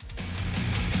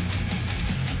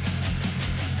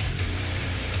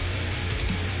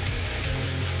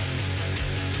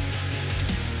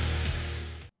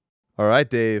 All right,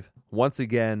 Dave. Once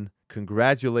again,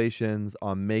 congratulations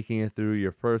on making it through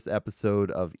your first episode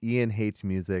of Ian Hates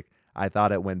Music. I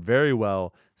thought it went very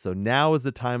well. So now is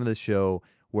the time of the show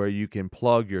where you can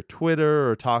plug your Twitter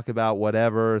or talk about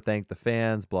whatever, thank the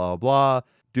fans, blah, blah.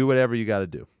 Do whatever you got to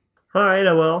do. All right,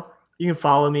 I will. You can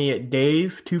follow me at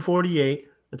Dave248.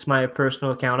 That's my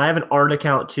personal account. I have an art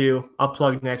account too. I'll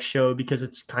plug next show because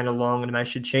it's kind of long and I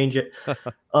should change it.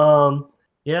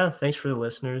 Yeah, thanks for the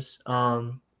listeners.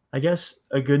 I guess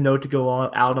a good note to go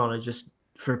out on is just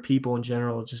for people in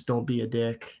general, just don't be a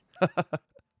dick.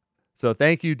 So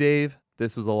thank you, Dave.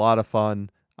 This was a lot of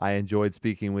fun. I enjoyed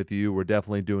speaking with you. We're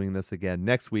definitely doing this again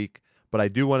next week, but I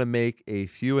do want to make a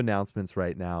few announcements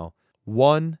right now.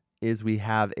 One is we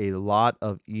have a lot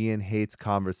of Ian Hates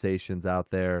conversations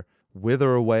out there.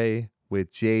 Wither Away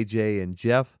with JJ and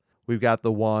Jeff. We've got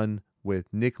the one with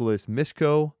Nicholas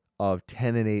Mishko of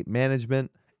 10 and 8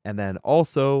 Management. And then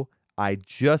also, I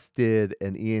just did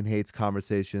an Ian Hates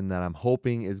conversation that I'm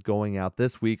hoping is going out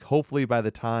this week. Hopefully by the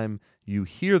time you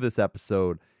hear this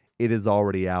episode, it is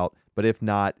already out. But if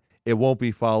not, it won't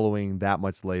be following that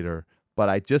much later. But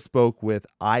I just spoke with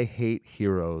I Hate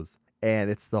Heroes, and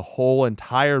it's the whole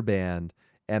entire band,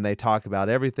 and they talk about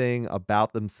everything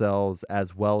about themselves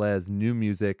as well as new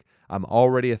music. I'm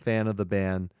already a fan of the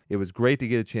band. It was great to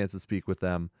get a chance to speak with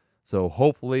them. So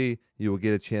hopefully you will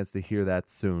get a chance to hear that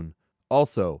soon.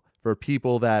 Also, for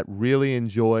people that really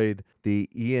enjoyed the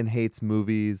Ian Hates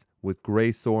movies with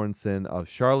Grace Sorensen of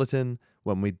Charlatan,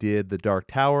 when we did The Dark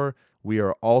Tower, we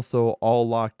are also all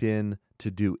locked in to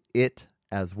do It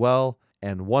as well.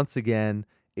 And once again,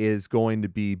 it is going to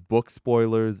be book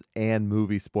spoilers and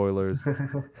movie spoilers.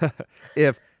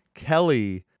 If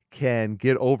Kelly can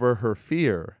get over her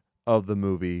fear of the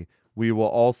movie, we will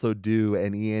also do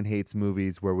an Ian Hates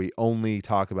movies where we only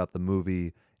talk about the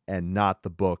movie and not the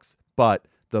books. But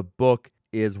the book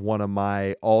is one of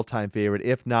my all-time favorite,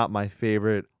 if not my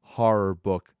favorite horror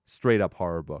book, straight up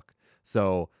horror book.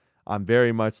 So I'm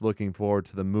very much looking forward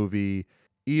to the movie,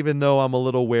 even though I'm a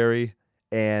little wary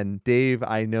And Dave,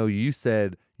 I know you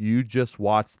said you just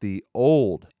watched the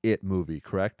old It movie,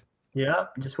 correct? Yeah,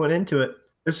 just went into it.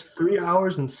 It's 3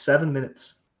 hours and 7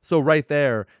 minutes. So right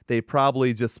there, they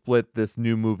probably just split this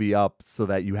new movie up so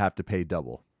that you have to pay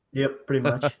double. Yep, pretty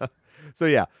much. So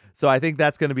yeah, so I think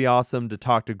that's going to be awesome to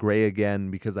talk to Gray again,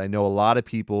 because I know a lot of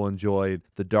people enjoyed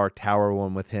the Dark Tower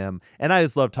one with him, and I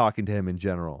just love talking to him in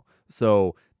general.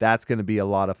 So that's going to be a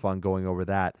lot of fun going over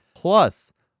that.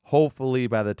 Plus, hopefully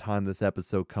by the time this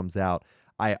episode comes out,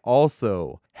 I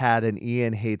also had an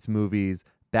Ian Hates Movies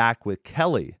back with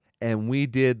Kelly, and we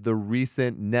did the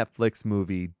recent Netflix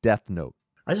movie Death Note.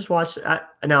 I just watched.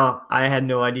 Now I had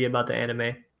no idea about the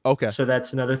anime, Okay. so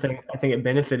that's another thing. I think it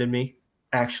benefited me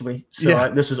actually. So Yeah.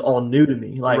 this is all new to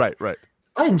me. Like, Right.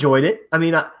 I enjoyed it. I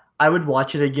mean, I would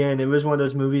watch it again. It was one of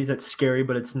those movies that's scary,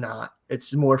 but it's not.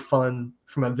 It's more fun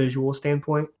from a visual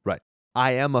standpoint.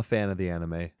 I am a fan of the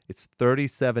anime. It's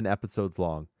 37 episodes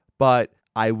long, but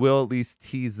I will at least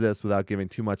tease this without giving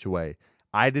too much away.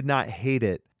 I did not hate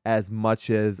it as much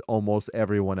as almost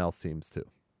everyone else seems to.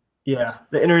 Yeah,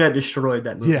 the internet destroyed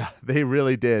that movie. Yeah, they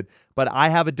really did. But I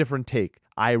have a different take.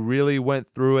 I really went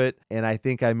through it, and I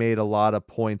think I made a lot of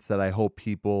points that I hope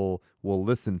people will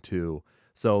listen to.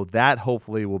 So that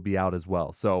hopefully will be out as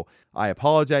well. So I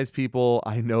apologize, people.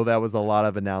 I know that was a lot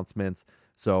of announcements.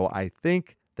 So I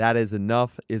think that is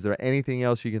enough. Is there anything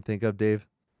else you can think of, Dave?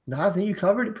 No, I think you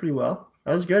covered it pretty well.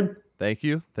 That was good. Thank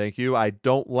you. Thank you. I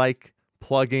don't like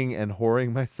plugging and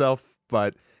whoring myself,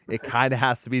 but it kind of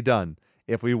has to be done.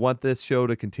 If we want this show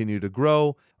to continue to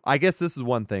grow, I guess this is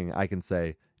one thing I can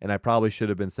say, and I probably should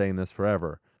have been saying this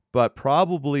forever, but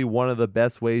probably one of the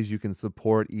best ways you can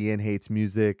support Ian Hates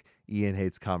Music, Ian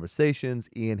Hates Conversations,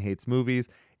 Ian Hates Movies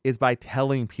is by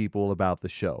telling people about the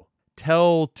show.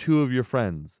 Tell 2 of your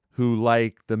friends who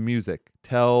like the music.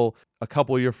 Tell a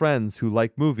couple of your friends who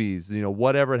like movies,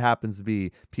 whatever it happens to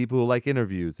be, people who like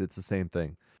interviews, it's the same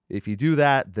thing. If you do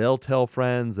that, they'll tell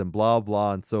friends and blah,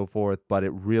 blah, and so forth, but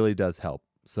it really does help.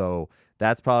 So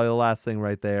that's probably the last thing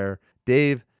right there.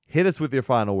 Dave, hit us with your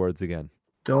final words again.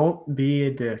 Don't be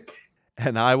a dick.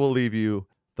 And I will leave you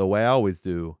the way I always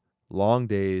do, long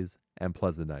days and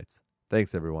pleasant nights.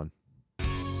 Thanks, everyone.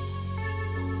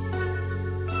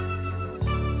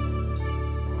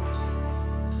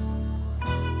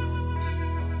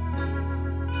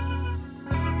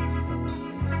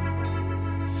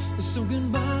 So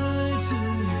goodbye to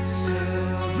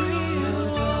everyone.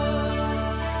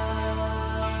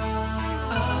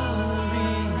 I'll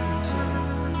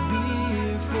return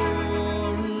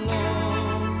before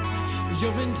long.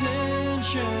 Your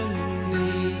intention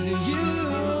is you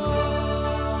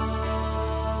are.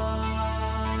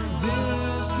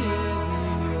 This is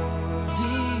your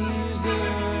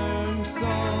deserved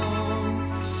song.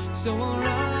 So I'll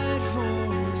write for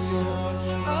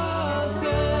your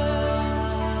ascent.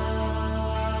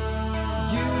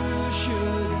 You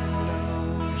should know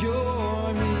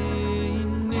your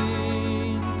meaning.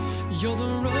 You're the